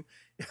trade him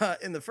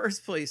in the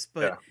first place,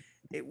 but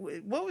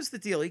what was the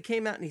deal? He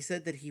came out and he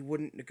said that he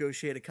wouldn't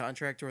negotiate a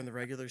contract during the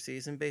regular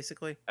season,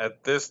 basically.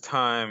 At this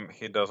time,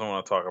 he doesn't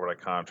want to talk about a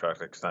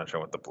contract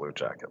extension with the Blue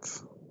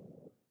Jackets.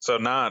 So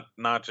not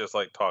just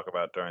like talk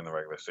about during the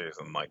regular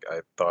season. Like I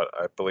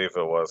believe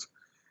it was,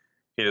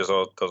 he just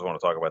doesn't want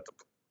to talk about the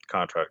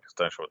contract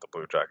extension with the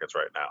Blue Jackets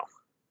right now,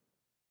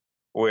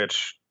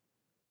 which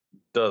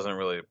doesn't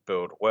really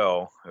bode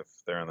well if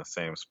they're in the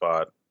same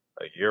spot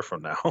a year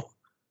from now.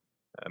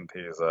 And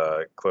he's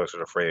closer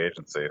to free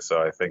agency.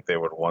 So I think they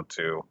would want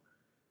to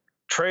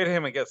trade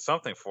him and get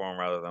something for him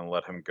rather than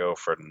let him go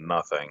for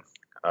nothing.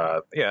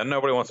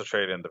 Nobody wants to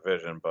trade in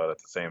division, but at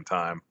the same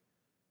time,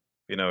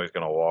 he's going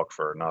to walk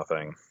for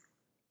nothing.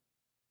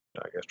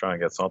 I guess trying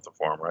to get something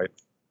for him, right?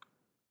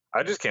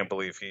 I just can't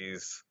believe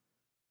he's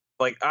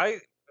like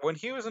when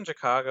he was in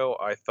Chicago,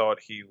 I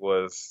thought he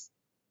was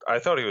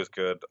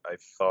good. I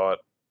thought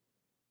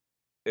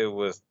it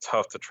was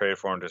tough to trade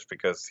for him just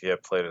because he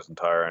had played his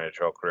entire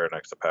NHL career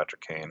next to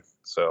Patrick Kane.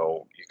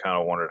 So you kind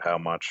of wondered how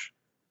much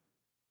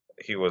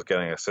he was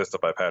getting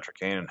assisted by Patrick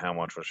Kane and how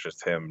much was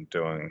just him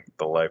doing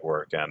the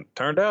legwork. And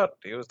turned out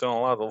he was doing a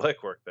lot of the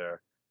legwork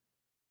there.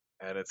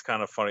 And it's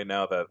kind of funny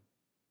now that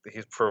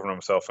he's proven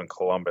himself in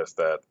Columbus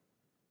that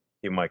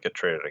he might get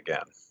traded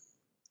again.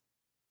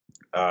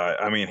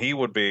 I mean,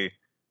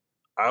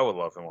 I would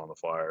love him on the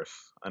Flyers.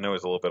 I know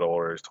he's a little bit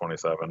older. He's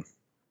 27.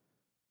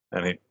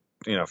 And he,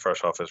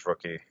 fresh off his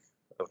Rookie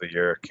of the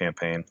Year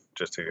campaign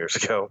just 2 years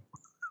ago.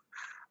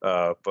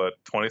 But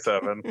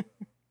 27.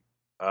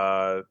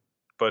 But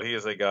he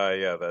is a guy,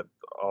 that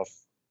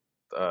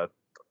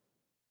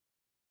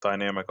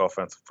dynamic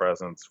offensive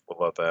presence. Would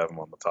love to have him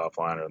on the top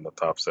line or in the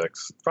top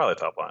 6, probably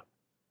top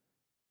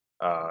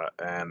line.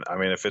 And I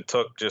mean, if it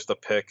took just a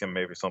pick and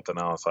maybe something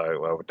else, I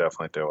would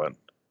definitely do it.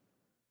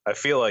 I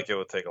feel like it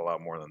would take a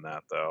lot more than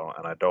that, though,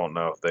 and I don't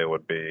know if they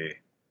would be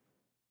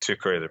too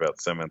crazy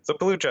about Simmons. The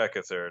Blue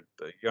Jackets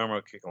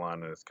Jarmo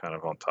Kekalainen is kind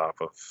of on top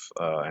of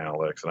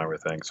analytics and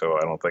everything, so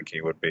I don't think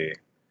he would be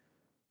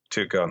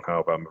too gung-ho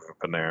about moving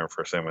Panarin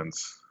for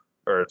Simmons,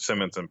 or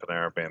Simmons and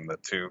Panarin being the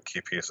 2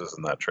 key pieces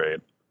in that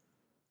trade.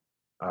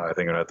 I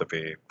think it would have to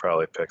be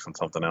probably picks on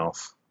something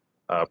else.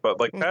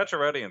 But like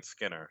Pacioretty and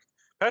Skinner.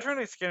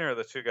 Pacioretty and Skinner are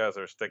the 2 guys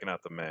that are sticking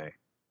out to me.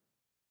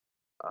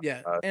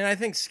 And I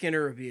think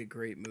Skinner would be a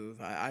great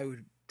move. I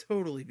would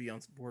totally be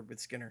on board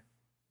with Skinner.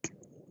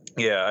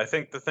 Yeah, I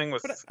think the thing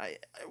was. But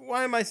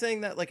why am I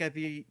saying that? Like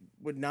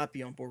would not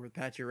be on board with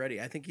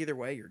Pacioretty. I think either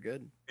way, you're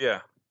good.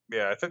 Yeah.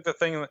 I think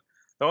the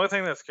only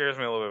thing that scares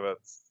me a little bit about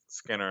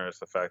Skinner is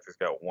the fact he's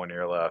got 1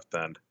 year left,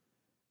 and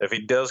if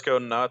he does go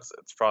nuts,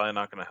 it's probably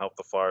not going to help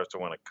the Flyers to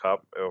win a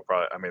cup. It will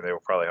they will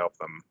probably help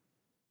them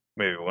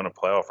maybe win a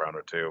playoff round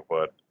or 2,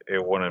 but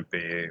it wouldn't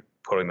be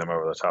putting them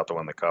over the top to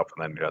win the cup,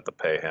 and then you'd have to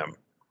pay him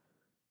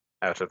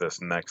after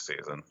this next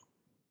season.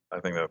 I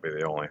think that would be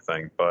the only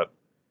thing. But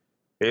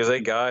he's a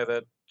guy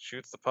that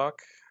shoots the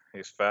puck.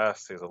 He's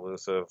fast. He's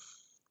elusive.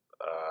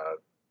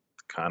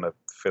 Kind of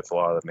fits a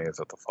lot of the needs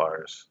that the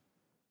Flyers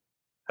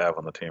have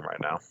on the team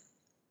right now.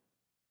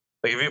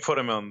 Like if you put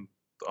him on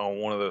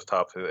one of those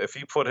top 2, if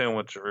you put him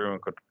with Giroux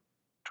and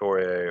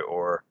Couturier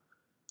or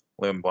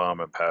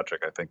Lindblom and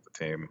Patrick, I think the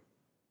team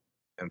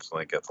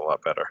instantly gets a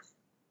lot better.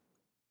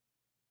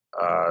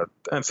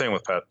 And same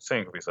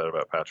could be said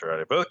about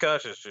Pacioretty. Both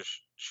guys just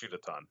shoot a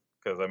ton.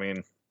 Because I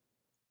mean,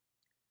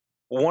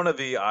 one of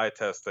the eye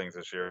test things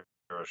this year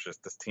was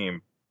just this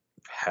team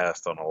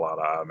passed on a lot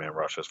of odd man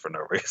rushes for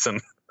no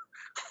reason.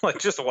 Like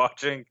just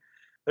watching,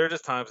 there are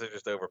just times they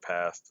just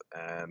overpassed,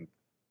 and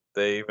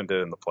they even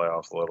did in the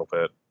playoffs a little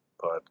bit,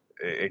 but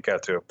it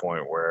got to a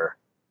point where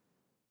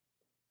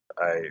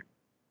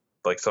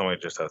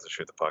somebody just has to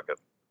shoot the puck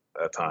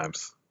at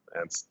times,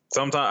 and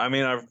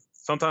sometimes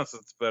sometimes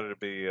it's better to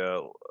be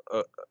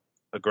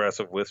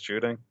aggressive with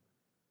shooting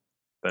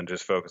than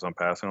just focus on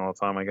passing all the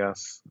time, I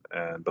guess.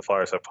 And the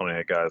Flyers have plenty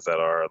of guys that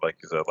are, like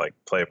you said, like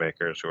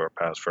playmakers who are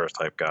pass first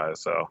type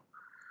guys. So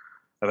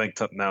I think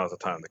now is the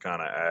time to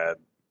kind of add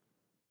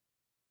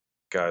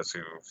guys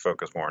who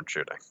focus more on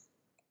shooting,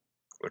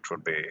 which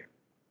would be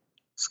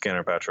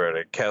Skinner,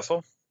 Pacioretty,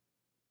 Kessel.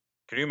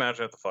 Could you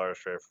imagine if the Flyers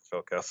trade for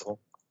Phil Kessel?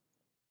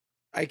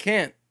 I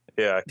can't.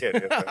 Yeah, I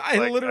can't.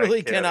 I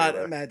literally cannot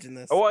imagine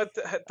this. Oh,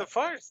 the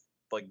Flyers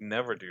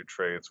never do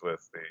trades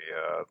with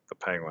the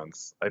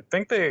Penguins. I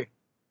think they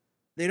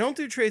don't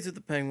do trades with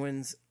the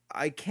Penguins.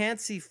 I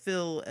can't see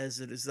Phil as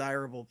a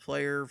desirable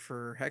player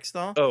for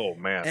Hextall. Oh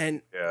man,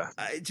 and yeah,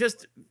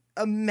 just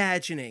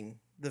imagining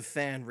the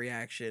fan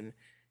reaction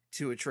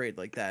to a trade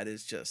like that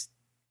is just.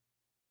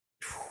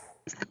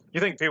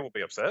 You think people will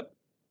be upset?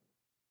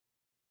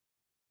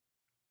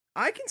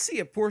 I can see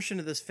a portion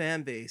of this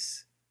fan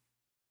base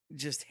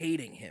just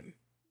hating him.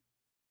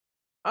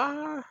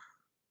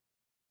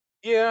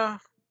 Yeah.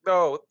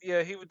 No,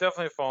 yeah, he would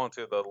definitely fall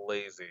into the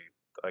lazy,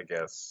 I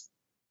guess.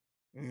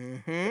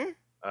 Mm-hmm.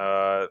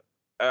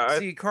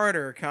 C.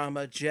 Carter,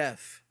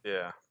 Jeff.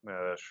 Yeah,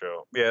 that's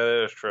true. Yeah,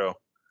 that is true.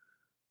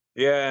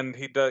 Yeah, and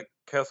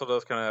Kessel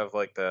does kind of have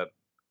like that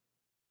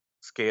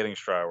skating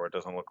stride where it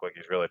doesn't look like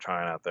he's really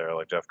trying out there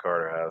like Jeff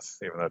Carter has,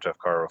 even though Jeff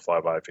Carter will fly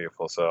by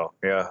people. So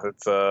yeah,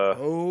 it's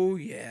oh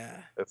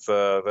yeah. It's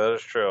that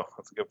is true.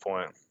 That's a good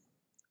point.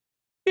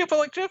 Yeah, but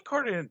like Jeff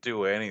Carter didn't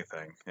do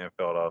anything in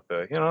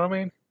Philadelphia. You know what I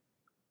mean?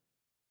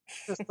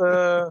 Just he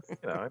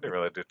didn't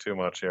really do too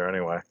much here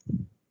anyway.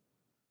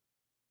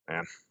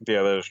 Man,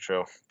 yeah, that is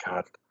true.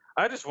 God,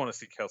 I just want to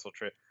see Kessel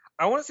trade.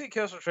 I want to see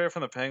Kessel trade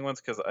from the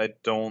Penguins because I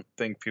don't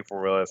think people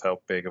realize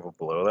how big of a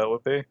blow that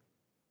would be.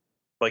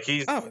 Like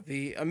it'd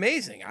be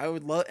amazing. I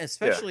would love,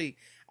 especially,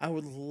 I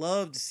would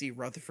love to see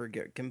Rutherford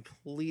get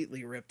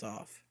completely ripped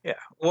off. Yeah.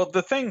 Well,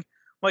 the thing,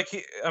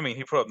 he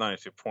put up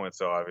 92 points,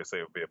 so obviously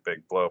it would be a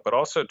big blow. But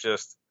also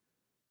just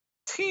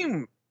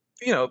team,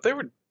 they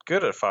were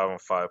good at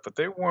 5-on-5, but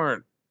they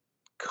weren't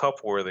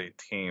cup-worthy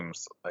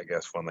teams. I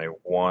guess when they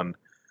won,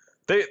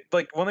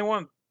 when they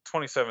won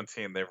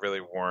 2017, they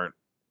really weren't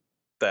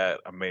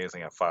that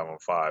amazing at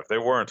 5-on-5. They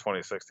were in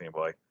 2016,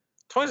 but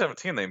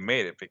 2017 they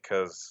made it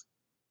because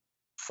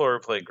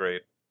Fleury played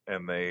great,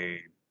 and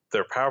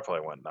their power play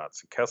went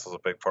nuts. And Kessel's a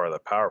big part of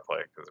that power play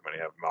because when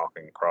you have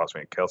Malkin,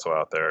 Crosby, and Kessel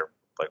out there,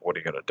 what are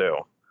you going to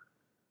do?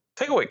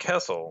 Take away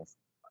Kessel,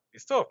 you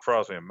still have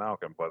Crosby and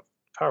Malkin, but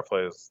power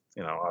play is,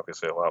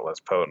 obviously a lot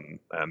less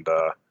potent, and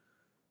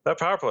that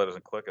power play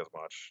doesn't click as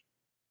much.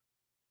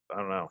 I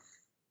don't know.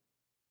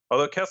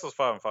 Although Kessel's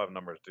 5-on-5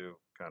 numbers do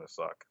kind of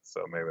suck,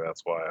 so maybe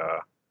that's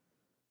why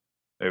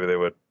maybe they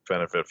would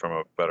benefit from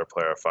a better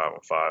player at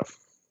 5-on-5.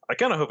 I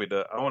kind of hope he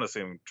does. I want to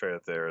see him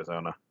traded to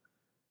Arizona,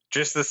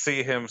 just to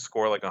see him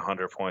score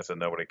 100 points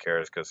and nobody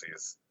cares because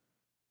he's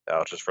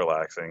out just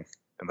relaxing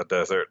in the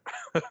desert.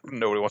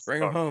 Nobody wants to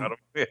talk about him.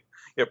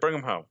 Yeah, bring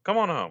him home. Come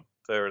on home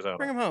to Arizona.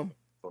 Bring him home.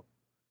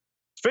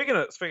 Speaking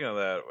of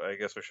that, I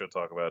guess we should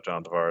talk about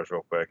John Tavares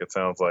real quick. It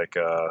sounds like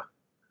the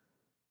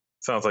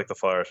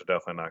Flyers are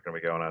definitely not going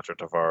to be going after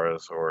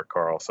Tavares or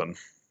Carlson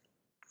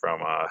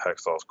from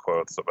Hextall's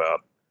quotes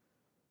about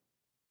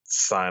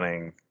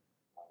signing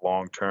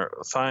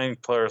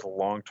players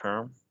long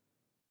term.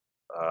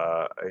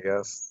 I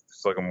guess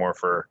he's looking more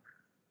for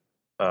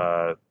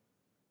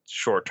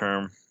short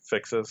term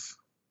fixes,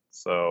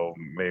 so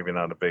maybe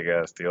not a big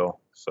ass deal.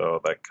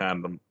 So that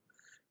kind of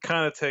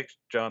takes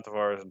John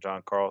Tavares and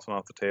John Carlson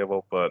off the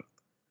table. But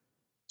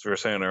as we were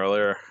saying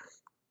earlier,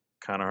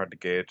 kind of hard to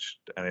gauge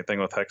anything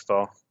with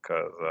Hextall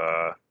because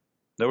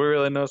nobody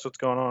really knows what's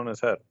going on in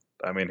his head.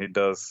 I mean, he's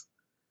done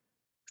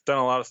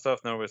a lot of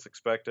stuff nobody's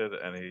expected,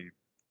 and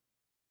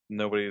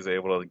nobody's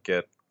able to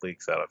get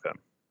leaks out of him.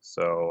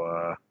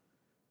 So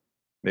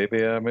maybe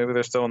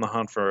they're still in the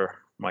hunt for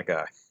my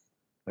guy.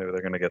 Maybe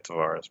they're going to get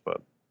Tavares,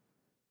 but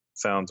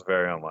sounds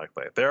very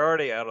unlikely. They're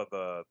already out of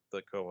the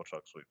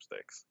Kovalchuk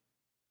sweepstakes.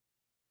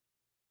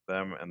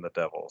 Them and the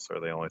Devils are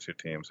the only two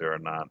teams who are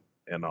not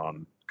in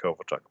on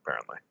Kovalchuk,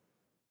 apparently.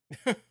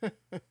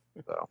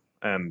 So,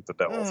 and the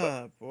Devils.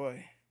 Oh,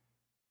 boy.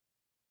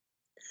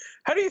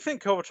 How do you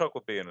think Kovalchuk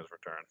will be in his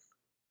return?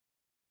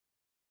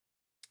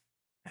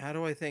 How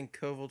do I think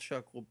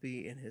Kovalchuk will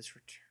be in his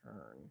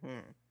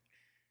return?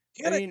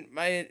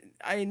 I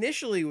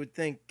initially would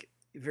think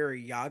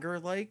very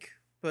Jágr-like,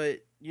 but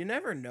you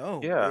never know.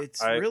 Yeah, it's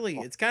kind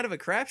of a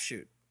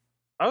crapshoot.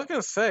 I was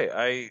gonna say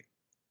I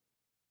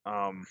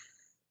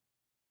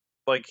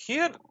think he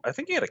had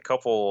a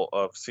couple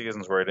of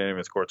seasons where he didn't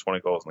even score 20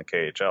 goals in the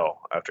KHL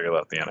after he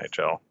left the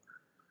NHL.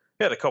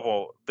 He had a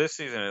couple this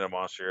season in a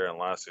monster year and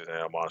last season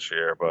in a monster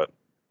year, but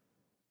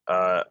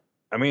I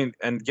mean,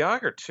 and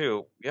Yager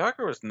too.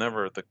 Yager was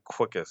never the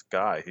quickest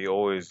guy. He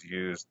always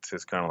used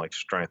his kind of like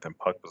strength and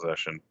puck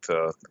possession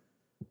to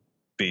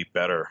be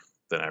better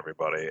than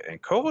everybody.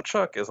 And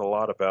Kovalchuk is a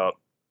lot about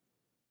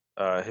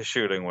his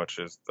shooting, which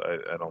is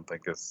I don't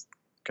think is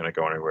going to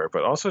go anywhere,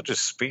 but also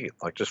just speed,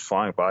 like just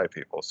flying by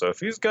people. So if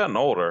he's gotten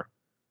older,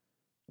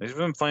 he's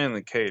been playing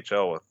the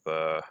KHL with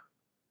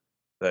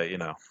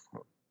that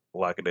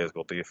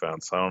lackadaisical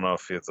defense. I don't know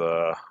if it's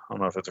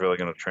really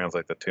going to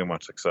translate to too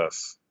much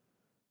success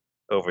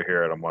over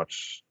here at a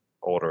much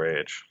older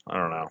age. I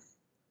don't know,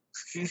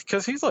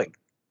 because he's like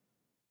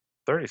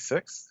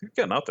 36. He's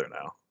getting up there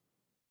now.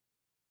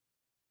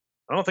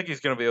 I don't think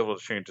he's going to be able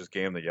to change his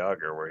game to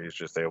Yager, where he's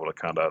just able to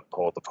kind of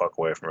hold the puck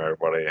away from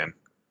everybody and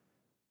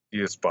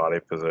use body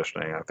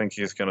positioning. I think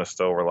he's going to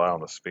still rely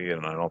on the speed,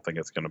 and I don't think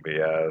it's going to be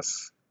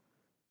as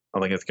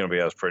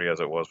pretty as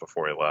it was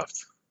before he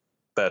left.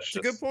 That's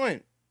a good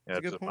point. Yeah,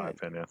 that's just my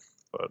opinion.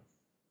 But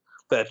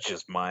that's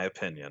just my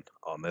opinion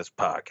on this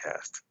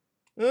podcast.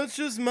 That's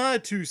just my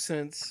 2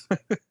 cents.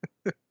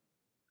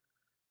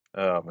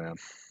 Oh man.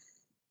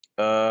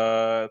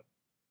 I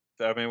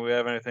mean, we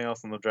have anything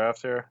else in the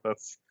draft here?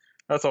 That's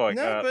all I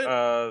got.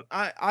 But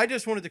I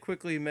just wanted to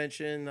quickly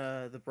mention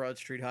the Broad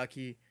Street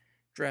Hockey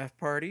draft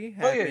party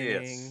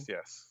happening.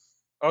 Yes.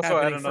 Also,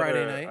 I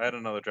Friday night. had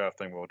another draft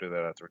thing. We'll do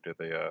that after we do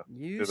the.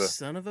 You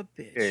son of a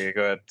bitch. Yeah, you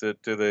go ahead. Do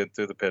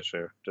the pitch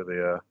here. Do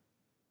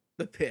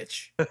the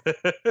pitch.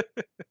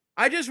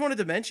 I just wanted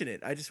to mention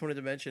it. I just wanted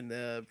to mention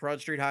the Broad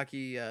Street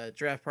Hockey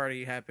draft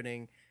party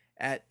happening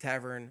at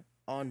Tavern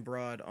on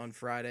Broad on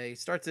Friday.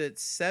 Starts at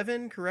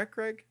 7, correct,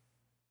 Craig?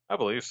 I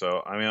believe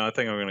so. I mean, I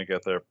think I'm going to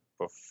get there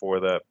before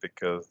that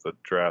because the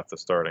draft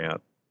is starting at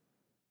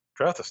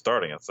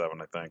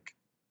 7, I think.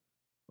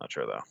 Not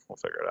sure though. We'll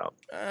figure it out.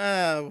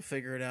 We'll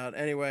figure it out.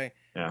 Anyway.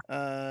 Yeah.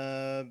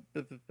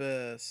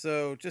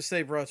 So just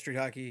say Broad Street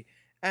Hockey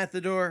at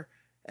the door,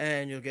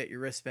 and you'll get your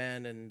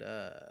wristband, and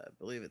I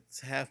believe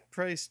it's half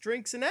price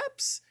drinks and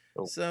apps.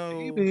 Oh, so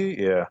maybe.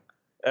 Yeah,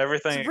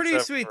 everything. It's a pretty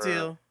sweet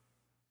deal.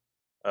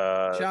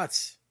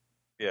 Shots.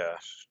 Yeah,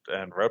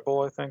 and Red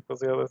Bull I think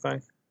was the other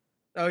thing.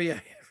 Oh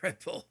yeah, Red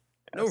Bull.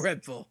 Yes. No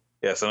Red Bull.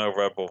 Yeah, so no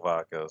Red Bull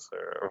vodkas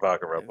or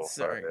vodka Red Bull.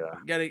 Sorry,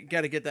 yeah.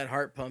 Gotta get that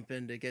heart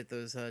pumping to get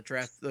those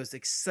those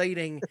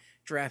exciting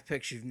draft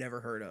picks you've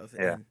never heard of.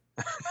 Yeah.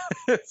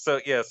 So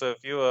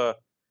if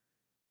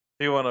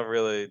you want to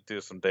really do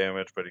some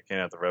damage, but you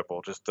can't have the Red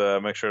Bull, just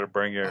make sure to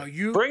bring your own.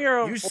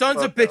 You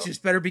sons of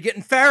bitches better be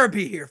getting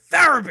Farabee here.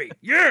 Farabee,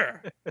 yeah.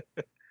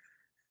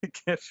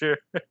 Get your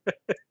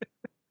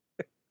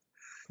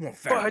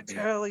Farabee.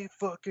 Vitaly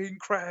fucking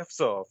Crafts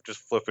off,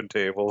 just flipping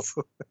tables,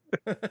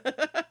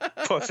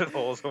 punching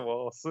holes in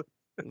walls.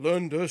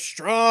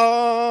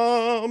 Lundestrom.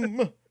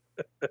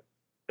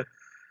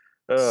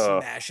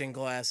 Smashing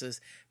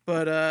glasses.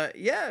 But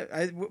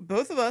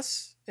both of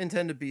us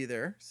intend to be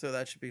there, so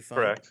that should be fun.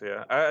 Correct.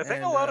 Yeah, I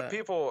think a lot of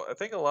people. I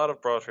think a lot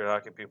of Broad Street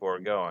Hockey people are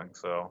going.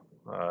 So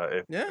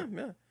yeah.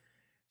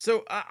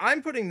 So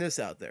I'm putting this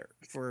out there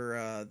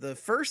for the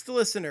first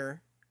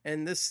listener,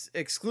 and this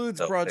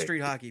excludes Broad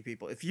Street Hockey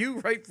people. If you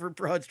write for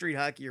Broad Street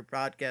Hockey or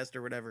podcast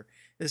or whatever,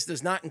 this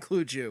does not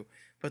include you.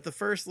 But the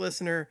first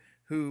listener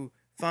who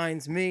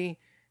finds me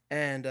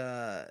and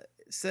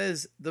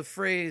says the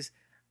phrase,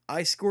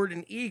 "I scored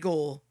an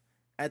eagle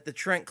at the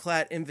Trent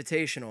Klatt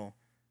Invitational,"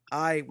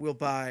 I will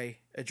buy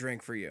a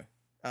drink for you.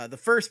 The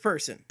first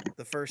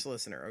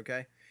listener,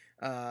 okay?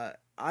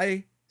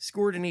 I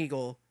scored an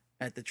eagle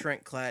at the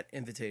Trent Klatt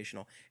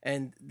Invitational.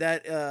 And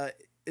that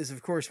is,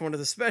 of course, one of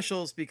the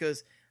specials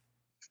because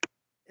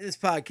this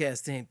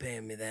podcast ain't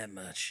paying me that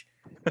much.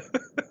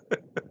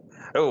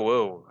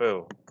 Whoa.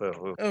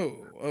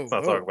 Let's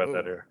not talk about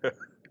that here.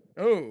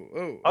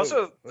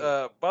 Also,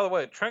 by the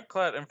way, Trent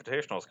Klatt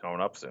Invitational is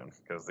coming up soon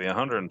because the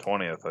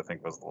 120th, I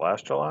think, was the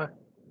last July.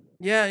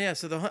 Yeah.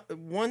 So the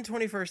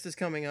 121st is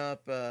coming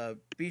up.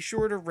 Be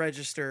sure to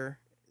register.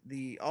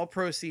 All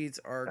proceeds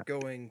are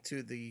going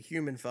to the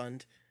Human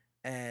Fund,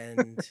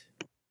 and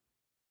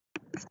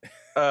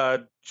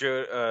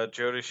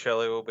Jody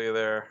Shelley will be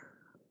there.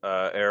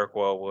 Eric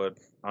Wellwood,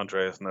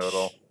 Andreas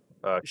Nodal.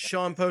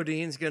 Sean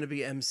Podine's going to be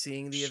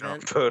emceeing the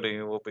event. Sean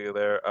Podine will be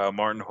there.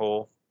 Martin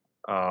Hull.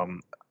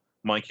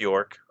 Mike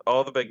York,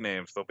 all the big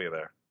names, they'll be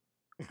there.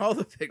 All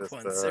the big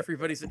ones.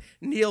 Everybody's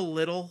Neil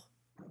Little.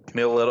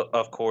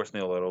 Of course,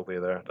 Neil Little will be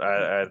there.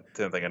 I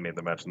didn't think I need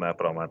to mention that,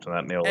 but I'll mention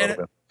that. Neil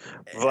Little.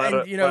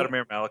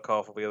 Vladimir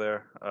Malikov will be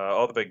there.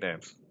 All the big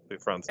names. Be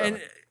front and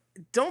center.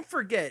 And don't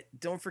forget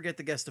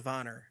the guest of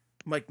honor,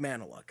 Mike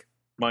Maniluk.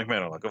 Mike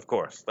Maniluk, of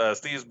course.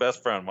 Steve's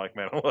best friend, Mike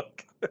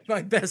Maniluk.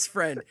 My best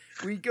friend.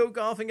 We go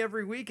golfing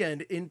every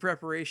weekend in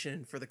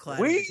preparation for the Klatt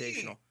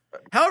Invitational.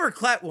 However,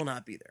 Klatt will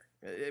not be there.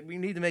 We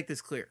need to make this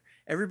clear.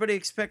 Everybody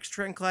expects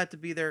Trent Klatt to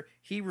be there.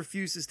 He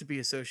refuses to be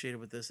associated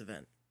with this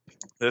event.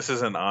 This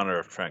is in honor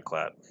of Trent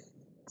Klatt.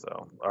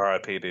 So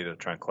R.I.P.D. to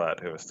Trent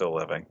Klatt, who is still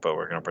living, but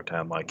we're going to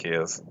pretend like he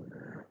is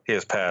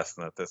passed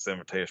and that this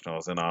invitational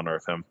is in honor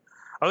of him.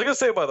 I was going to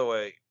say, by the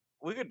way,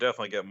 we could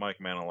definitely get Mike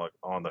Maniluk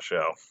on the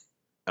show,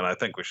 and I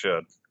think we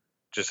should.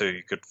 just so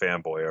you could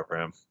fanboy over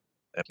him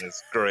and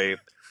his great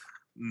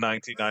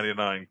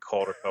 1999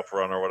 Calder Cup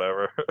run or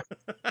whatever.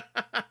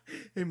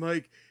 Hey,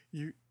 Mike,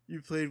 you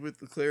played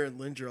with LeClaire and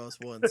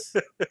Lindros once.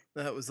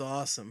 That was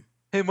awesome.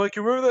 Hey, Mike,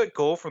 you remember that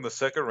goal from the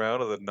second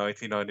round of the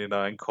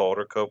 1999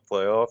 Calder Cup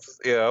playoffs?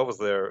 Yeah, I was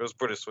there. It was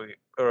pretty sweet.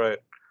 All right.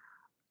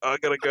 I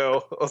gotta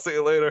go. I'll see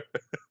you later.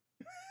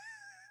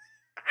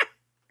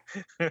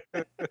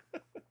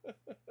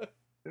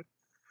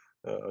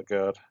 Oh,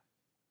 God.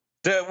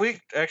 We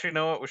actually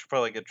know what? We should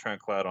probably get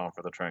Trent Cloud on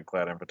for the Trent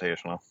Cloud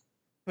Invitational.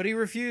 But he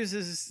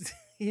refuses.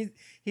 He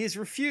has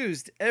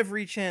refused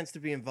every chance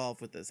to be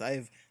involved with this. I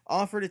have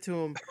offered it to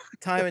him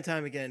time and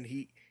time again.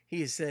 He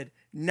has said,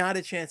 "Not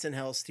a chance in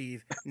hell,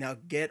 Steve. Now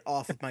get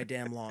off of my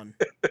damn lawn."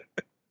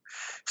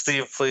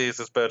 Steve, please.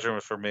 This bedroom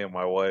is for me and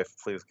my wife.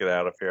 Please get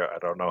out of here. I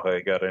don't know how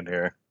you got in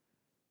here.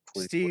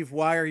 Please. Steve,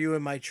 why are you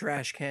in my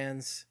trash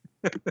cans?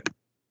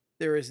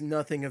 There is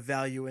nothing of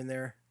value in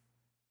there.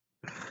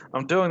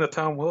 I'm doing the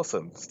Tom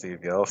Wilson,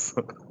 Steve yells.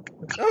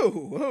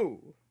 Oh.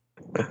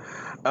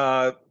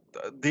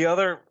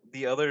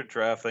 The other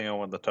draft thing I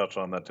wanted to touch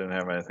on that didn't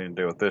have anything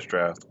to do with this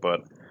draft,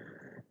 but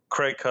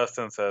Craig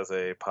Custance has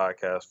a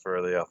podcast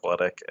for The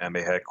Athletic, and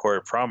they had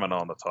Corey Proman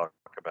on to talk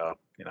about,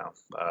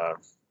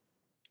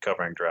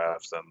 covering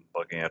drafts and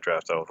looking at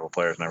draft eligible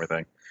players and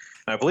everything.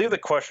 And I believe the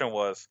question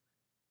was,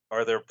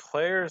 are there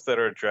players that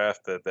are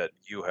drafted that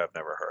you have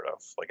never heard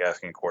of? Like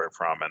asking Corey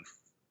Proman.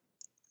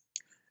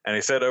 And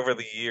he said over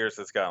the years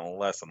it's gotten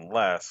less and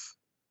less.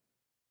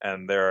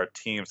 And there are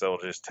teams that will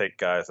just take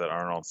guys that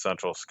aren't on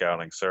central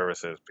scouting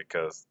services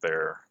because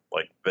they're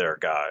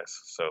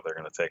guys. So they're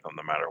going to take them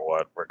no matter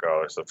what,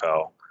 regardless of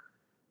how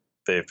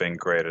they've been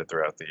graded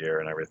throughout the year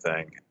and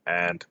everything.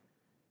 And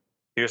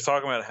he was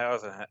talking about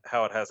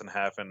how it hasn't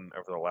happened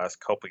over the last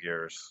couple of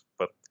years,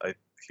 but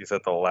he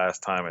said the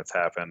last time it's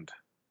happened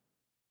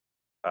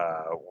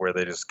where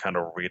they just kind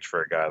of reach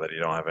for a guy that you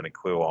don't have any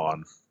clue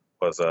on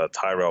was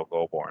Tyrell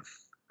Goulbourne.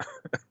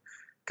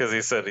 Because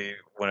he said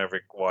whenever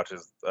he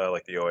watches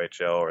like the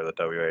OHL or the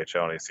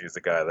WHL and he sees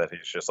the guy that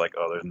he's just like,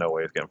 oh, there's no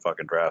way he's getting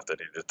fucking drafted.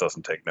 He just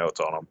doesn't take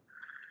notes on him.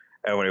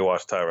 And when he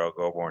watched Tyrell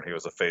Goulbourne, he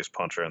was a face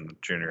puncher in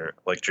junior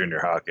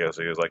hockey.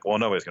 So he was like, well,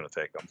 nobody's going to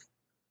take him.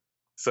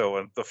 So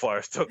when the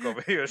Flyers took him,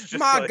 he was just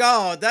My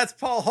God, that's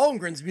Paul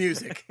Holmgren's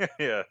music.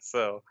 Yeah.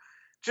 So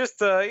just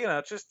get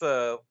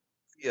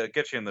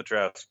you in the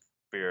draft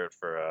spirit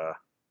for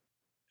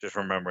just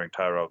remembering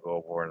Tyrell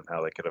Goulbourne and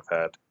how they could have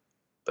had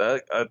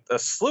a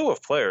slew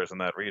of players in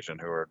that region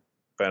who are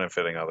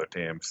benefiting other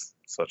teams,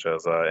 such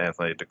as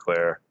Anthony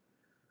Duclair,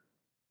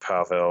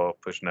 Pavel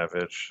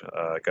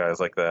Buchnevich, guys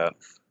like that,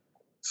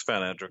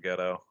 Sven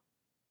Andrighetto,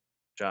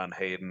 John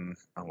Hayden.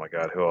 Oh my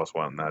God, who else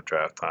won in that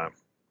draft time?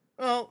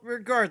 Well,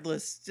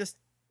 regardless, just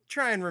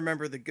try and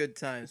remember the good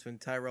times when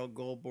Tyrell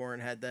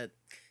Goulbourne had that,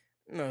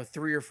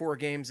 3 or 4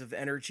 games of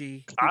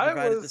energy he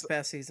provided this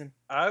past season.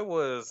 I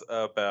was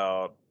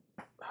about,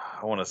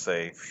 I want to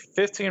say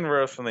 15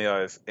 rows from the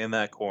ice in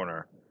that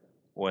corner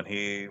when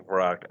he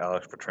rocked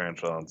Alex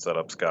Pietrangelo and set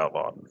up Scott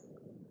Laughton.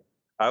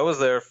 I was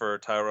there for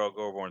Tyrell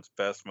Goulbourne's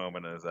best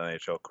moment in his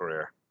NHL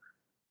career,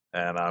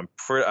 and I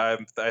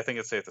think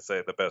it's safe to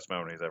say the best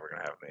moment he's ever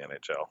going to have in the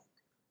NHL.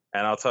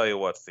 And I'll tell you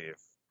what, Steve,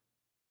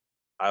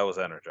 I was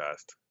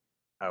energized.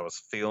 I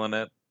was feeling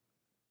it.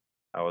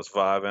 I was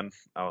vibing.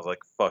 I was like,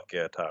 fuck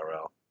yeah,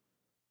 Tyrell.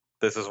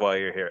 This is why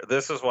you're here.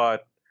 This is why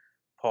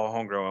Paul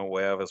Holmgren went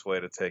way out of his way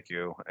to take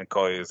you and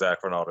call you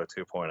Zach Ronaldo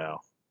 2.0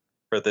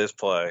 for this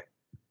play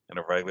in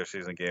a regular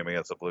season game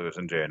against the Blues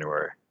in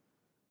January.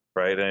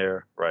 Right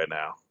here, right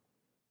now.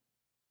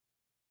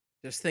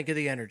 Just think of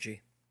the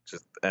energy.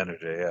 Just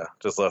energy, yeah.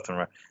 Just left and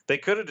right. They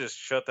could have just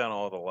shut down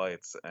all the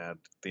lights and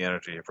the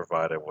energy he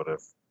provided would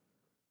have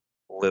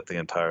lit the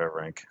entire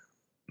rink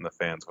and the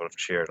fans would have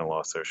cheered and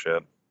lost their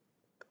shit.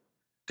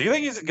 Do you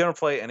think he's going to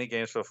play any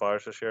games for the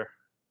Flyers this year?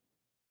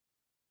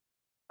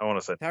 I want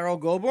to say Tyrell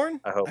Goulbourne?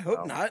 I hope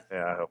not.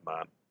 Yeah, I hope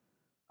not.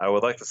 I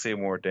would like to see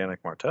more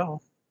Danik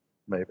Martel,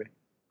 maybe,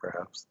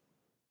 perhaps.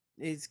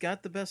 He's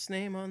got the best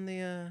name on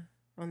the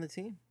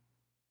team.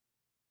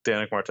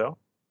 Danik Martel?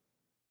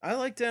 I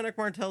like Danik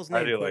Martel's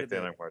name. I do like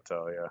Danik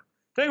Martel, yeah.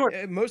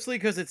 Mostly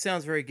because it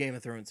sounds very Game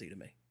of Thronesy to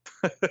me.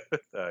 Oh,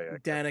 yeah.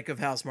 Danik of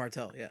House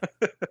Martell, yeah.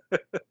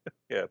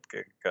 Yeah, it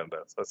kind of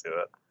does. I see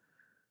that.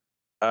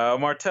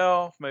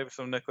 Martel, maybe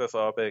some Nicholas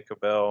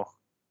Aube-Kubel,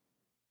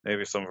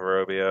 maybe some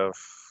Vorobiev,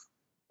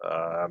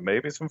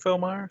 maybe some Phil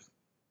Myers.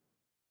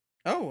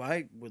 Oh,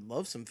 I would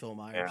love some Phil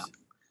Myers. Yeah.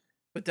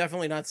 But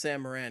definitely not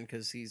Sam Morin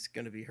because he's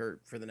going to be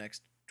hurt for the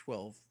next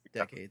 12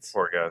 decades.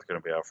 Poor guy's going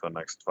to be out for the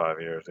next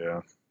 5 years, yeah.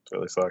 It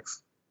really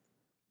sucks.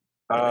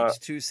 The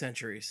next 2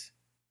 centuries.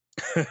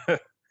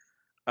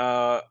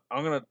 I'm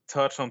going to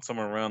touch on some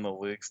around the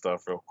league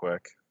stuff real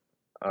quick.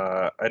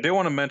 I do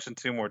want to mention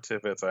 2 more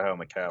tidbits I had on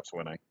the Caps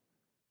winning,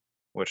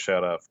 which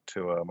shout out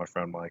to my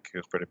friend Mike, who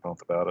was pretty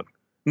pumped about it.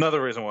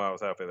 Another reason why I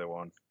was happy they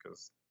won,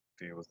 because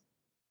he was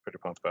pretty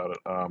pumped about it.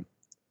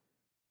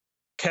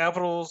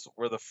 Capitals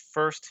were the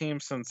first team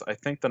since, I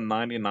think, the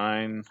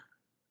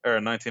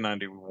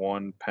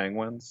 1991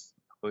 Penguins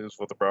believe is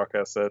what the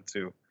broadcast said,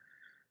 to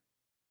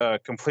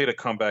complete a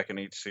comeback in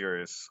each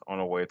series on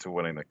a way to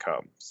winning the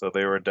cup. So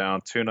they were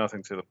down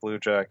 2-0 to the Blue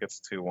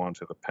Jackets, 2-1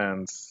 to the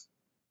Pens.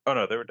 Oh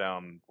no, they were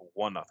down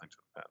 1-0 to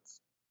the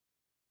Pens.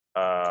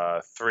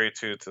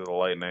 3-2 to the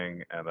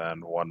Lightning, and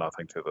then 1-0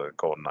 to the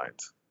Golden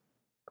Knights.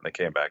 And they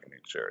came back in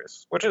each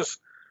series, which is,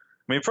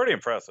 I mean, pretty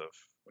impressive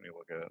when you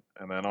look at it.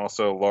 And then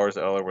also Lars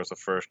Eller was the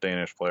first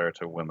Danish player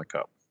to win the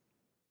cup.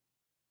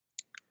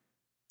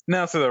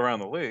 Now to the around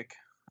the league.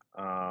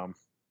 Daryl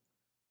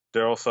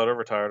Sutter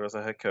retired as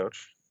a head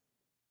coach.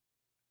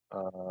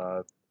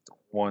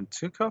 Won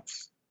 2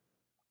 cups.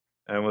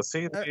 And was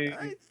he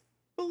I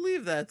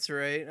believe that's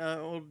right.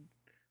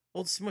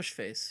 Old smush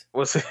face.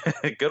 Was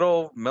he good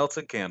old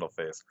melted candle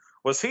face?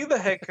 Was he the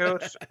head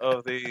coach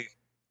of the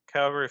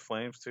Calgary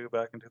Flames too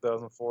back in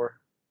 2004?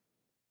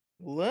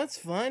 Let's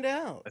find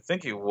out. I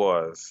think he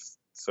was.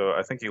 So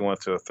I think he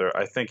went to a third.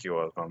 I think he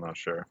was, but I'm not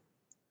sure.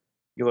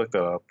 You look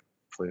that up,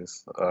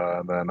 please.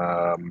 Then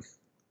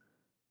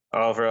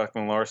Oliver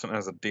Ekman-Larsson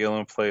has a deal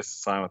in place to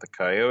sign with the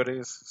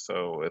Coyotes,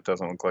 so it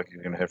doesn't look like he's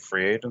going to hit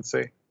free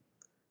agency.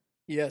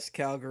 Yes,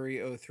 Calgary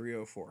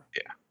 0304.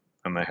 Yeah,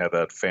 and they had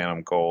that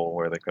phantom goal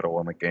where they could have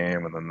won the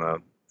game, and then the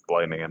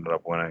Lightning ended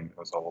up winning. It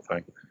was the whole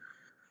thing.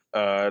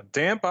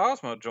 Dan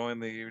Bosma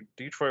joined the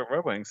Detroit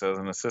Red Wings as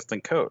an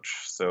assistant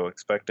coach, so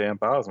expect Dan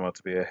Bosma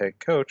to be a head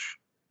coach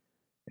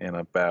in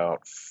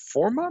about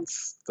 4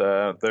 months.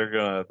 They're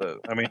gonna.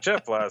 I mean,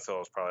 Jeff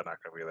Blashill is probably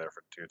not going to be there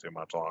for too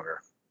much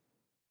longer.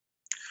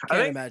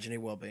 Can't imagine he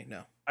will be.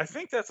 No. I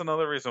think that's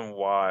another reason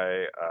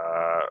why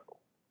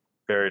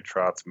Barry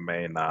Trotz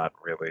may not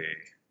really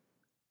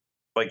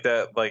like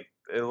that. Like,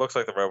 it looks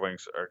like the Red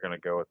Wings are going to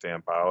go with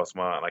Dan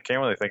Bylsma, and I can't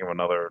really think of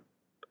another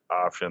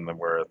option than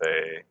where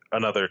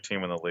another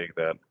team in the league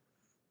that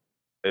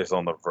is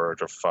on the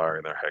verge of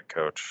firing their head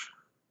coach.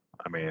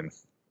 I mean,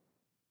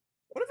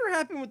 whatever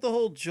happened with the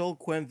whole Joel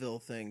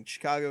Quenneville thing?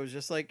 Chicago was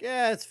just like,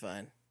 yeah, it's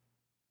fine.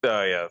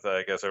 Oh yeah,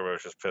 I guess everybody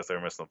was just pissed they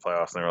were missing the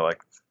playoffs, and they were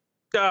like,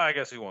 I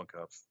guess he won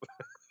cups.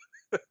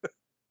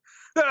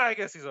 I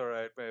guess he's all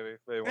right, maybe.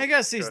 I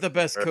guess he's the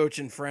best coach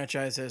in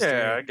franchise history.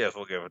 Yeah, I guess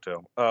we'll give it to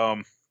him.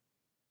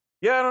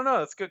 Yeah, I don't know.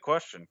 That's a good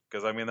question,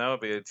 because, I mean, that would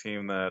be a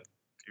team that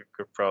you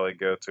could probably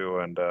go to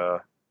and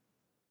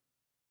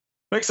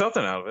make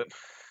something out of it.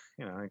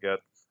 You know,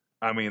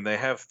 they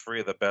have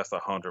 3 of the best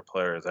 100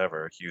 players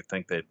ever. You'd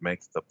think they'd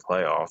make the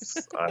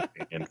playoffs. I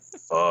mean,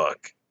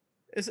 fuck.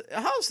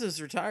 House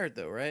is retired,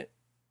 though, right?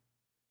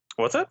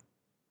 What's that?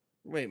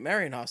 Wait,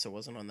 Marian Hossa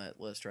wasn't on that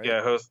list, right?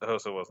 Yeah,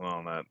 Hossa wasn't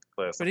on that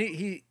list. But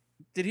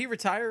did he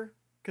retire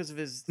because of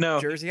his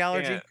jersey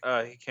allergy?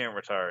 He can't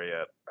retire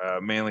yet.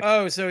 Mainly.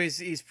 Oh, so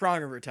he's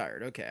Pronger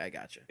retired. Okay, I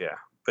got you. Yeah,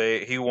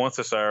 he wants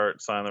to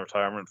sign the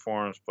retirement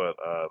forms, but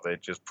they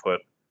just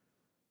put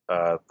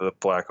the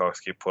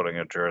Blackhawks keep putting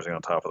a jersey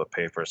on top of the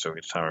paper, so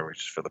each time he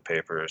reaches for the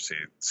papers, he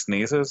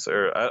sneezes,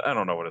 or I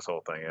don't know what his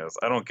whole thing is.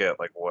 I don't get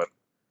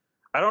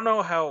I don't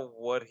know how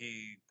what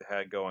he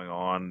had going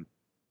on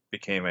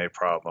became a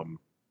problem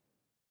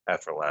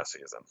after last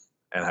season,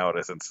 and how it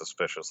isn't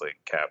suspiciously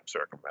cap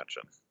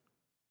circumvention,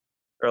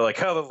 or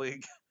how the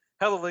league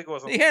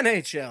wasn't the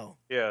NHL.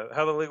 Yeah,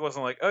 how the league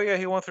wasn't like, oh yeah,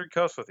 he won 3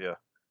 cups with you,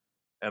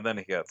 and then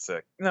he got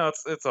sick. No,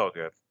 it's all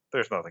good.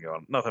 There's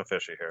nothing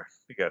fishy here.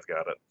 You guys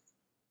got it.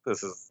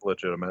 This is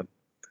legitimate.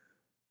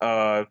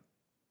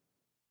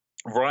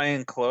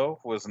 Ryan Clough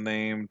was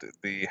named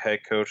the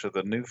head coach of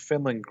the New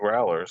Finland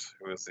Growlers,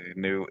 who is the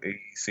new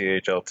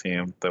ECHL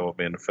team that will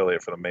be an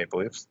affiliate for the Maple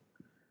Leafs.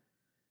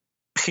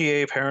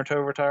 P.A.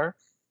 Parento retired.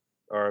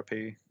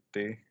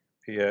 R.I.P.D.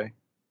 P.A.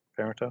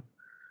 Parento.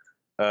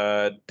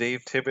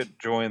 Dave Tippett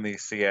joined the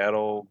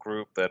Seattle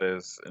group that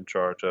is in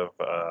charge of...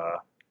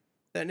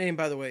 that name,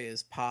 by the way,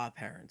 is Pa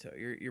Parento.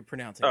 You're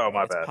pronouncing it. Oh,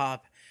 my it's bad.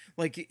 Pop,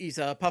 like he's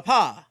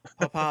Papa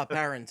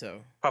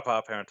Parento.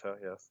 Papa Parento,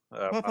 yes.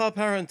 Papa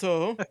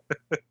Parento.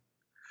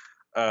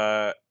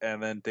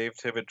 And then Dave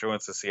Tippett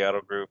joins the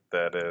Seattle group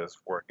that is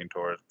working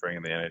towards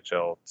bringing the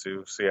NHL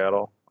to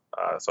Seattle.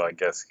 So I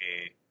guess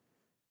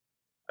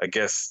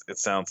it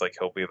sounds like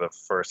he'll be the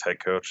first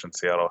head coach in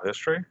Seattle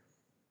history,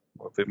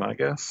 would be my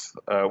guess.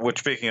 Which,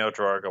 speaking of,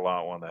 Gerard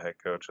Gallant won the head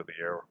coach of the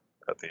year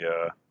at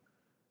the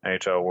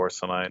NHL Awards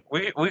tonight.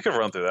 We could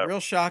run through that. Real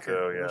shocker.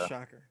 So, yeah. Real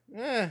shocker.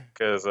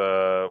 Because,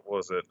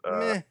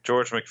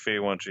 George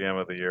McPhee won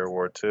GM of the Year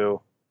award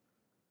too.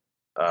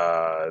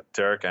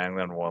 Derek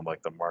Anglin won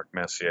the Marc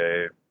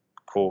Messier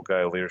Cool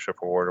Guy Leadership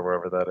Award or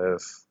whatever that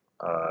is.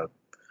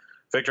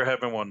 Victor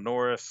Hedman won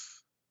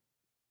Norris.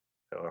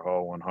 Taylor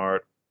Hall won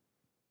Hart.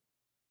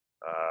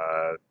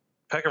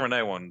 Pekka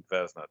Rinne won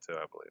Vezina too,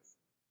 I believe.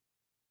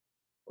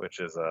 Which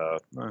is,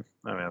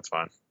 that's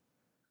fine.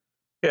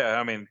 Yeah,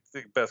 I mean,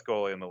 the best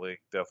goalie in the league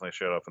definitely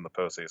showed up in the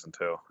postseason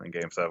too, in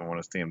Game 7 when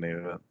his team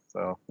needed it.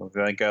 So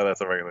thank God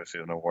that's a regular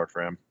season award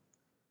for him.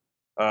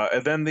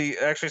 And then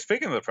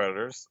speaking of the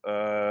Predators,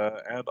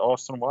 add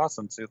Austin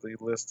Watson to the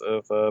list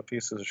of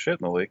pieces of shit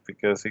in the league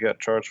because he got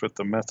charged with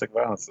domestic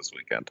violence this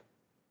weekend.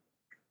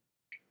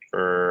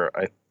 For,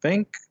 I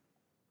think...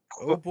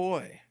 Oh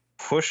boy.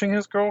 Pushing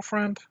his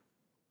girlfriend?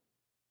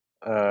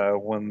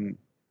 when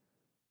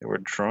they were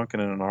drunk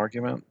and in an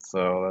argument.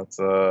 So that's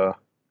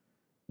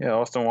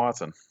Austin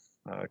Watson,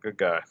 good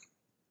guy.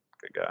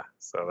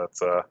 So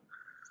that's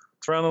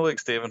it's around the league,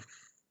 Steven.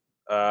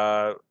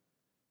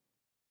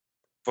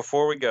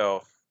 Before we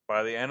go,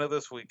 by the end of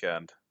this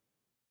weekend,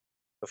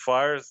 the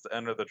Flyers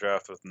enter the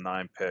draft with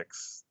 9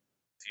 picks.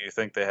 Do you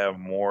think they have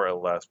more or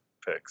less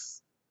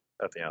picks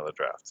at the end of the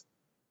draft?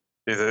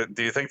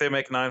 Do you think they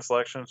make 9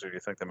 selections, or do you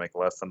think they make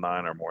less than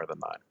 9 or more than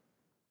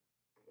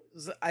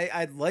 9?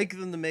 I'd like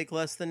them to make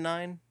less than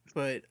 9,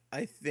 but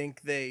I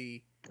think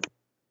they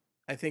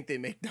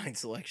make 9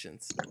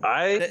 selections.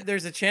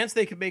 There's a chance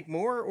they could make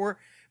more, or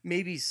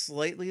maybe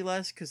slightly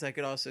less, because I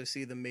could also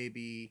see them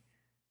maybe,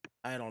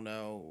 I don't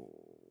know.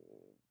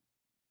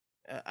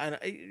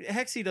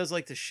 Hexy does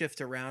like to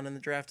shift around in the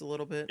draft a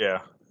little bit.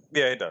 Yeah,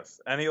 he does,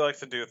 and he likes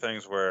to do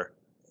things where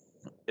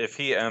if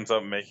he ends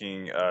up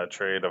making a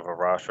trade of a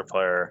roster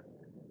player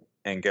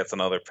and gets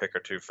another pick or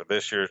 2 for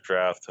this year's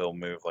draft, he'll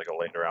move like a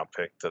later round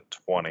pick to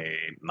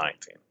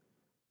 2019.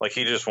 Like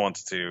he just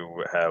wants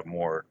to have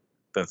more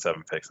than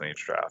 7 picks in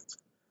each draft.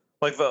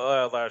 Like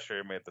the last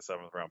year, he made the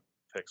 7th round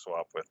pick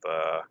swap with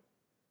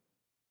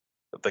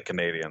the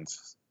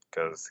Canadians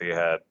because he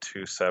had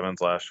 2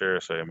 7s last year,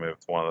 so he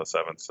moved one of the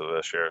 7s to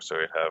this year, so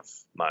he'd have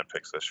 9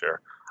 picks this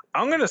year.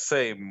 I'm gonna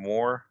say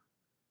more.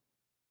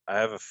 I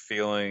have a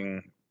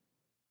feeling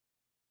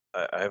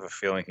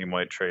he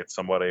might trade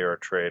somebody or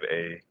trade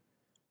a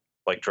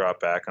drop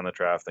back on the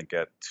draft and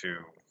get to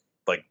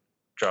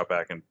drop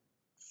back and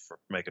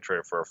make a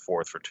trade for a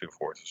 4th for 2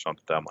 4s or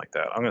something dumb like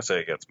that. I'm gonna say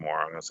he gets more.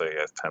 I'm gonna say he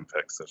has 10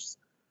 picks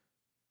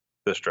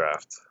this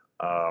draft.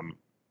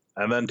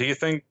 And then do you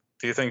think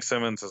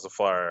Simmons is a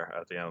Flyer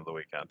at the end of the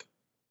weekend?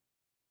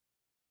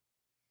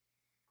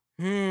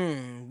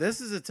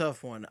 This is a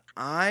tough one.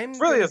 I'm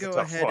really gonna go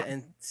ahead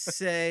and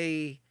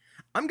say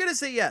I'm gonna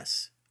say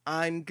yes.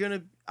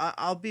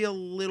 I'll be a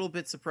little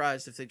bit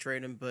surprised if they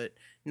trade him, but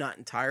not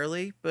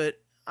entirely.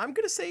 But I'm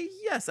gonna say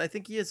yes. I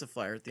think he is a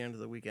Flyer at the end of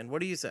the weekend. What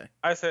do you say?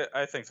 I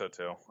think so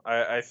too.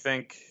 I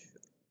think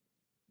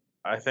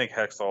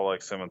Hextall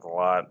likes Simmons a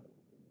lot.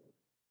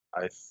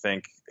 I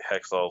think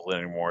Hextall is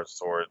leaning more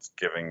towards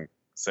giving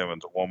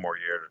Simmons 1 more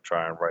year to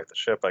try and right the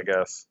ship, I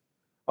guess.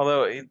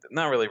 Although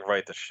not really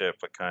right the ship,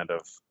 but kind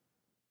of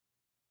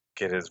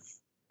get his,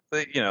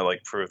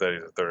 prove that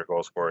he's a third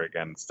goal scorer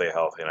again, stay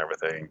healthy and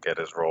everything, and get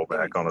his role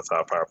back on the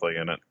top power play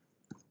unit.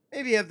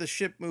 Maybe have the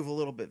ship move a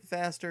little bit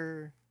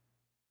faster.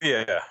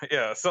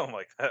 Yeah, something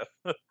like that.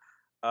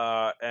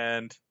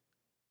 And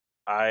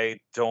I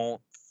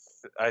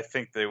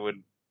think they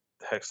would.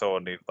 Hextall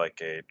would need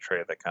a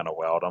trade that kind of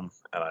wowed him,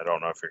 and I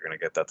don't know if you're going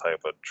to get that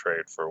type of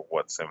trade for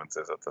what Simmons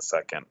is at the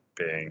second,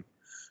 being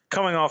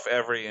coming off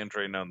every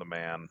injury known to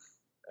man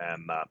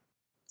and not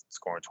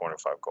scoring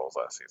 25 goals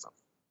last season.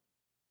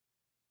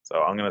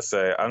 So I'm going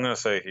to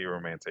say he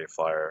remains a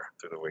Flyer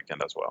through the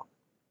weekend as well.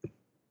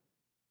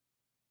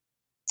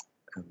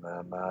 And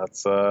then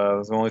that's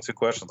the only 2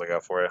 questions I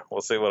got for you.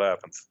 We'll see what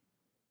happens.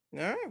 All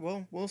right,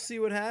 well, we'll see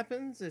what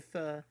happens. If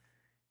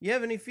you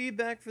have any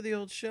feedback for the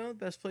old show, the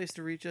best place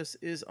to reach us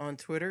is on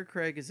Twitter.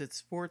 Craig is at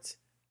Sports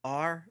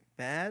Are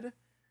Bad.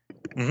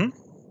 Mm-hmm.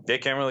 They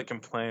can't really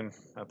complain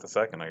at the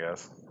second, I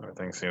guess.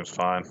 Everything seems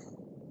fine.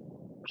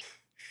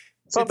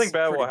 Something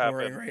bad will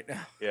happen right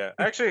now. Yeah,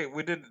 actually,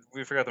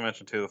 we forgot to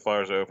mention too. The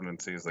Flyers are opening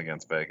season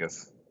against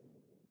Vegas.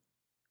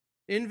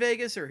 In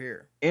Vegas or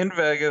here? In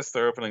Vegas,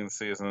 they're opening the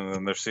season, and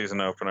then their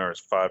season opener is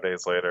 5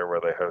 days later,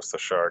 where they host the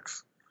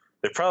Sharks.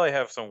 They probably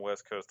have some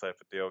West Coast type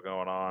of deal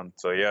going on.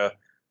 So yeah,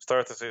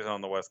 start the season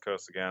on the West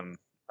Coast again.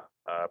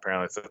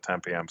 Apparently, it's a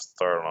 10 p.m.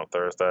 start on a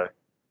Thursday.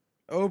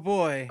 Oh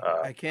boy,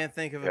 I can't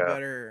think of a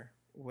better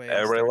way.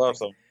 Everybody loves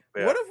them.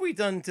 Yeah. What have we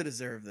done to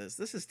deserve this?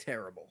 This is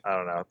terrible. I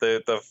don't know.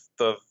 The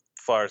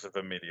Flyers have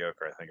been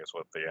mediocre, I think, is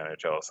what the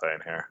NHL is saying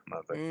here.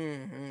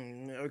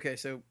 Okay,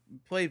 so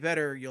play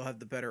better, you'll have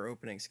the better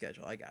opening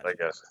schedule. I got it. I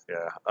guess,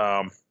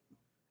 yeah.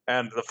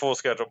 And the full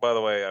schedule, by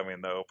the way, I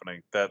mean, the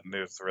opening, that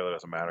news really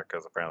doesn't matter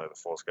because apparently the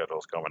full schedule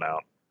is coming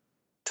out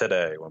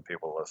today when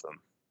people listen.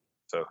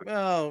 So,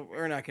 well,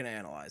 we're not going to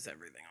analyze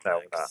everything.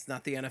 It's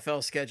not the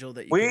NFL schedule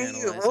that you can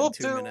analyze in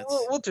 2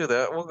 minutes. We'll do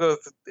that. We'll go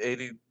through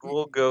 80.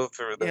 We'll go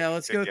through the. Yeah,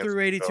 let's go through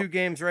 82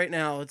 games right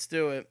now. Let's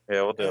do it.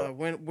 Yeah, we'll do it.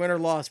 Win or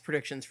loss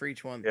predictions for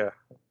each one. Yeah.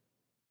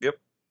 Yep.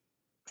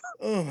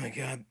 Oh my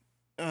God.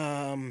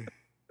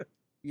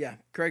 Yeah,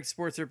 Craig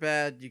Sports Are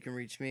Bad. You can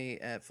reach me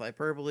at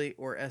Flyperbole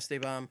or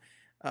Esteban.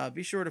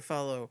 Be sure to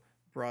follow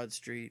Broad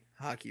Street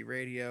Hockey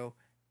Radio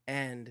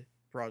and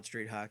Broad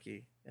Street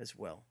Hockey as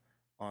well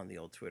on the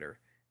old Twitter.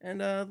 And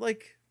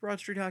like Broad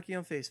Street Hockey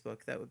on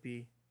Facebook. That would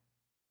be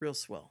real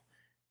swell.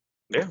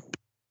 Yeah.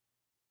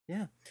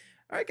 Yeah.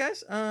 All right,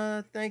 guys.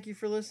 Thank you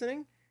for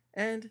listening.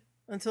 And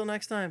until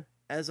next time,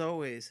 as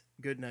always,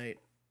 good night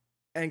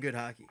and good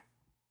hockey.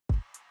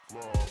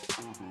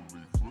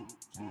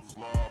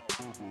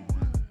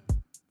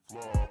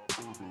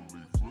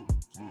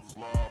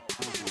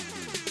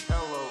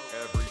 Hello,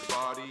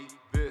 everybody.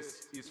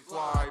 This is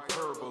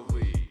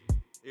Flyperbole.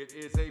 It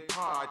is a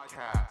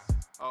podcast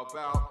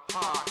about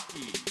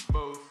hockey,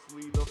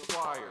 mostly the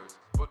Flyers,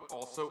 but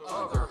also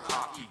other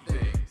hockey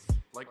things,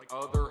 like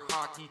other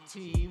hockey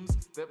teams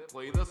that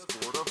play the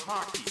sport of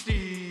hockey.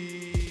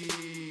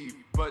 Steve,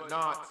 but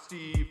not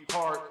Steve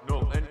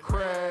Hartnell, and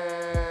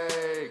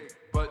Craig,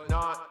 but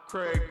not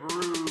Craig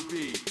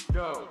Berube.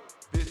 No,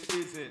 this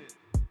isn't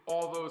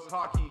all those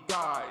hockey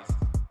guys.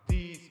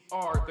 These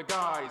are the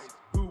guys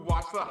who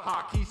watch the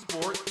hockey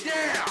sport.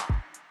 Yeah!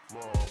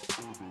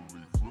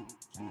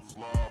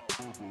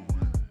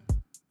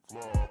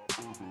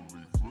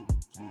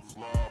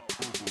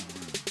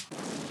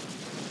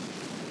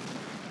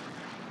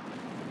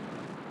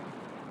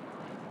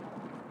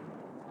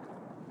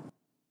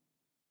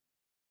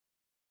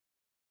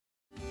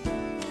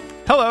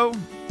 Hello,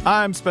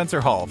 I'm Spencer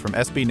Hall from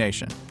SB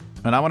Nation,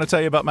 and I want to tell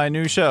you about my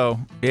new show,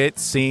 It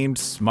Seemed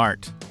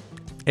Smart.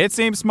 It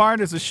Seemed Smart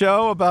is a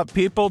show about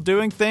people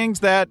doing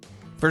things that,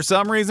 for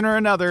some reason or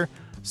another,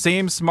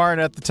 seem smart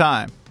at the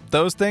time.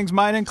 Those things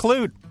might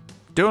include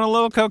doing a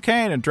little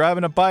cocaine and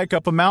driving a bike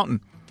up a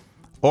mountain.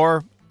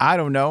 Or, I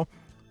don't know,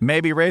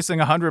 maybe racing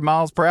 100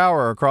 miles per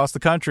hour across the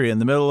country in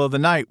the middle of the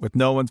night with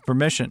no one's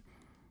permission.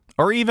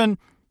 Or even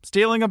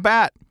stealing a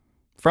bat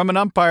from an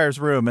umpire's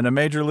room in a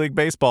Major League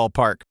Baseball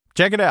park.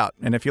 Check it out,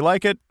 and if you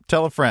like it,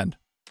 tell a friend.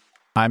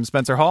 I'm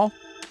Spencer Hall.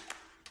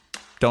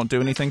 Don't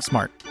do anything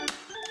smart.